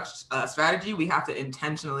anti-colonial strategy, we have to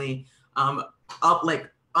intentionally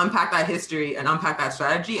unpack that history and unpack that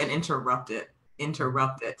strategy and interrupt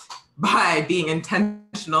it by being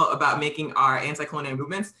intentional about making our anti-colonial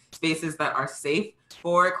movements spaces that are safe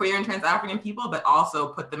for queer and trans African people, but also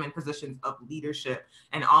put them in positions of leadership,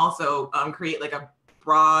 and also create like a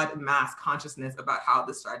broad mass consciousness about how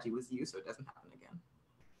this strategy was used so it doesn't happen again.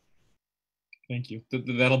 Thank you.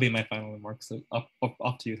 That'll be my final remarks. So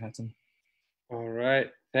off to you, Hatton. All right.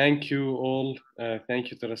 Thank you all. Thank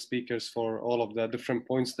you to the speakers for all of the different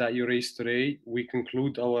points that you raised today. We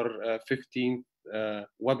conclude our 15th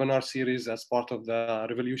webinar series as part of the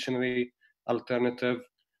Revolutionary Alternative.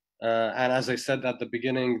 And as I said at the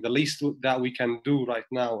beginning, the least that we can do right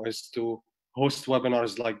now is to host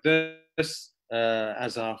webinars like this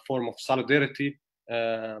as a form of solidarity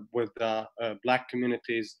with the Black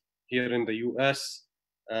communities here in the US.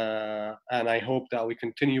 And I hope that we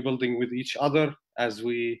continue building with each other, as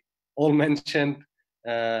we all mentioned,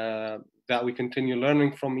 that we continue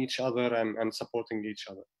learning from each other and supporting each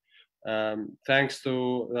other. Thanks to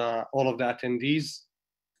all of the attendees.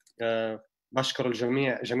 بشكر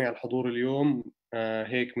الجميع، جميع الحضور اليوم.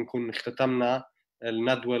 هيك بنكون اختتمنا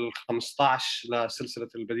الندوة ال15 لسلسلة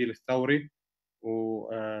البديل الثوري،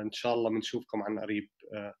 وإن شاء الله بنشوفكم عن قريب.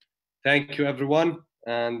 Thank you everyone,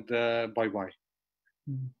 and bye bye.